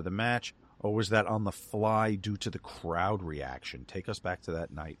after the match, or was that on the fly due to the crowd reaction? Take us back to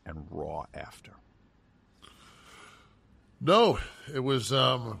that night and Raw after. No, it was,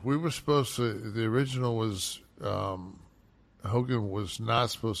 we were supposed to, the original was, Hogan was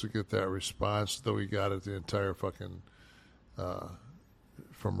not supposed to get that response, though he got it the entire fucking,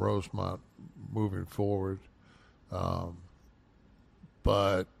 from Rosemont moving forward.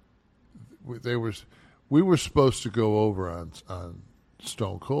 But we were supposed to go over on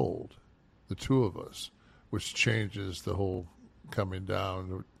Stone Cold, the two of us, which changes the whole coming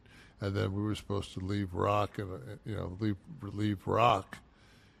down. And then we were supposed to leave Rock leave Rock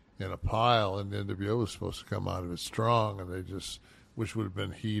in a pile, and the NWO was supposed to come out of it strong, and they just, which would have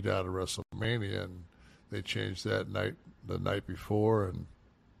been heat out of WrestleMania, and they changed that the night before, and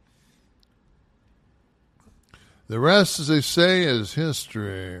the rest, as they say, is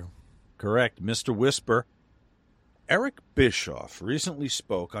history. Correct, Mr. Whisper. Eric Bischoff recently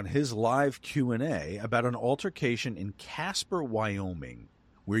spoke on his live Q&A about an altercation in Casper, Wyoming,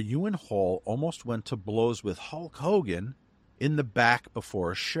 where you and Hall almost went to blows with Hulk Hogan in the back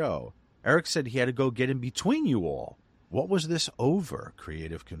before a show. Eric said he had to go get in between you all. What was this over?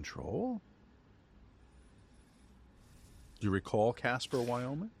 Creative control? Do you recall Casper,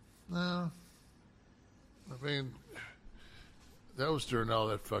 Wyoming? No. I mean, that was during all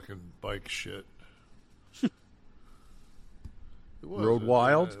that fucking bike shit. Road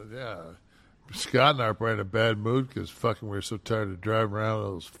Wild? Yeah. Scott and I were in a bad mood because fucking we were so tired of driving around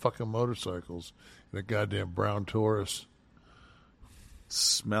on those fucking motorcycles in a goddamn brown Taurus.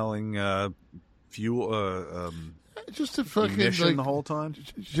 Smelling fuel, just a fucking emission the whole time?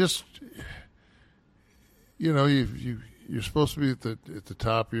 Just, you know, you're supposed to be at the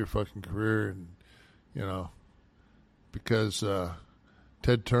top of your fucking career, and, you know, because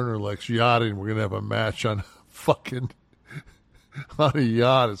Ted Turner likes yachting, we're going to have a match on fucking on a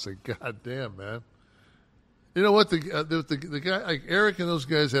yacht. It's like, goddamn, man. You know what? The guy, like Eric and those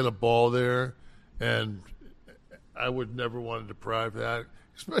guys had a ball there, and I would never want to deprive that,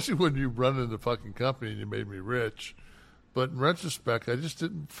 especially when you run in the fucking company and you made me rich. But in retrospect, I just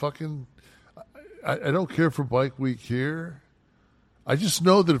didn't fucking. I don't care for Bike Week here. I just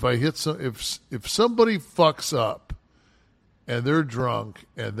know that if I hit if somebody fucks up, and they're drunk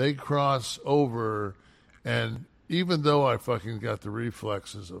and they cross over, and even though I fucking got the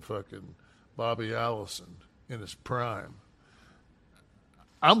reflexes of fucking Bobby Allison in his prime,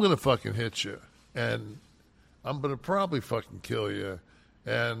 I'm going to fucking hit you. And I'm going to probably fucking kill you.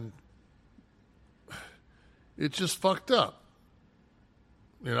 And it's just fucked up.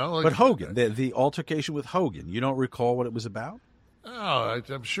 You know? Like, but Hogan, the altercation with Hogan, you don't recall what it was about? Oh,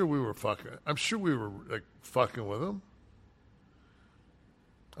 I'm sure we were fucking. I'm sure we were like fucking with him.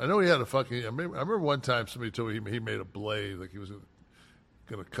 I know he had a fucking. I remember one time somebody told me he made a blade, like he was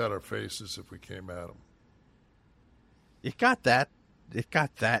going to cut our faces if we came at him. It got that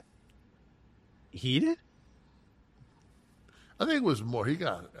heated. I think it was more. He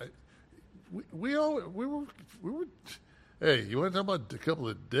got. We were. Hey, you want to talk about a couple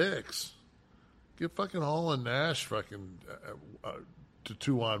of dicks? Get fucking Hall and Nash fucking to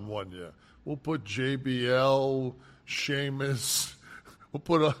 2-on-1. Yeah, we'll put JBL, Sheamus. You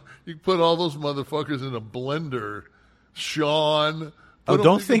can put all those motherfuckers in a blender. Sean. Oh,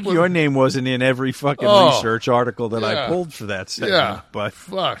 don't think your name wasn't in every fucking research article that I pulled for that segment. Yeah, but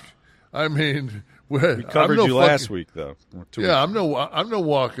fuck. I mean, we covered you last week, though. I'm no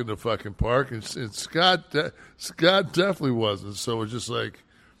walk in the fucking park, and Scott definitely wasn't. So it's just like,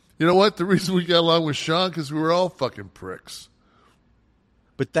 you know what? The reason we got along with Sean because we were all fucking pricks.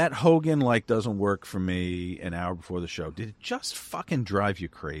 But that Hogan doesn't work for me an hour before the show. Did it just fucking drive you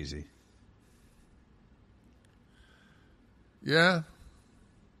crazy? Yeah.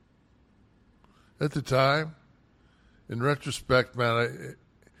 At the time, in retrospect, man,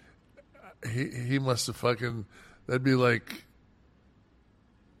 he must have fucking. That'd be like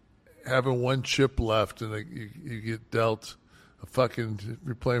having one chip left, and you get dealt a fucking.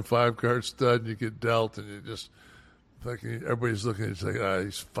 You're playing 5-card stud, and you get dealt, and you just fucking. Everybody's looking at you like,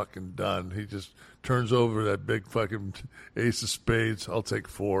 he's fucking done. He just turns over that big fucking ace of spades. I'll take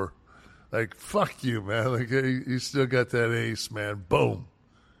 4. Like, fuck you, man. Like, you still got that ace, man. Boom.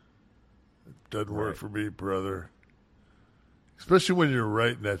 Doesn't work for me, brother. Especially when you're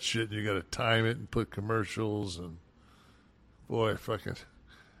writing that shit and you got to time it and put commercials and, boy, fucking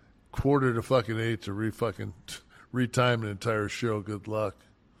 7:45 to retime an entire show. Good luck.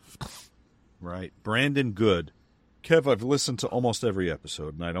 Right. Brandon Good. Kev, I've listened to almost every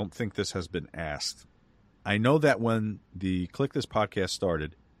episode, and I don't think this has been asked. I know that when the Click This podcast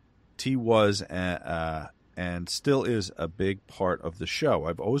started, T was and still is a big part of the show.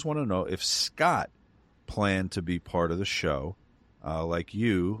 I've always wanted to know if Scott planned to be part of the show, like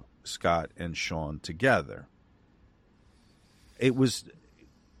you, Scott, and Sean together. It was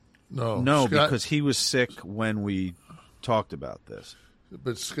no, Scott, because he was sick when we talked about this.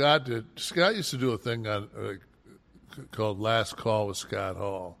 But Scott used to do a thing on called Last Call with Scott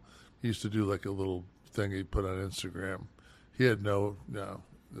Hall. He used to do like a little thing he put on Instagram. He had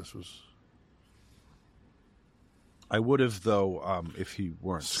this was. I would have, though, if he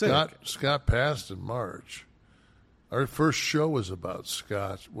weren't sick. Scott passed in March. Our first show was about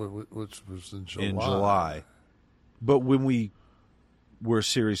Scott, which was in July. But when we were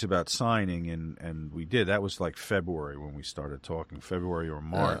serious about signing, and we did, that was like February when we started talking, February or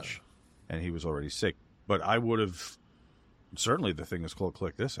March, and he was already sick. But I would have, certainly the thing is called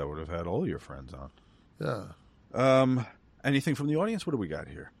Click This, I would have had all your friends on. Yeah. Anything from the audience? What do we got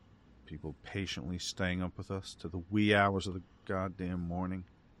here? People patiently staying up with us to the wee hours of the goddamn morning.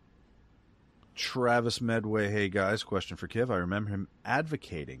 Travis Medway, hey guys, question for Kev. I remember him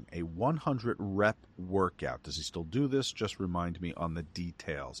advocating a 100-rep workout. Does he still do this? Just remind me on the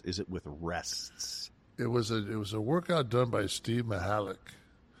details. Is it with rests? It was a workout done by Steve Mihalik.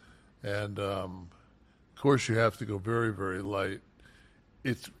 And, of course, you have to go very, very light.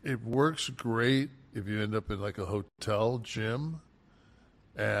 It works great if you end up in like a hotel gym.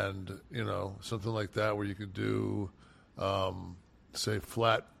 And, something like that where you could do, say,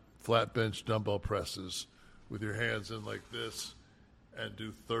 flat bench dumbbell presses with your hands in like this and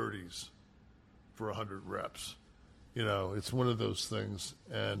do 30s for 100 reps. It's one of those things.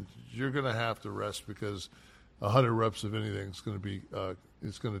 And you're going to have to rest because 100 reps of anything is going to be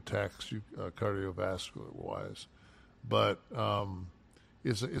it's going to tax you cardiovascular-wise. But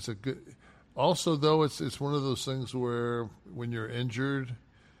it's a good... Also, though, it's one of those things where when you're injured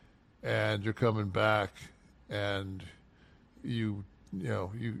and you're coming back and you're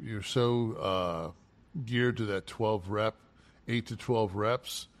so geared to that 8 to 12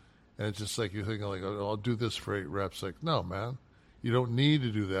 reps, and it's just like you're thinking like, oh, I'll do this for 8 reps. Like, no, man, you don't need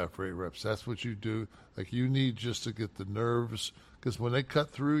to do that for 8 reps. That's what you do. Like, you need just to get the nerves, because when they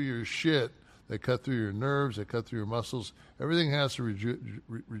cut through your shit, they cut through your nerves, they cut through your muscles. Everything has to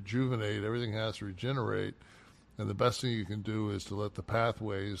rejuvenate. Everything has to regenerate. And the best thing you can do is to let the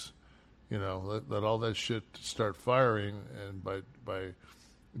pathways, let all that shit start firing. And by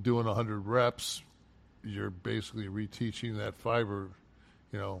doing 100 reps, you're basically reteaching that fiber,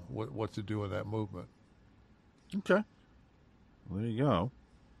 what to do in that movement. Okay. Well, there you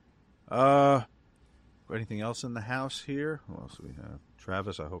go. Anything else in the house here? What else do we have?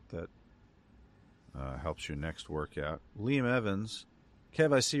 Travis, I hope that helps your next workout. Liam Evans,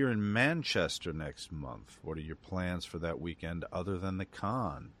 Kev, I see you're in Manchester next month. What are your plans for that weekend other than the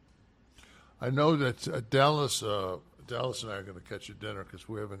con? I know that Dallas and I are going to catch you dinner because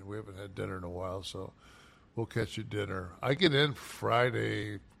we haven't had dinner in a while, so we'll catch you dinner. I get in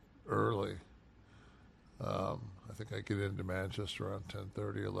Friday early. I think I get into Manchester around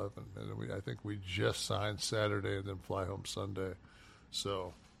 10:30, 11, and I think we just signed Saturday and then fly home Sunday.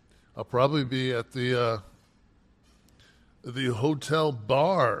 So I'll probably be at the hotel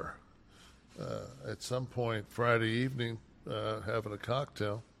bar at some point Friday evening, having a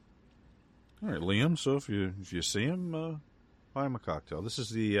cocktail. All right, Liam. So if you see him, buy him a cocktail. This is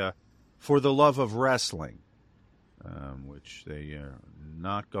the For the Love of Wrestling, which they are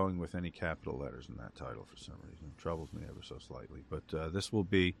not going with any capital letters in that title for some reason. It troubles me ever so slightly. But this will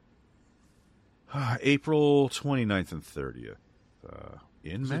be April 29th and 30th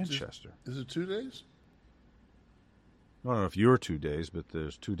in Manchester. Is it 2 days? I don't know if you're 2 days, but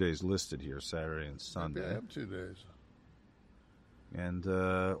there's 2 days listed here, Saturday and Sunday. I have 2 days. And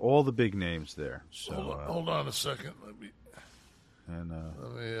all the big names there. So hold on a second. Let me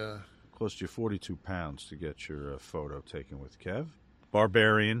cost you 42 pounds to get your photo taken with Kev.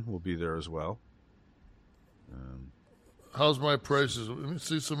 Barbarian will be there as well. How's my prices? Let me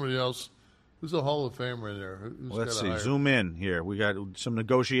see somebody else. Who's a Hall of Famer in there? Let's see. Zoom in here. We got some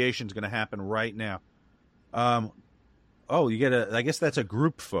negotiations going to happen right now. You get I guess that's a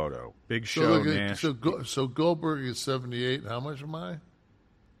group photo. Big Show, Nash. So Goldberg is 78. How much am I?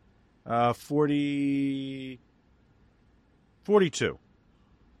 42.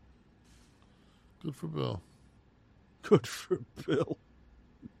 Good for Bill. Good for Bill.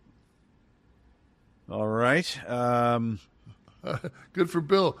 All right. Good for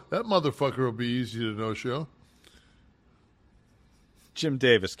Bill. That motherfucker will be easy to no-show. Jim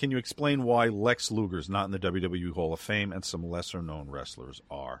Davis, can you explain why Lex Luger's not in the WWE Hall of Fame and some lesser-known wrestlers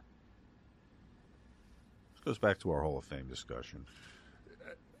are? This goes back to our Hall of Fame discussion.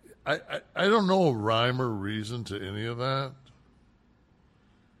 I don't know a rhyme or reason to any of that.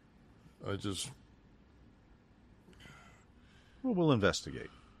 Well, we'll investigate.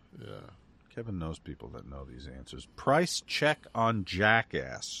 Yeah. Kevin knows people that know these answers. Price check on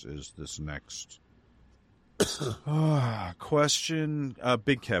Jackass is this next question.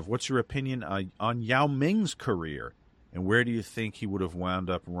 Big Kev, what's your opinion on Yao Ming's career, and where do you think he would have wound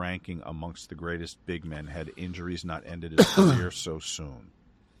up ranking amongst the greatest big men had injuries not ended his career so soon?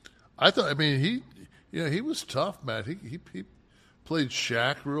 He was tough, Matt. He played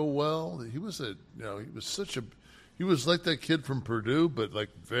Shaq real well. He was he was like that kid from Purdue, but like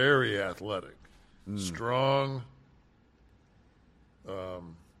very athletic, strong.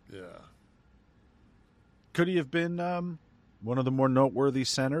 Yeah. Could he have been one of the more noteworthy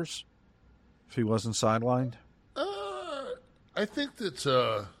centers if he wasn't sidelined? I think that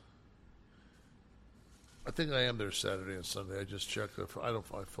I think I am there Saturday and Sunday. I just checked. I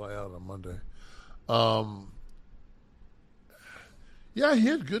fly out on Monday. Yeah, he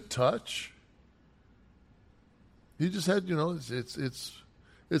had good touch. He just had, it's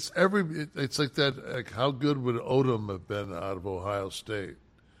like that. Like how good would Odom have been out of Ohio State?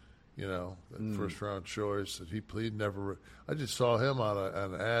 That first round choice that he never. I just saw him on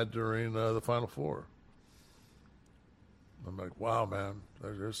an ad during the Final Four. I'm like, wow, man.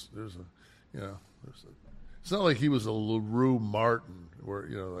 There's a. It's not like he was a LaRue Martin, where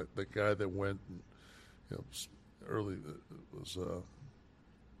like the guy that went, early. It was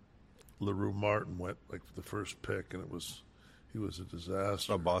LaRue Martin went like the first pick, and he was a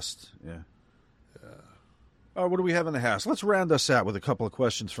disaster, a bust. Yeah. What do we have in the house? Let's round us out with a couple of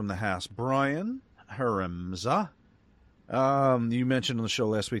questions from the house. Brian Haramza, you mentioned on the show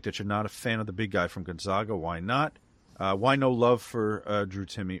last week that you're not a fan of the big guy from Gonzaga. Why not? Why no love for Drew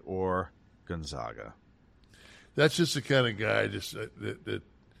Timme or Gonzaga? That's just the kind of guy that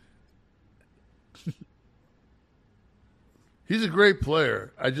he's a great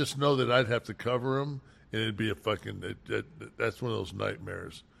player. I just know that I'd have to cover him, and it'd be a fucking. That's one of those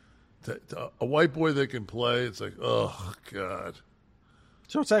nightmares. A white boy that can play, it's like, oh God.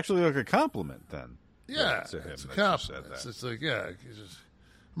 So it's actually like a compliment, then. Yeah, to him it's a compliment. It's like, yeah. I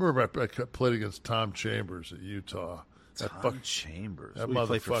remember I played against Tom Chambers at Utah. Tom Chambers. That motherfucker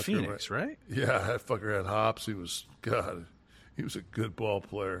played for Phoenix, right? Yeah, that fucker had hops. He was a good ball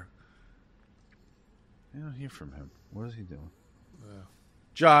player. I don't hear from him. What is he doing? Yeah.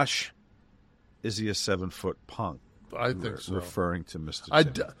 Josh, is he a 7-foot punk? I think so. Referring to Mr.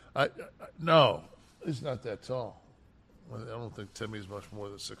 Timme. No, he's not that tall. I don't think Timmy's much more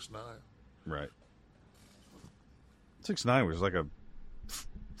than 6'9". Right. 6'9" was like a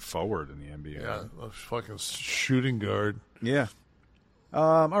forward in the NBA. Yeah, a fucking shooting guard. Yeah.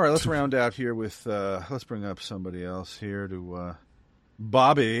 All right, let's round out here with, let's bring up somebody else here to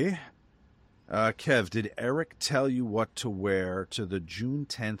Bobby. Kev, did Eric tell you what to wear to the June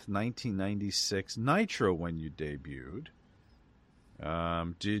 10th, 1996 Nitro when you debuted?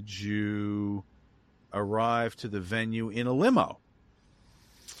 Did you arrive to the venue in a limo?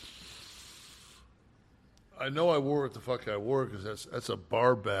 I know I wore what the fuck I wore because that's a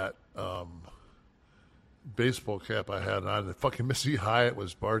bar bat baseball cap I had on. The fucking Missy Hyatt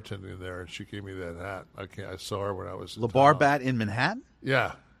was bartending there, and she gave me that hat. I saw her when I was in LeBar town. Bat in Manhattan?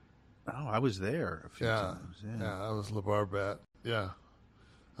 Yeah. Oh, I was there a few times. Yeah, I was LeBar Bat. Yeah.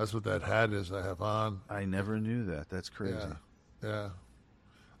 That's what that hat is I have on. I never knew that. That's crazy. Yeah.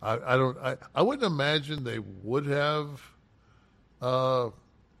 I wouldn't imagine they would have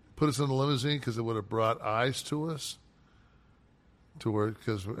put us in the limousine because it would have brought eyes to us.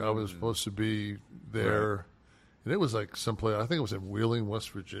 Because I was supposed to be there. Right. And it was like someplace, I think it was in Wheeling,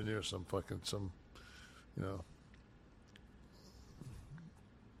 West Virginia or some.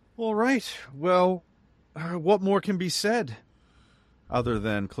 All right. Well, what more can be said other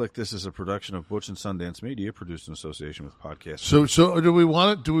than click this is a production of Butch and Sundance Media, produced in association with Podcast. So do we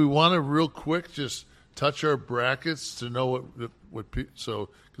want to real quick just touch our brackets to know what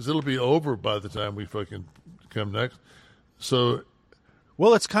because it'll be over by the time we fucking come next. So.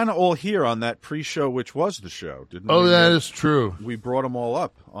 Well, it's kind of all here on that pre-show, which was the show, didn't we? Oh, that is true. We brought them all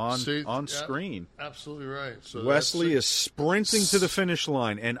up on screen. Absolutely right. So Wesley is sprinting to the finish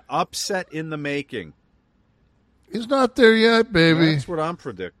line, an upset in the making. He's not there yet, baby. That's what I'm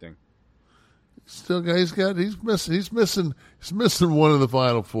predicting. He's missing one of the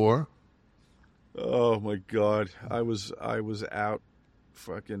final four. Oh my God, I was out, I was out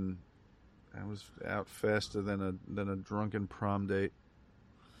faster than a drunken prom date.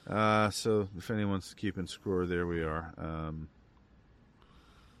 So if anyone's keeping score, there we are.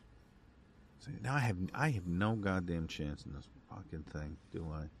 So now I have no goddamn chance in this fucking thing, do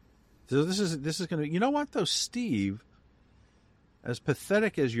I? So this is gonna. You know what though, Steve? As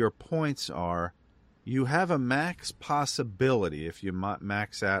pathetic as your points are, you have a max possibility if you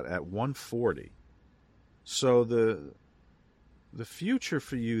max out at 140. So the future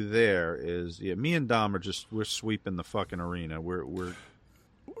for you there is me and Dom we're sweeping the fucking arena. We're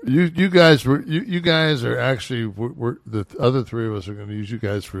You guys are actually we're the other three of us are going to use you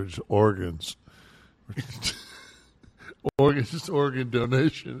guys for organs. Organ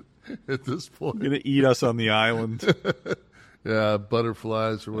donation at this point. You're going to eat us on the island. Yeah,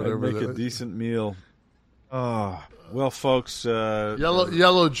 butterflies or whatever. I'd make a decent meal. Oh, well, folks.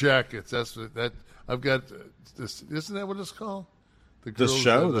 Yellow Jackets. That's that. I've got this. Isn't that what it's called? The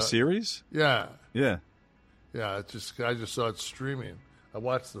show, the series. Yeah. Yeah. I just saw it streaming. I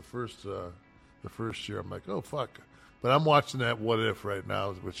watched the first year. I'm like, oh fuck! But I'm watching that What If right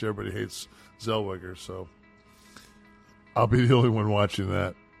now, which everybody hates Zellweger. So I'll be the only one watching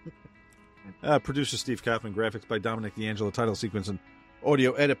that. Producer Steve Kaufman, graphics by Dominic D'Angelo, title sequence and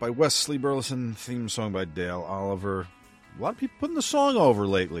audio edit by Wesley Burleson, theme song by Dale Oliver. A lot of people putting the song over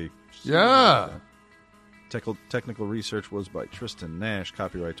lately. Yeah. Technical research was by Tristan Nash.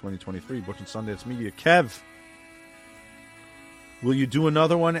 Copyright 2023. Butch and Sundance Media. Kev, will you do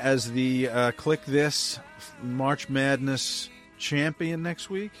another one as the Click This March Madness champion next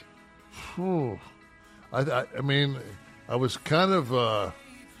week? I mean, I was kind of.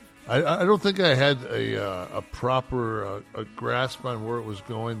 I don't think I had a proper a grasp on where it was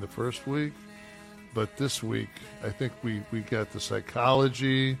going the first week, but this week I think we got the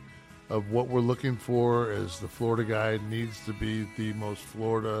psychology of what we're looking for as the Florida guy needs to be the most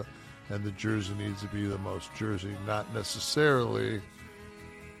Florida and the Jersey needs to be the most Jersey, not necessarily.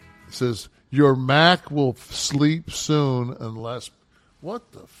 It says, your Mac will sleep soon unless...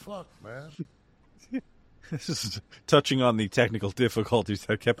 What the fuck, man? This is touching on the technical difficulties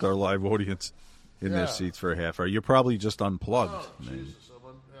that kept our live audience in their seats for a half hour. You're probably just unplugged. Oh, Jesus.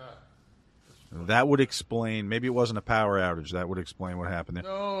 That would explain... Maybe it wasn't a power outage. That would explain what happened there.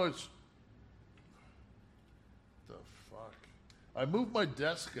 No, it's... The fuck? I moved my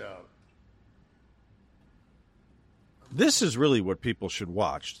desk out. This is really what people should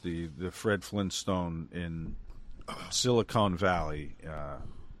watch, the Fred Flintstone in Silicon Valley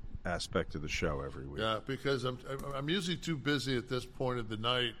aspect of the show every week. Yeah, because I'm usually too busy at this point of the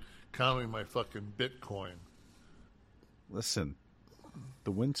night counting my fucking Bitcoin. Listen,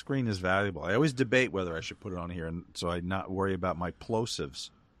 the windscreen is valuable. I always debate whether I should put it on here and so I not worry about my plosives.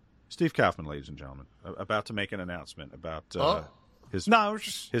 Steve Kaufman, ladies and gentlemen, about to make an announcement about his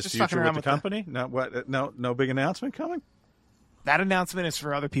future with the company. No big announcement coming. That announcement is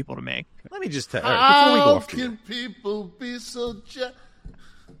for other people to make. Let me just tell. How can people be so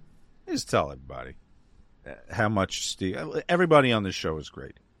Just tell everybody how much Steve. Everybody on this show is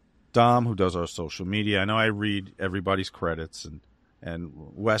great. Dom, who does our social media. I know I read everybody's credits, and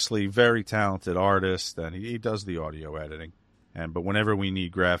Wesley, very talented artist, and he does the audio editing. But whenever we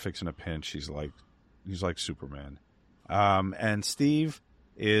need graphics in a pinch, he's like Superman. And Steve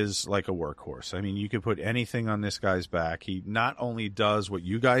is like a workhorse. I mean, you could put anything on this guy's back. He not only does what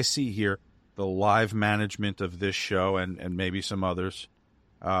you guys see here, the live management of this show and maybe some others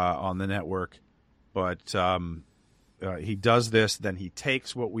on the network. But he does this, then he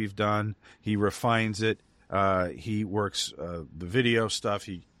takes what we've done, he refines it, he works the video stuff,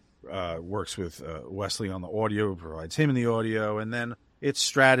 he works with Wesley on the audio, provides him in the audio, and then it's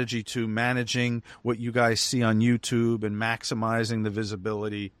strategy to managing what you guys see on YouTube and maximizing the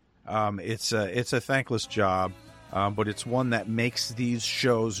visibility. It's a thankless job, but it's one that makes these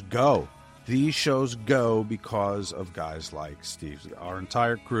shows go. These shows go because of guys like Steve, our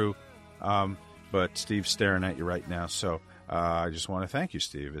entire crew. But Steve's staring at you right now, so I just want to thank you,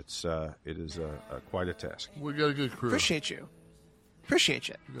 Steve. It is quite a task. We got a good crew. Appreciate you. Appreciate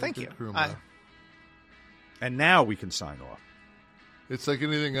you. Thank you. Crew, and now we can sign off. It's like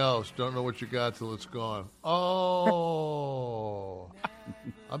anything else. Don't know what you got till it's gone. Oh,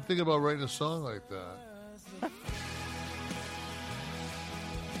 I'm thinking about writing a song like that.